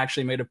someone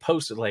actually made a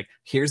post with like,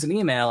 here's an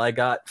email I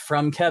got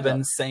from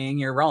Kevin saying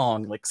you're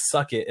wrong. Like,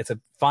 suck it. It's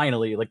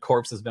finally like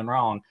Corpse has been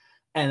wrong.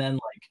 And then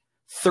like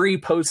 3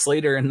 posts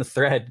later in the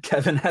thread,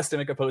 Kevin has to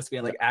make a post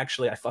being like,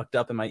 actually, I fucked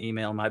up in my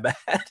email. My bad.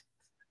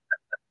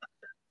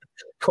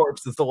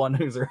 Corpse is the one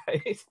who's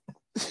right.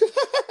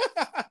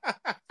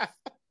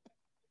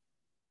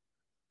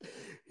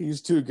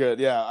 He's too good.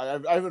 Yeah, I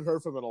haven't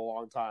heard from him in a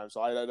long time,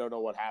 so I don't know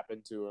what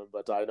happened to him.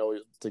 But I know,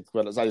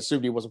 I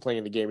assumed he wasn't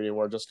playing the game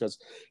anymore just because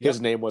his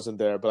name wasn't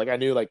there. But like I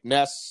knew, like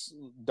Ness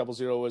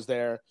 00 was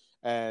there,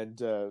 and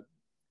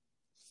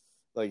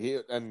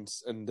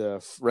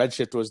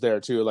Redshift was there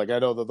too. Like I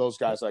know that those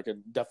guys I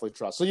can definitely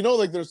trust. So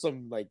like there's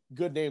some like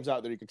good names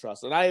out there you can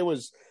trust, and that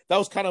was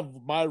kind of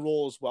my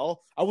role as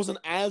well. I wasn't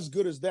as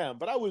good as them,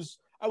 but I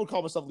would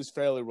call myself at least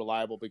fairly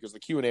reliable because the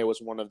Q&A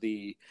was one of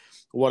the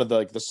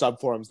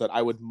sub forums that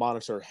I would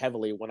monitor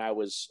heavily when I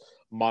was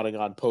modding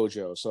on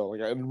Pojo. So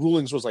like, and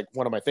rulings was like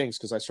one of my things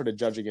because I started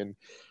judging in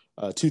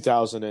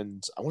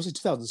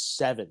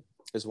 2007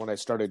 is when I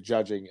started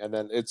judging, and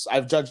then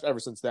I've judged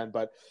ever since then.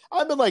 But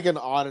I've been like an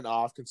on and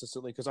off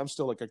consistently because I'm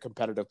still like a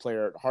competitive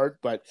player at heart.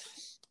 But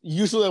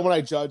usually when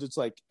I judge, it's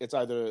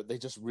either they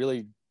just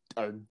really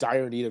are in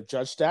dire need of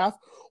judge staff,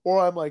 or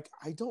I'm like,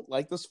 I don't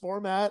like this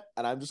format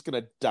and I'm just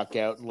gonna duck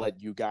out and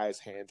let you guys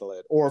handle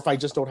it. Or if I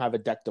just don't have a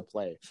deck to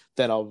play,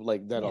 then I'll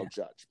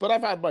judge. But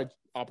I've had my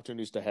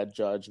opportunities to head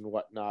judge and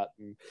whatnot,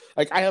 and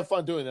like I have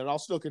fun doing it, and I'll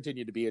still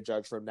continue to be a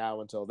judge from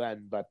now until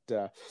then. But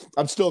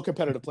I'm still a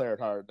competitive player at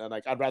heart, and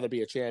like I'd rather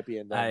be a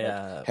champion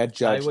than head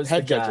judge. I was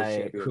the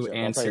guy who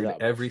answered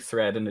every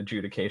thread in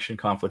adjudication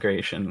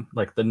conflagration,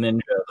 like the ninja,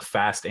 the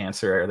fast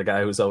answerer, the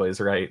guy who's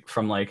always right,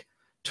 from like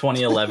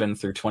 2011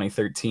 through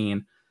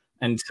 2013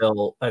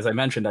 until, as I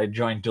mentioned, I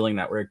joined Dueling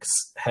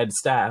Network's head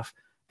staff,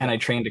 and I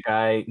trained a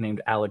guy named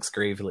Alex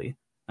Gravely,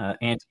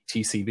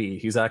 anti-TCB.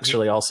 He's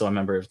actually also a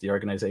member of the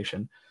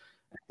organization.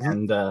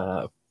 And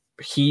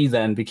he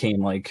then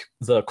became like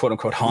the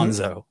quote-unquote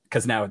Hanzo,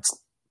 because now it's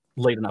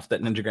late enough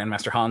that Ninja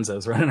Grandmaster Hanzo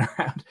is running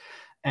around.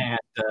 And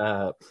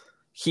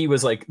he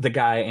was like the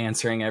guy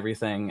answering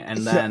everything.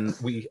 And then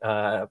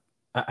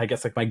I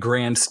guess like my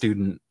grand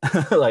student,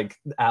 like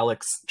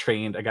Alex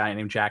trained a guy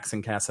named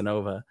Jackson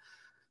Casanova,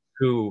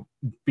 who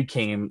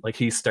became like,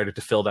 he started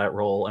to fill that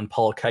role, and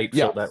Paul Kite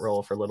filled that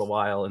role for a little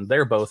while, and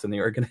they're both in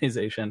the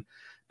organization.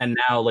 And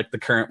now like the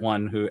current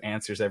one who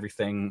answers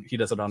everything, he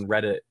does it on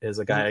Reddit, is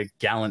a guy,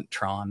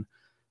 Gallantron.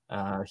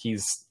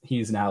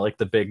 He's now like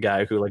the big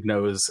guy who like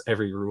knows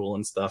every rule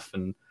and stuff.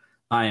 And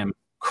I am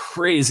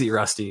crazy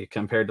rusty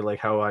compared to like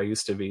how I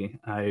used to be.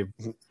 I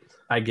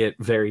get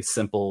very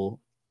simple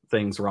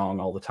things wrong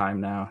all the time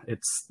now.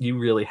 You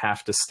really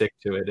have to stick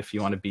to it if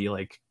you want to be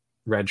like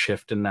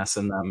Redshift and Ness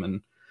and them.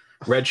 And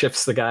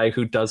Redshift's the guy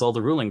who does all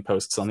the ruling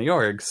posts on the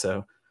org,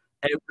 so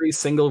every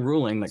single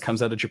ruling that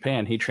comes out of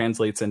Japan, he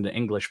translates into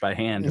English by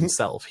hand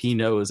himself. He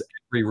knows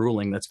every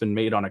ruling that's been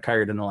made on a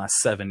card in the last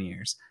 7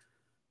 years.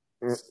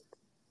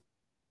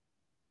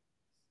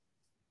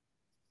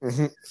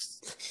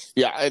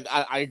 Yeah,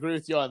 I agree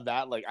with you on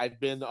that. Like I've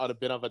been on a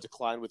bit of a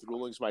decline with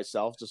rulings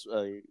myself, just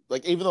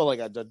like even though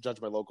like I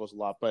judge my locals a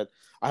lot, but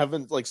I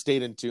haven't like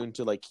stayed in tune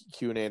to like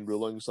Q&A and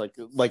rulings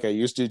like I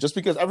used to, just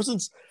because ever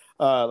since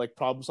like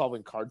problem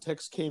solving card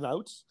text came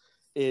out,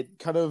 it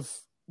kind of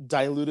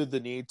diluted the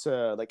need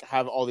to like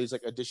have all these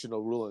like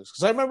additional rulings.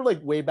 Because I remember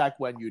like way back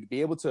when you'd be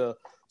able to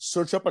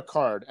search up a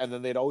card, and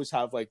then they'd always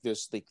have like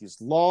this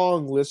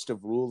long list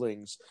of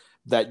rulings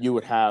that you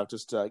would have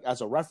just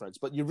as a reference.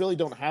 But you really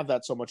don't have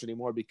that so much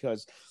anymore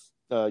because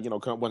when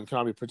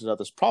Konami printed out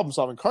this problem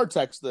solving card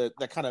text, that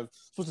kind of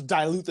supposed to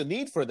dilute the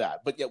need for that.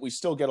 But yet we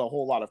still get a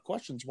whole lot of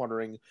questions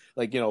wondering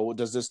like,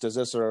 does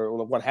this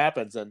or what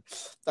happens? And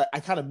I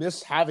kind of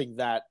miss having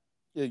that,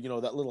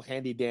 that little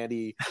handy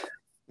dandy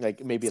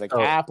like maybe like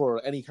app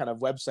or any kind of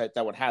website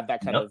that would have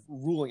that kind of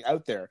ruling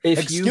out there. If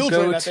like, you go to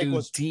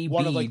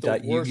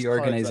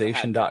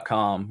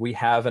db.yugiorganization.com, we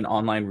have an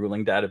online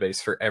ruling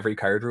database for every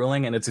card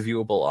ruling, and it's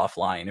viewable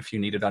offline if you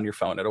need it on your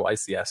phone at a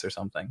YCS or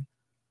something.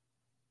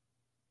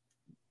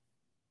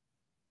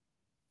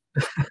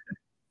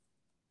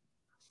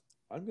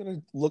 I'm going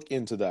to look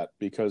into that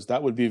because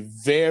that would be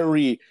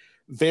very,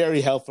 very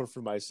helpful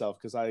for myself,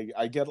 because I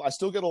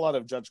still get a lot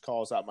of judge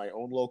calls at my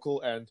own local,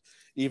 and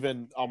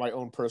even on my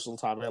own personal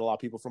time. I had a lot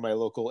of people from my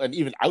local and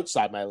even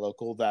outside my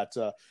local that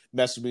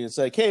message me and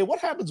say, hey,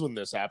 what happens when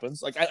this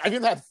happens? Like I've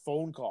even had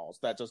phone calls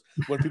that just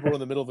when people were in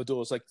the middle of a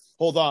duel, it's like,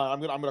 hold on, I'm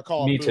gonna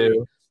call me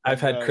too.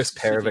 I've had Chris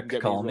Perovic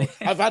call me.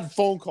 I've had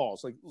phone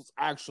calls like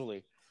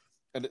actually,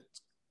 and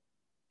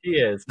he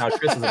is. No,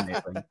 Chris is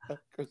amazing.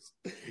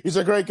 He's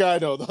a great guy,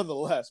 though,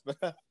 nonetheless.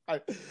 But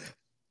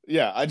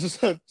Yeah, I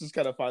just kind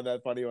of find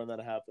that funny when that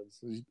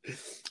happens.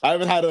 I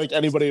haven't had like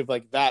anybody of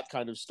like that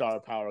kind of star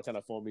power kind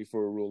of phone me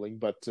for a ruling,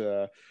 but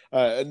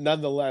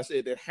nonetheless,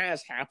 it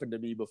has happened to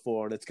me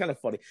before, and it's kind of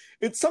funny.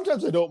 It's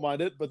sometimes I don't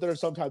mind it, but there are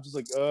sometimes it's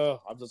like,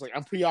 I'm just like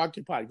I'm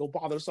preoccupied. Go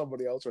bother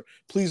somebody else, or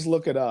please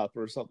look it up,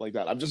 or something like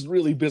that. I'm just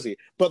really busy.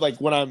 But like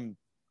when I'm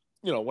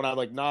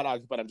like not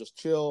occupied, I'm just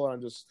chill, and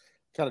I'm just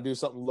kind of do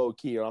something low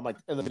key, or I'm like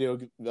in the video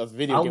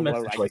I'll game where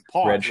message I can like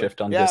pause. Redshift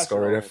Like, on yeah,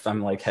 Discord sure, I'll if answer I'm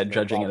your like question, head no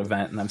judging an problem.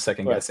 event and I'm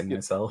second But guessing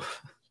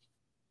myself.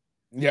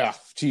 yeah,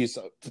 geez,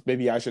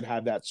 maybe I should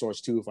have that source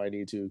too if I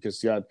need to,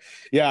 because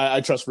I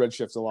trust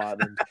Redshift a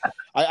lot, and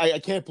I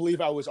can't believe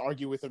I was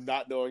arguing with him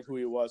not knowing who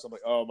he was. I'm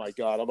like, oh my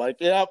god. I'm like,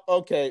 yeah,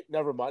 okay,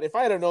 never mind. If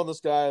I had known this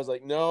guy, I was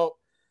like, no,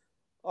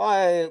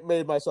 I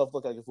made myself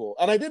look like a fool,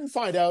 and I didn't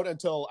find out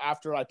until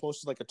after I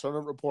posted like a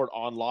tournament report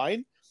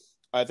online.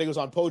 I think it was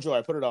on Pojo.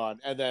 I put it on,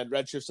 and then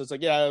Redshift says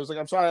like, yeah, I was like,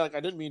 I'm sorry, like I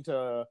didn't mean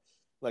to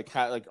like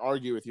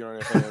argue with you or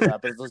anything like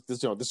that, but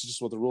this is just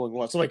what the ruling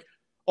was. So I'm like,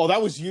 oh,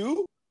 that was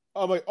you.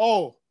 I'm like,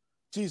 oh,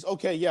 geez,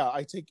 okay, yeah,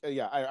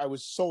 I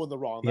was so in the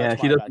wrong. Yeah,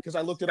 That's he my doesn't bad, because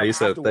I looked it up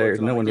face out there. afterwards,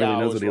 and I'm No like, one yeah, really I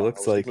knows was what he wrong. I looks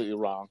was like. completely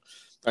wrong,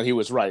 and he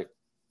was right.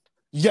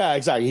 Yeah,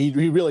 exactly.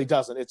 He really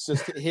doesn't. It's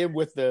just him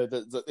with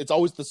the it's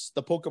always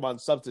the Pokemon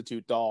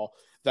substitute doll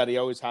that he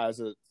always has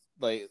it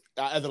like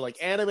either like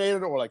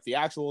animated or like the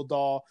actual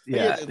doll.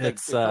 Like, Yeah, it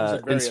it's comes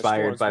in various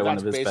inspired forms, by but one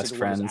that's of his best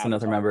basically what his friends,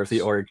 another avatar member of the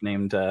is. org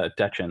named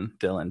Dylan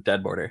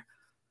Deadborder.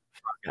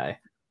 Frog guy.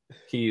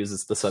 He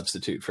uses the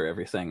substitute for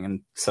everything, and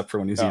except for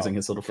when he's using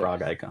his little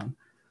frog icon.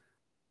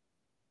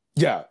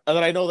 Yeah, and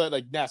then I know that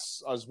like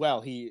Ness as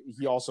well. He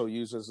also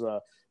uses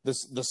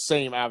the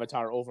same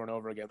avatar over and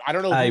over again. I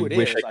don't know who it is. I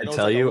wish I could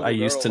tell you. I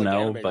used to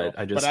know, but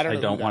I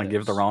don't want to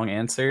give the wrong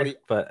answer.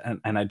 But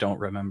I don't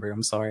remember.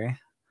 I'm sorry.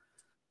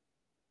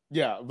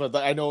 Yeah, but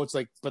I know it's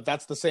like, but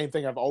that's the same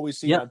thing I've always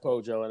seen on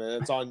Pojo,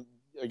 and it's on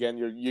again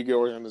your Yu-Gi-Oh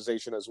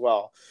organization as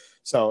well.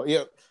 So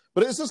yeah,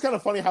 but it's just kind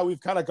of funny how we've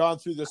kind of gone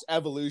through this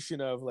evolution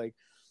of like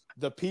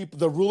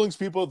the rulings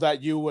people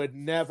that you would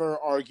never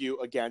argue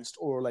against,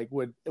 or like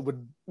would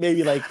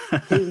maybe like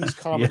Haley's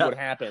comment would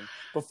happen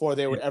before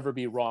they would ever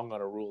be wrong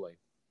on a ruling.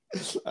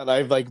 And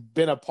I've like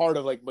been a part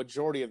of like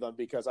majority of them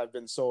because I've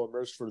been so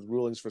immersed for the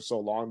rulings for so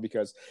long,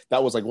 because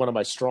that was like one of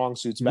my strong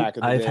suits back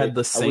in the day. I've had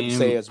the same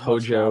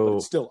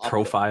Pojo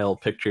profile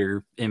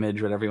picture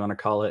image, whatever you want to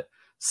call it,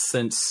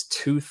 since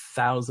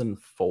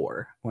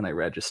 2004 when I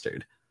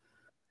registered.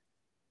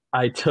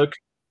 I took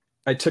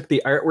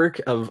the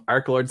artwork of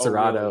Archlord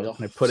Zerato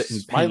and I put it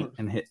in paint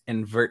and hit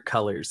invert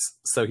colors.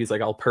 So he's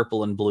like all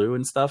purple and blue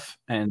and stuff.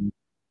 And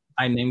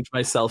I named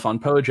myself on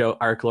Pojo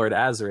Archlord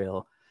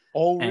Azrael.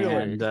 Oh,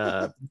 really?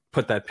 And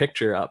put that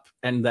picture up.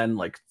 And then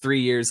like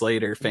 3 years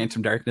later,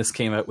 Phantom Darkness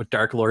came out with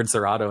Dark Lord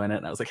Zerato in it.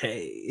 And I was like,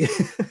 hey.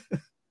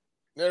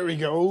 There we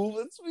go.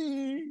 That's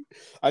me.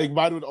 I think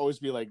mine would always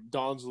be like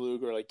Don's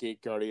Luke or like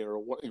Gate Guardian, or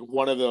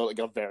one of the like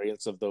a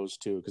variants of those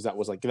two, because that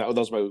was like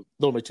those were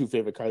my two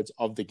favorite cards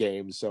of the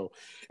game. So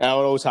and I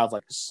would always have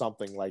like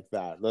something like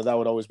that. That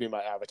would always be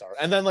my avatar.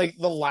 And then like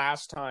the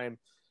last time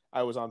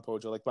I was on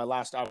Pojo, like my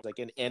last, I was like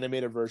an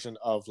animated version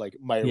of like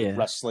my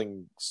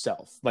wrestling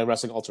self, my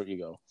wrestling alter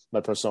ego,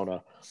 my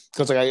persona,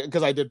 because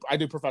I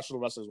did professional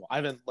wrestling as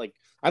well.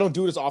 I don't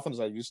do it as often as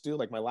I used to.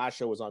 Like my last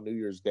show was on New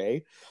Year's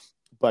Day,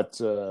 but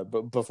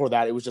before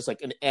that, it was just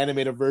like an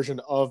animated version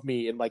of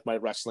me in like my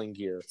wrestling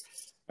gear.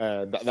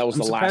 That was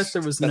the last.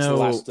 There was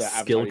no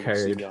skill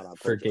card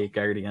for Gate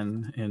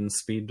Guardian in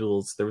Speed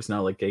Duels. There was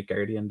no like Gate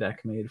Guardian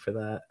deck made for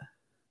that.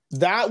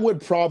 That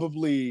would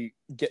probably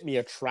get me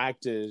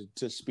attracted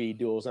to Speed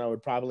Duels, and I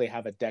would probably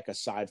have a deck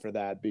aside for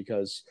that,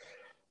 because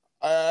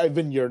I've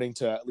been yearning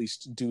to at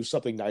least do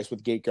something nice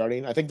with Gate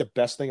Guardian. I think the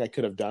best thing I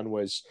could have done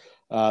was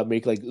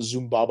make like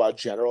Zumbaba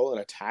General and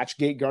attach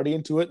Gate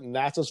Guardian to it, and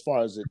that's as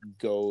far as it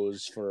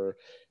goes for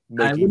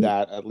making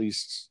that at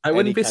least. I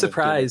wouldn't be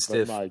surprised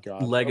if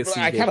Legacy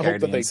Gate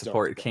Guardian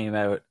support came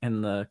out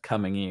in the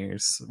coming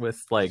years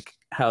with like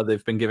how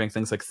they've been giving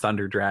things like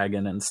Thunder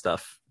Dragon and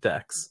stuff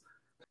decks.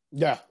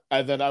 Yeah,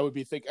 and then I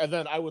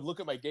would look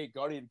at my Gate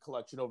Guardian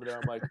collection over there.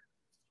 I'm like,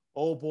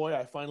 oh boy,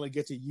 I finally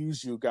get to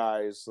use you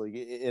guys like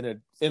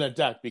in a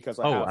deck, because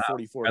I have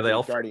 44. Are they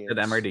all at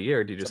MRD,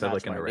 or do you just have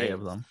like an array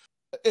of them?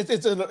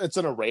 It's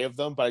an array of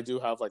them, but I do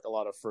have like a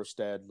lot of first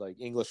ed, like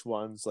English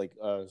ones, like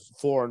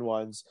foreign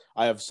ones.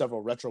 I have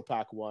several retro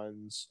pack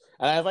ones,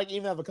 and I have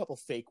even have a couple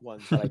fake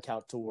ones that I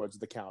count towards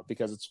the count,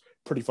 because it's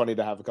pretty funny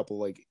to have a couple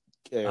like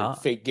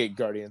fake Gate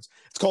Guardians.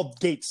 It's called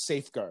Gate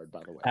Safeguard,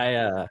 by the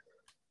way.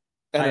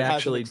 I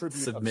actually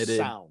submitted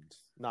sound,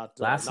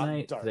 last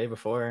night, the day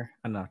before.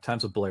 I don't know.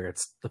 Time's a blur.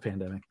 It's the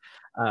pandemic.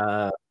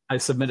 I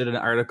submitted an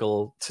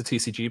article to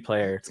TCG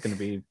Player. It's going to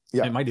be,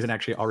 it might even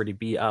actually already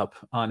be up,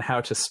 on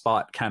how to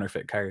spot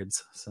counterfeit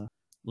cards. So,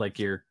 like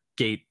your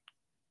Gate,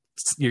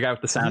 you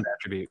got the sound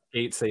attribute,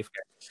 Gate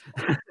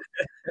Safeguard.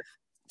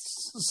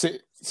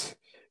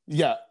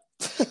 Yeah.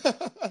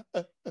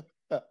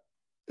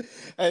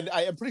 And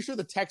I am pretty sure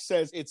the text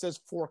says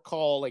for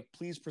call, like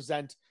please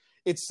present.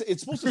 It's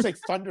supposed to say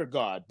Thunder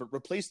God, but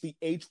replace the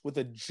H with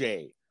a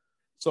J.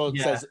 So it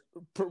says,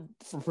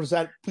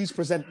 please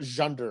present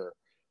gender.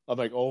 I'm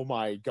like, oh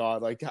my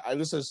God. Like,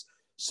 this is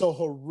so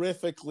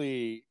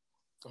horrifically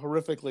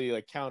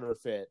like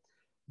counterfeit,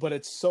 but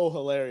it's so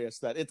hilarious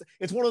that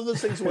it's one of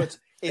those things where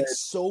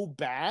it's so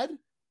bad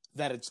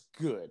that it's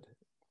good.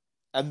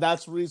 And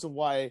that's the reason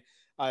why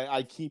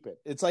I keep it.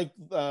 It's like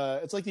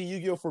the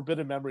Yu-Gi-Oh!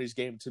 Forbidden Memories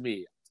game to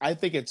me. I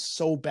think it's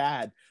so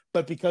bad,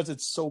 but because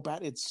it's so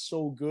bad, it's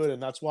so good,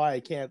 and that's why I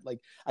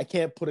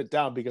can't put it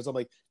down, because I'm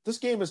like, this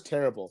game is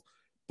terrible,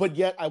 but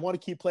yet I want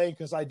to keep playing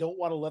because I don't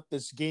want to let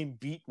this game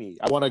beat me.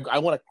 I want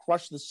to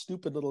crush this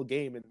stupid little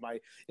game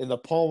in the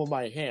palm of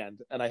my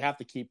hand, and I have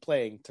to keep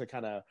playing to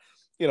kind of,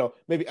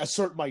 maybe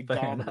assert my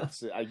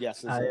dominance, I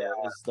guess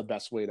is the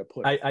best way to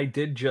put it. I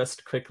did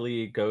just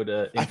quickly go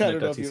to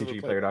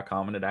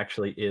internet.tcgplayer.com, and it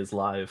actually is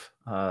live.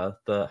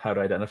 The how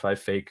to identify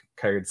fake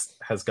cards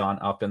has gone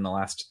up in the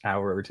last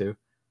hour or two.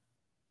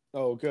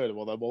 Oh, good.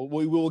 Well, then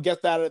we will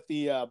get that at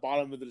the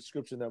bottom of the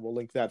description. Then we'll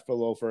link that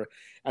below for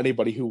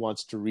anybody who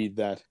wants to read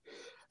that.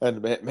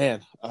 And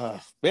man,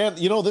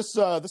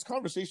 this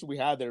conversation we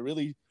had there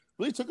really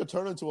took a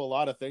turn into a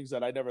lot of things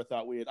that I never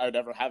thought I'd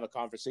ever have a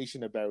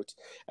conversation about.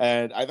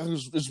 And I thought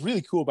it was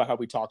really cool about how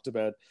we talked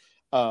about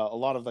a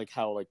lot of like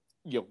how, like,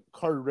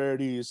 card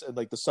rarities and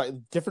like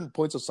the different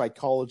points of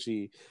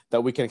psychology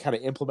that we can kind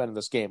of implement in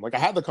this game. Like, I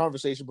had the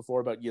conversation before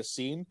about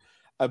Yassine,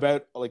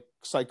 about like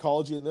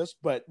psychology in this,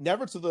 but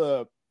never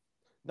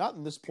not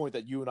in this point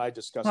that you and I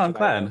discussed. Well, I'm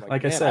glad.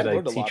 Like I said,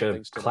 I teach a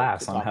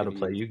class on how to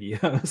play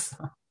Yu-Gi-Oh!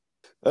 So.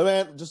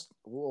 Man,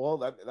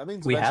 that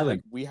means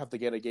we have to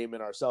get a game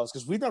in ourselves,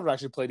 because we've never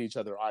actually played each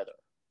other either.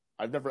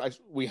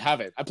 We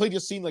haven't. I played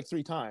Yassine like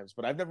 3 times,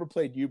 but I've never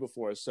played you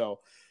before. So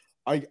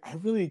I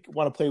really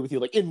want to play with you,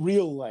 like in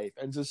real life,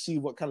 and just see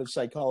what kind of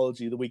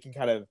psychology that we can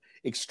kind of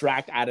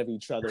extract out of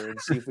each other,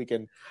 and see if we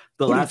can.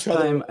 The last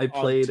time I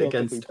played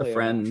against a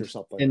friend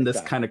in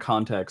this kind of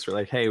context, we're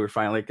like, hey, we're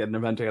finally getting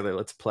an event together,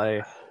 let's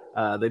play.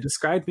 They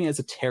described me as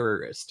a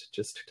terrorist,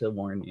 just to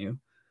warn you.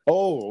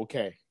 Oh,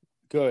 okay.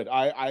 Good.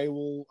 I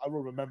will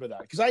remember that,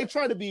 because I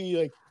try to be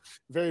like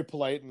very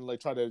polite and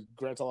like try to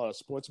grant a lot of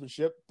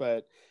sportsmanship,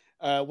 but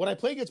when I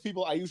play against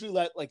people, I usually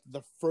let like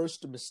the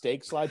first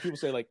mistake slide. People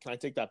say like, "Can I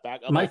take that back?"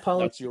 My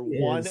policy that's your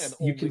one and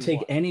you can take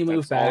any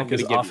move back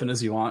as often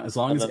as you want, as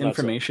long as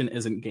information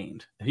isn't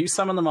gained. If you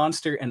summon the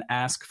monster and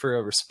ask for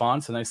a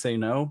response, and I say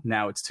no,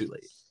 now it's too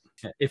late.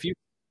 If you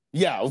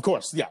Yeah, of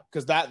course. Yeah,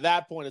 because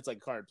that point, it's like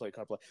card play.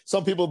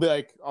 Some people will be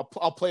like,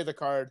 I'll play the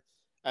card,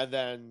 and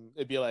then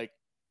it'd be like,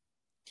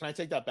 can I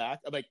take that back?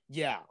 I'm like,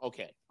 yeah,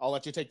 okay. I'll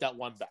let you take that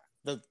one back.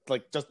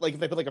 Just like if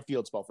they put like a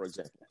field spell, for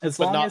example. As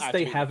long as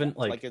they haven't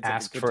like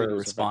asked for a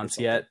response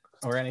yet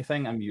or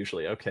anything, I'm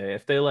usually okay.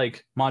 If they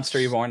like Monster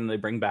Reborn and they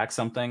bring back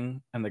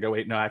something and they go,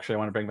 wait, no, actually I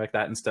want to bring back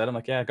that instead, I'm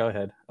like, yeah, go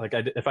ahead. Like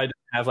if I didn't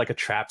have like a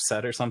trap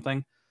set or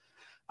something,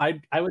 I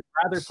would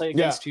rather play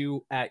against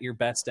you at your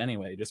best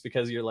anyway, just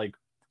because you're like,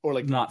 or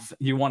like not,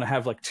 you want to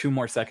have like 2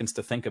 more seconds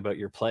to think about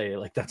your play.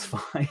 Like, that's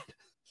fine.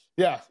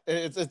 Yeah,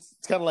 it's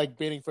kind of like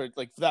baiting for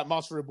that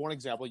Monster Reborn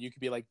example. You could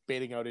be like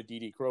baiting out a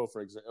DD Crow,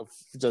 for example,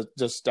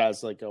 just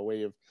as like a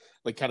way of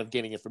like kind of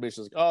gaining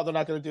information. It's like, oh, they're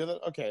not going to do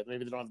that. Okay,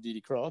 maybe they don't have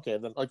DD Crow. Okay,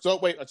 then like, so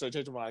wait, so I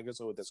changed my mind. I guess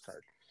go with this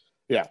card.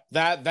 Yeah,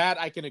 that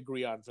I can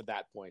agree on for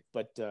that point.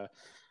 But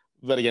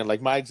again,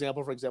 like my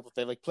example, for example, if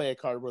they like play a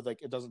card where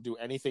like it doesn't do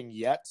anything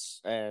yet,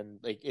 and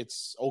like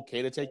it's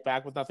okay to take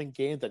back with nothing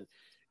gained, then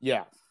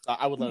yeah,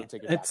 I would let them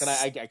take it back. And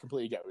I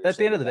completely get what you're saying. At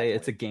the end of the day,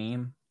 it's a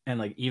game. And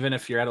like, even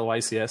if you're at a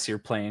YCS, you're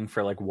playing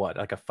for like what,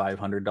 like a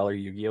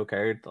 $500 Yu-Gi-Oh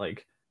card.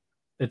 Like,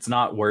 it's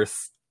not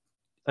worth.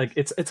 Like,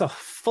 it's a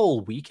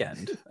full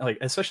weekend. Like,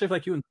 especially if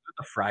like you include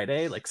a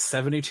Friday, like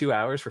 72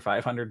 hours for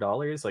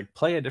 $500. Like,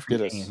 play a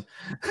different game.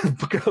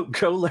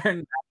 go learn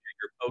Magic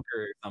or poker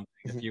or something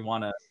if you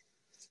want to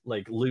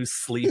like lose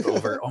sleep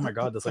over. Oh my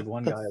god, this like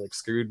one guy like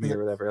screwed me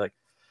or whatever. Like,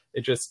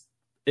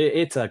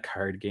 it's a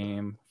card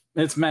game.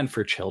 It's meant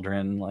for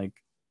children. Like,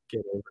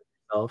 get over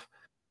yourself.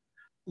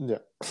 Yeah.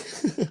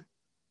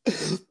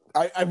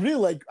 I really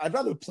like, I'd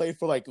rather play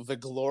for like the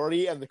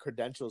glory and the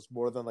credentials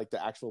more than like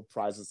the actual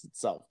prizes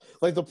itself.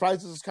 Like, the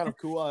prizes is kind of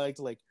cool. I like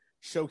to like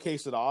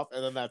showcase it off,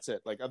 and then that's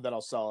it. Like, and then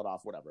I'll sell it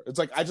off, whatever. It's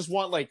like, I just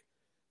want like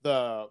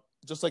the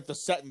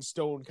set in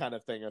stone kind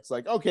of thing. It's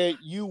like, okay,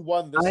 you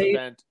won this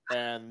event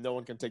and no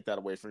one can take that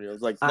away from you.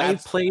 It's like,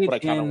 that's I played what I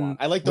kind of want.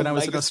 I like when I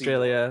was in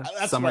Australia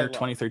summer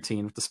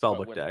 2013 with the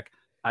Spellbook deck.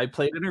 I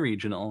played in a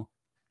regional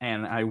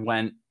and I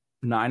went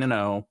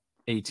 9-0,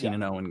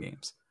 18-0 in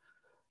games.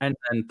 And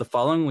then the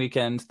following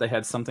weekend, they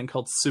had something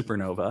called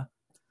Supernova,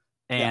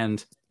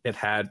 and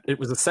it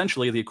was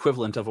essentially the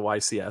equivalent of a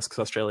YCS, because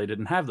Australia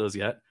didn't have those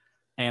yet.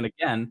 And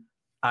again,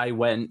 I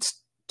went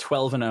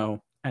 12-0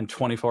 and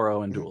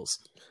 24-0 in duels.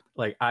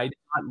 Like, I did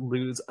not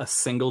lose a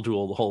single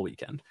duel the whole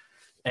weekend.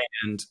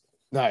 And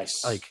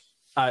nice. Like,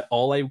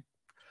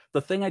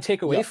 the thing I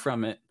take away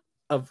from it,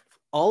 of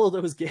all of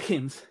those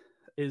games,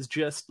 is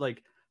just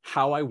like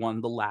how I won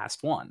the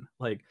last one.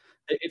 Like,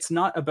 it's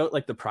not about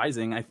like the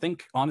prizing. I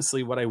think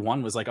honestly what I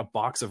won was like a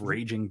box of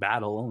Raging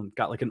Battle and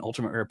got like an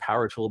ultimate rare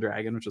power tool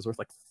dragon, which was worth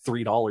like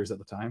 $3 at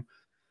the time.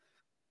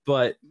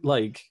 But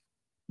like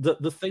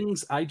the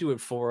things I do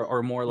it for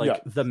are more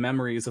like the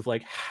memories of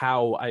like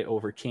how I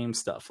overcame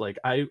stuff. Like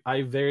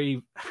I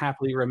very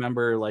happily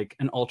remember like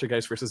an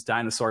Altergeist versus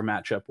Dinosaur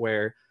matchup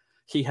where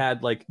he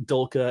had like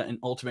Dulka and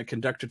Ultimate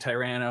Conductor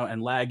Tyranno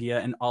and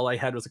Lagia, and all I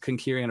had was a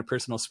Konkiri and a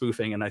personal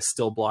spoofing, and I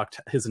still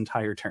blocked his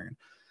entire turn.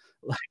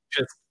 Like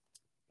just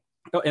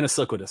and a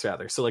Silquidus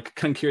rather. So like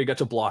Konkiri got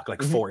to block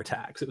like 4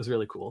 attacks. It was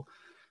really cool.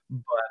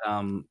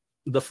 But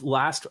the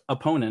last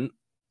opponent,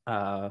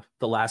 the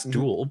last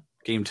duel,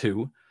 game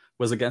 2,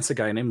 was against a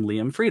guy named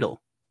Liam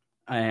Friedel.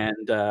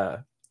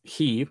 And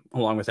he,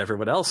 along with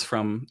everyone else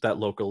from that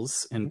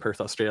locals in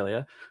Perth,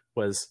 Australia,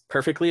 was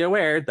perfectly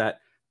aware that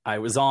I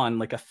was on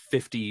like a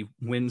 50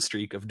 win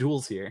streak of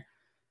duels here.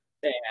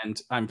 And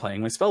I'm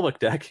playing my spellbook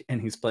deck, and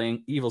he's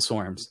playing Evil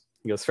Swarms.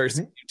 He goes first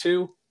game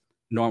 2,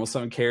 normal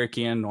summon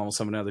Karakian, normal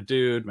summon another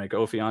dude, make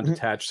Ophion,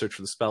 detach, search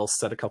for the spell,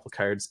 set a couple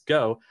cards,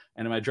 go.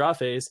 And in my draw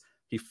phase,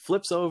 he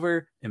flips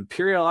over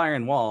Imperial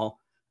Iron Wall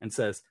and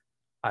says,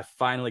 I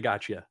finally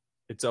got you.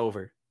 It's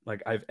over.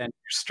 Like, I've ended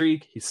your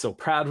streak. He's so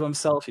proud of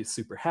himself. He's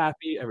super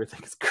happy.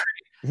 Everything is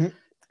great.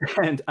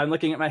 And I'm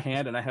looking at my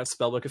hand, and I have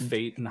Spellbook of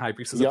Fate and High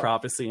Priestess of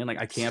Prophecy, and like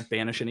I can't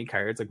banish any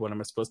cards. Like, what am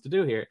I supposed to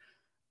do here?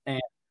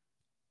 And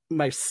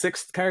my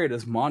 6th card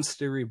is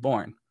Monster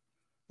Reborn.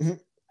 And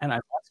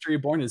Monster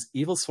Reborn is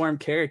Evil Swarm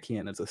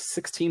Karakian. It's a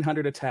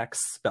 1600 attack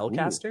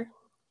spellcaster.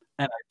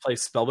 And I play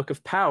Spellbook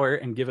of Power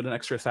and give it an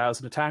extra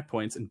 1,000 attack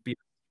points and beat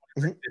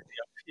it.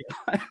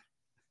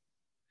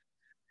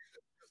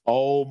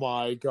 Oh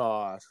my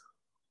god.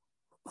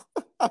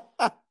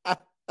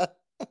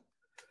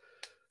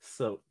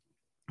 So,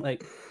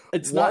 like,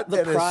 it's not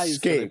the prize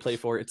that I play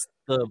for, it's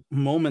the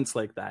moments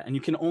like that. And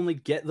you can only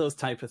get those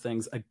type of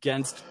things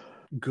against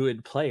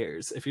good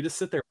players. If you just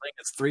sit there playing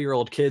as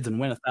 3-year-old kids and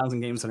win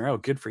 1,000 games in a row,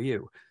 good for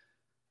you.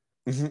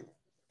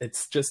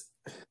 It's just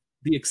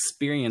the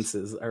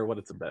experiences are what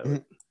it's about.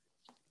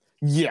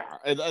 Yeah,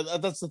 and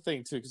that's the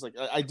thing too, because like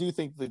I do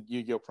think the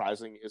Yu-Gi-Oh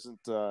prizing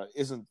isn't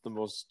the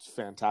most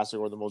fantastic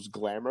or the most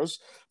glamorous,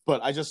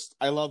 but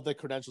I love the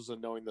credentials of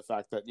knowing the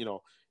fact that, you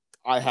know,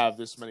 I have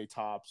this many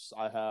tops.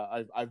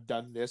 I've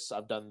done this,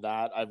 I've done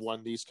that, I've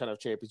won these kind of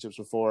championships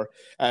before,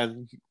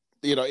 and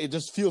you know, it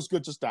just feels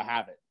good just to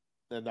have it.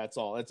 And that's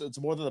all. It's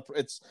more than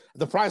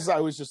the prizes I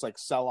always just like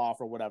sell off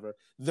or whatever.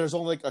 There's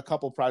only like a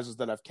couple prizes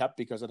that I've kept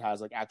because it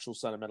has like actual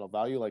sentimental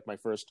value. Like my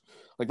first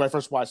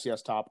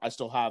YCS top, I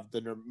still have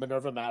the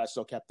Minerva mat. I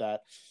still kept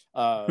that.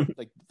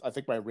 Like I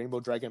think my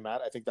Rainbow Dragon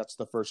mat, I think that's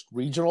the first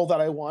regional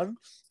that I won.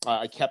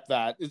 I kept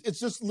that.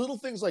 It's just little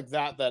things like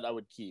that I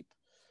would keep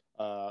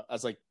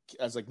as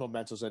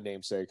mementos and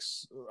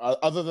namesakes.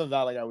 Other than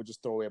that, like I would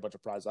just throw away a bunch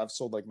of prizes. I've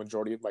sold like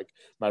majority of like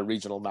my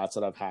regional mats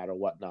that I've had or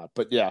whatnot.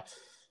 But yeah.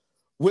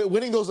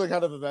 Winning those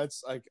kind of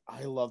events, like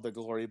I love the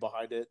glory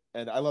behind it,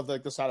 and I love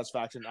like the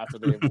satisfaction after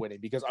they have winning,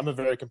 because I'm a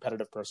very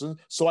competitive person,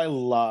 so I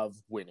love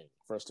winning.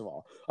 First of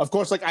all, of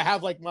course, like I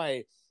have like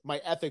my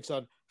ethics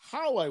on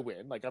how I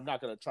win. Like I'm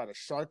not gonna try to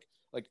shark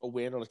like a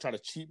win or like try to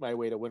cheat my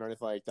way to win or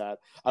anything like that.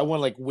 I want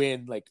to like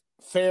win like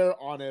fair,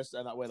 honest,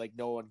 and that way like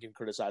no one can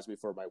criticize me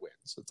for my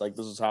wins. It's like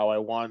this is how I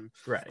won.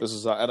 Right. This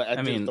is and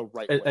I mean the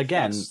right way.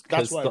 Again,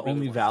 because the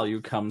only value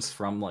comes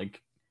from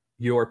like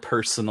your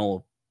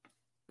personal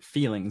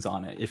feelings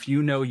on it. If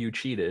you know you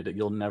cheated,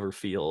 you'll never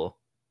feel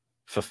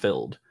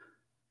fulfilled.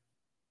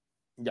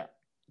 Yeah,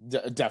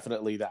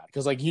 definitely that,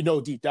 because like, you know,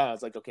 deep down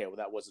it's like, okay, well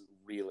that wasn't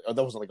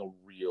like a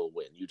real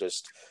win.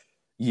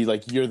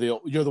 You're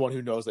the one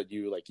who knows that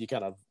you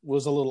kind of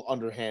was a little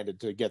underhanded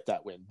to get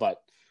that win. But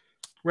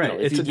right, you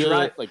know, it's a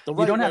drive. Like the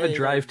right, you don't have a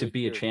drive to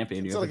be a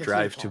champion. You have a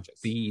drive to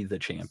be the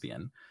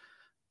champion,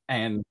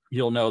 and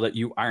you'll know that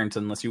you aren't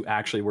unless you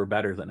actually were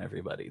better than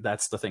everybody.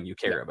 That's the thing you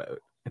care about.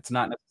 It's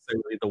not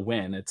necessarily the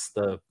win, it's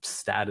the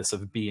status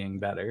of being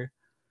better.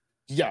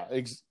 Yeah,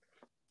 it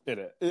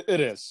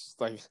is.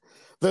 Like,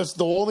 there's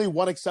the only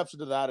one exception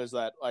to that is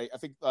that I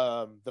think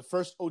the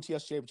first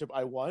OTS championship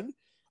I won,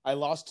 I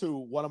lost to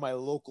one of my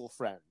local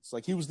friends.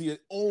 Like, he was the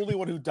only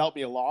one who dealt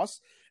me a loss,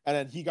 and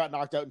then he got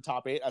knocked out in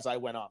top 8 as I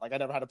went on. Like, I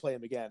never had to play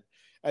him again.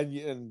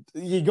 And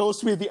he goes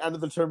to me at the end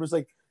of the term, he's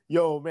like,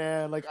 yo,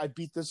 man, like, I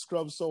beat this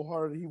scrub so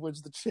hard, and he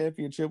wins the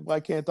championship. Why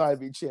can't I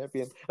be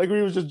champion? Like,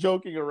 we were just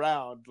joking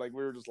around. Like,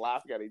 we were just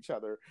laughing at each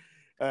other.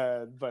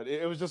 But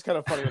it was just kind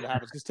of funny when it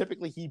happens, because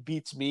typically he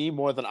beats me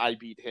more than I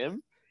beat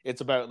him.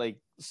 It's about, like,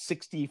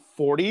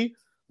 60-40,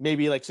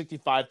 maybe, like,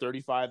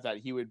 65-35 that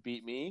he would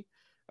beat me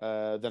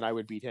than I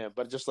would beat him.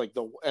 But just, like,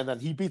 and then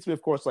he beats me,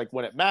 of course, like,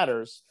 when it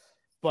matters.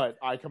 But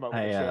I come out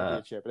with a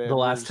championship. The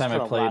last time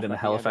I played in a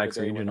Halifax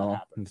regional,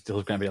 it's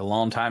still going to be a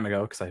long time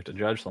ago because I have to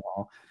judge them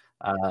all.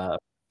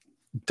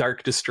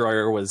 Dark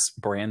Destroyer was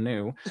brand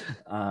new,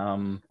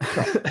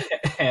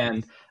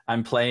 and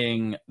I'm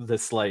playing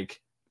this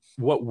like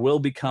what will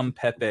become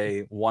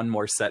Pepe one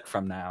more set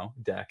from now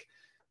deck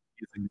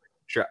using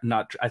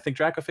I think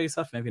Draco Face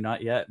Off, maybe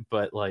not yet,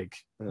 but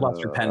like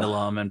Luster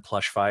Pendulum and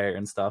Plush Fire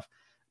and stuff.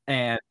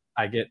 And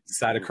I get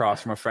sat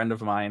across from a friend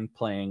of mine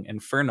playing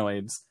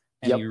Infernoids,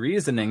 and he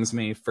reasonings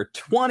me for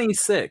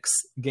 26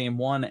 game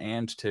 1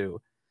 and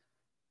 2.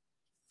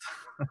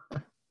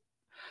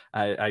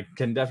 I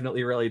can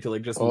definitely relate to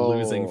like just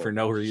losing for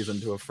no reason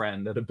to a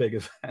friend at a big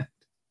event.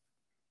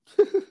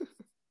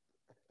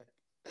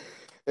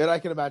 And I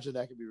can imagine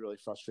that can be really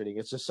frustrating.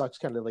 It just sucks,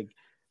 kind of like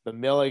the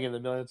milling and the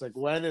milling. It's like,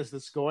 when is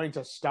this going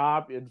to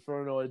stop?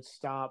 Infernoid,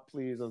 stop,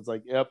 please. And it's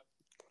like, yep.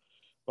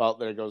 Well,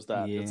 there goes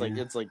that. Yeah. It's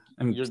like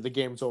the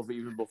game's over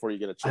even before you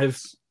get a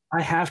chance.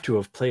 I have to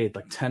have played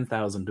like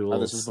 10,000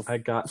 duels. I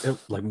got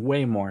like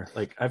way more.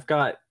 Like I've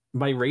got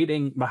my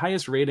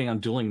highest rating on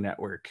Dueling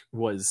Network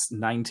was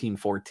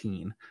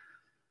 1914,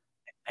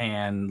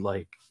 and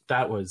like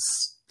that was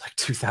like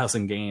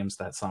 2,000 games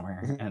that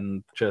summer,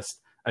 and just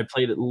I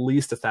played at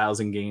least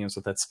 1,000 games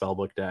with that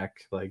spellbook deck.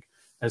 Like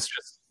it's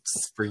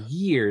just for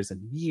years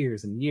and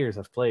years and years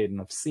I've played,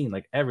 and I've seen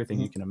like everything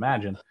you can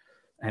imagine,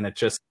 and it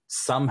just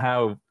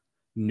somehow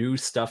new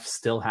stuff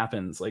still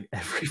happens like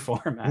every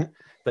format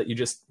that you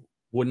just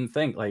wouldn't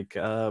think. Like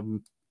oh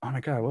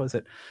my god, what was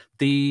it?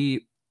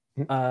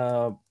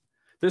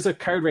 There's a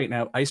card right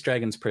now, Ice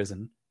Dragon's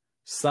Prison.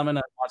 Summon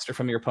a monster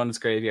from your opponent's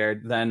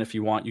graveyard. Then, if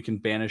you want, you can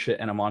banish it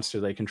and a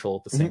monster they control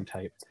at the same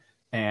type.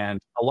 And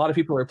a lot of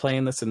people are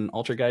playing this in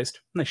Ultrageist,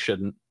 and they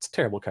shouldn't. It's a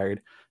terrible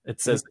card.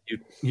 It says that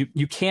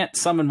you can't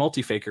summon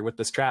Multi-Faker with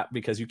this trap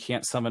because you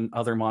can't summon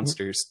other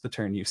monsters the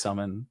turn you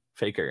summon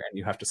Faker, and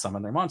you have to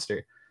summon their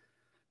monster.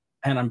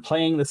 And I'm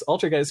playing this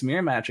Ultrageist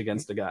mirror match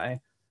against a guy,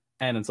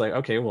 and it's like,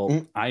 okay,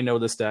 well, I know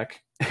this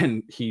deck,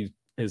 and he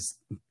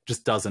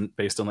just doesn't,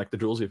 based on like the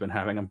duels we've been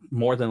having. I'm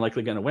more than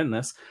likely going to win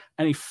this,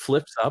 and he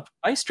flips up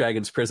Ice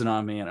Dragon's Prison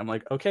on me, and I'm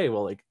like, okay,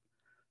 well, like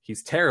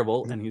he's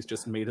terrible, and he's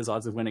just made his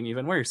odds of winning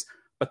even worse.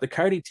 But the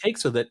card he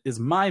takes with it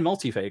is my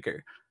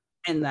Multi-Faker,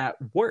 and that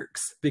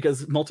works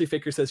because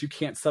Multi-Faker says you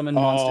can't summon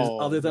monsters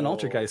other than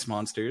Ultrageist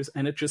monsters,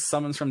 and it just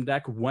summons from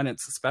deck when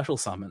it's special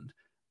summoned.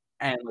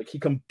 And like he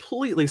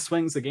completely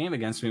swings the game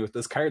against me with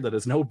this card that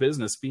has no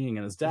business being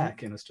in his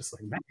deck, and it's just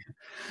like, man.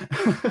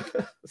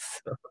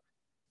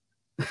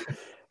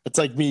 It's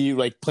like me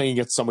like playing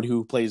against somebody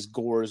who plays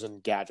Gores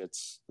and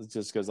Gadgets. It's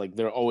just because like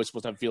they're always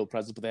supposed to have field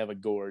presence, but they have a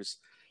Gores.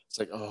 It's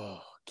like,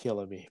 oh,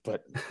 killing me.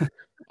 But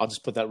I'll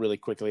just put that really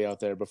quickly out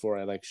there before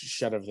I like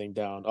shut everything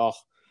down. Oh,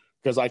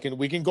 because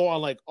we can go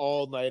on like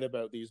all night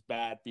about these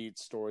bad beat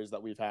stories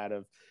that we've had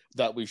of games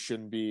that we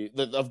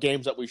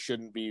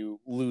shouldn't be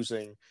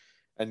losing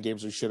and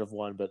games we should have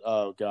won. But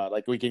oh god,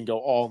 like we can go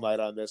all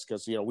night on this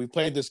because we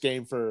played this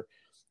game for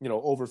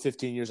over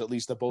 15 years, at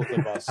least, the both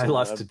of us. I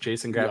lost to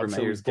Jason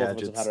Gravermeyer's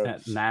Gadgets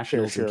at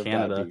Nationals in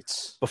Canada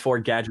before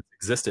Gadgets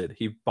existed.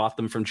 He bought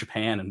them from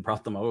Japan and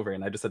brought them over,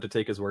 and I just had to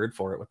take his word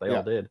for it, what they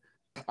all did.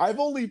 I've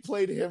only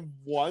played him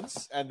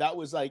once, and that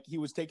was like he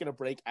was taking a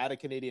break at a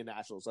Canadian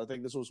Nationals. I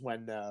think this was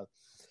when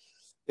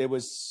it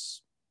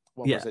was –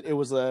 was it? It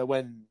was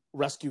when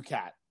Rescue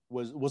Cat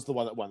was the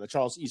one that won, the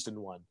Charles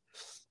Easton one.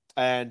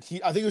 And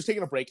I think he was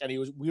taking a break, and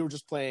we were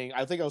just playing –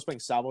 I think I was playing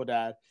Salvo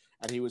Dad,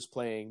 and he was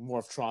playing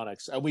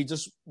Morphtronics. And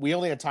we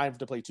only had time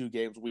to play 2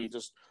 games.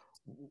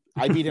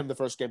 I beat him the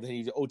first game, then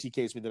he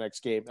OTKs me the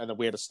next game, and then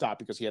we had to stop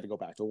because he had to go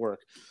back to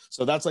work.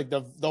 So that's like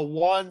the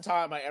one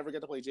time I ever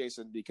get to play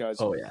Jason because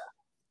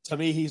to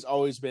me, he's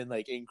always been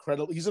like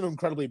incredible. He's an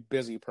incredibly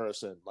busy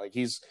person. Like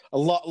he's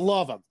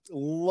love him.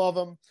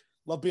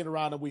 Love being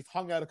around him. We've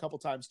hung out a couple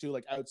times too,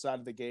 like outside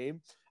of the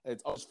game.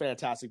 It's always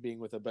fantastic being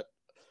with him. But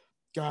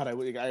God, I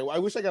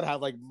wish I could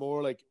have like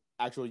more like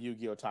actual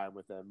Yu-Gi-Oh time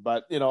with him.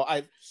 But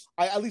I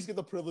at least get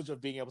the privilege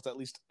of being able to at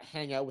least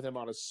hang out with him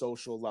on a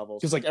social level.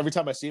 Because like every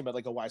time I see him at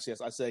like a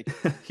YCS, I say,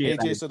 "Hey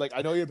Jason, like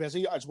I know you're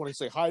busy. I just want to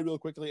say hi real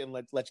quickly and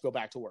let you go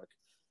back to work."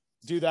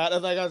 Do that,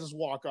 and like I just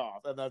walk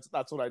off, and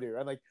that's what I do.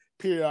 And like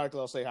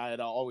periodically, I'll say hi,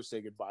 and I'll always say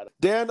goodbye.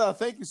 Dan,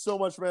 thank you so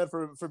much, man,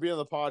 for being on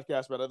the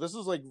podcast, man. This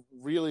is like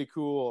really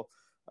cool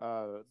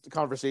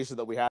conversation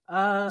that we had.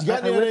 I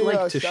would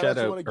like to shout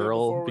out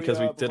Earl because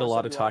we did a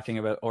lot of talking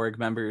about org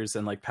members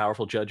and like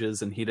powerful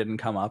judges, and he didn't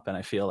come up, and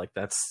I feel like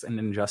that's an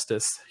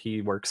injustice.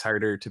 He works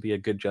harder to be a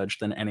good judge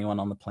than anyone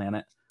on the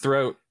planet.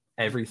 Throughout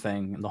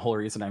everything, and the whole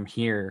reason I'm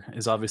here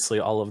is obviously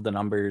all of the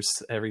numbers,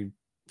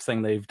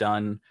 everything they've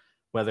done,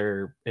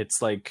 whether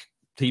it's like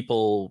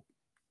people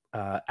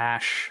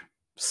Ash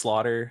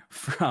Slaughter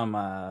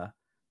from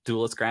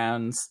Duelist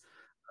Grounds,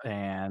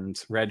 and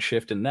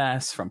Redshift and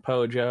Ness from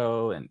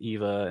Pojo, and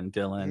Eva and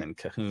Dylan and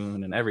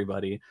Cahoon and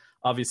everybody.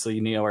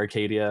 Obviously, Neo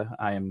Arcadia,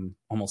 I am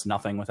almost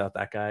nothing without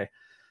that guy.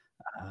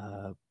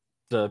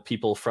 The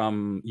people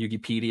from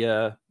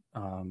Yugipedia,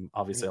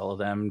 obviously all of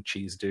them,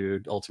 Cheese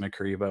Dude, Ultimate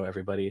Karibo,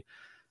 everybody,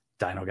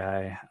 Dino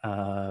Guy.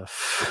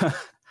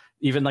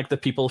 Even like the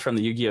people from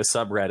the Yu-Gi-Oh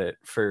subreddit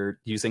for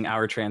using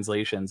our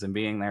translations and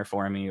being there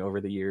for me over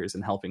the years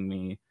and helping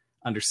me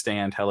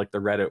understand how like the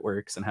Reddit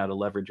works and how to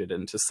leverage it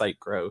into site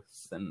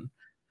growth and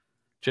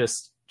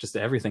just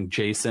everything.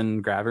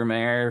 Jason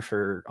Gravermeyer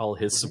for all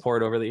his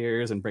support over the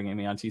years and bringing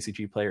me on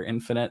TCG Player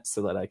Infinite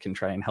so that I can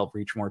try and help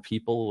reach more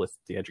people with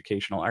the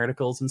educational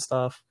articles and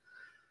stuff.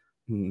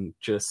 And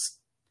just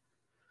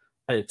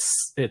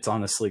It's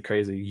honestly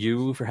crazy.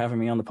 You for having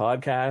me on the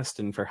podcast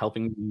and for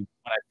helping me when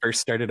I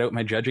first started out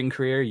my judging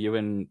career. You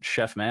and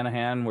Chef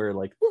Manahan were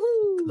like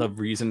the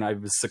reason I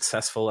was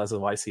successful as a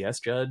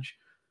YCS judge.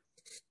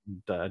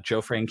 And,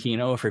 Joe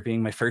Franchino for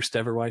being my first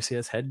ever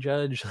YCS head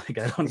judge. Like,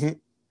 I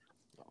don't.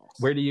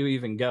 Where do you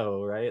even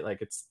go, right?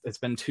 Like, it's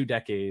been 2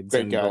 decades,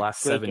 and the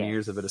last 7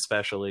 years of it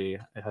especially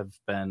have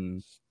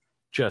been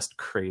just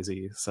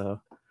crazy. So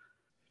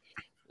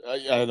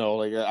I know,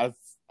 like I've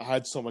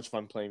had so much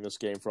fun playing this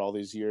game for all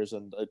these years,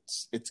 and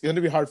it's going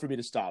to be hard for me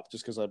to stop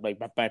just because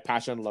my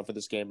passion and love for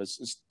this game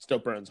is still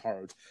burns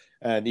hard.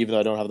 And even though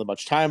I don't have that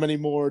much time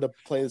anymore to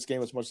play this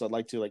game as much as I'd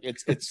like to, like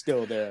it's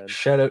still there. And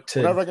shout out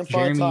to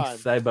Jeremy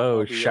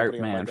Thibault,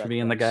 Sharpman, for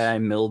being the guy I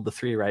milled the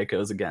 3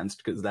 Raikos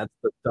against, because that's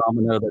the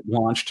domino that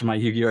launched my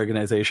Yugi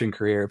organization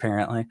career,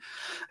 apparently.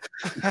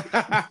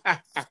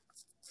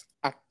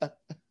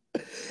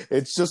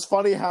 It's just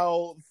funny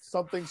how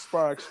something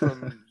sparks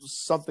from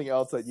something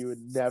else that you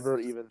would never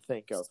even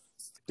think of.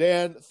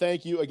 Dan,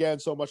 thank you again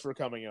so much for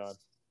coming on.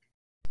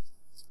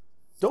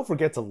 Don't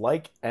forget to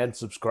like and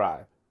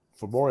subscribe.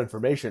 For more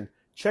information,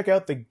 check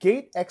out the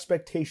Gate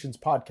Expectations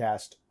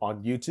podcast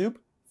on YouTube,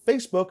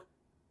 Facebook,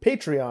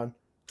 Patreon,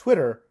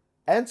 Twitter,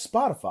 and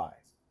Spotify.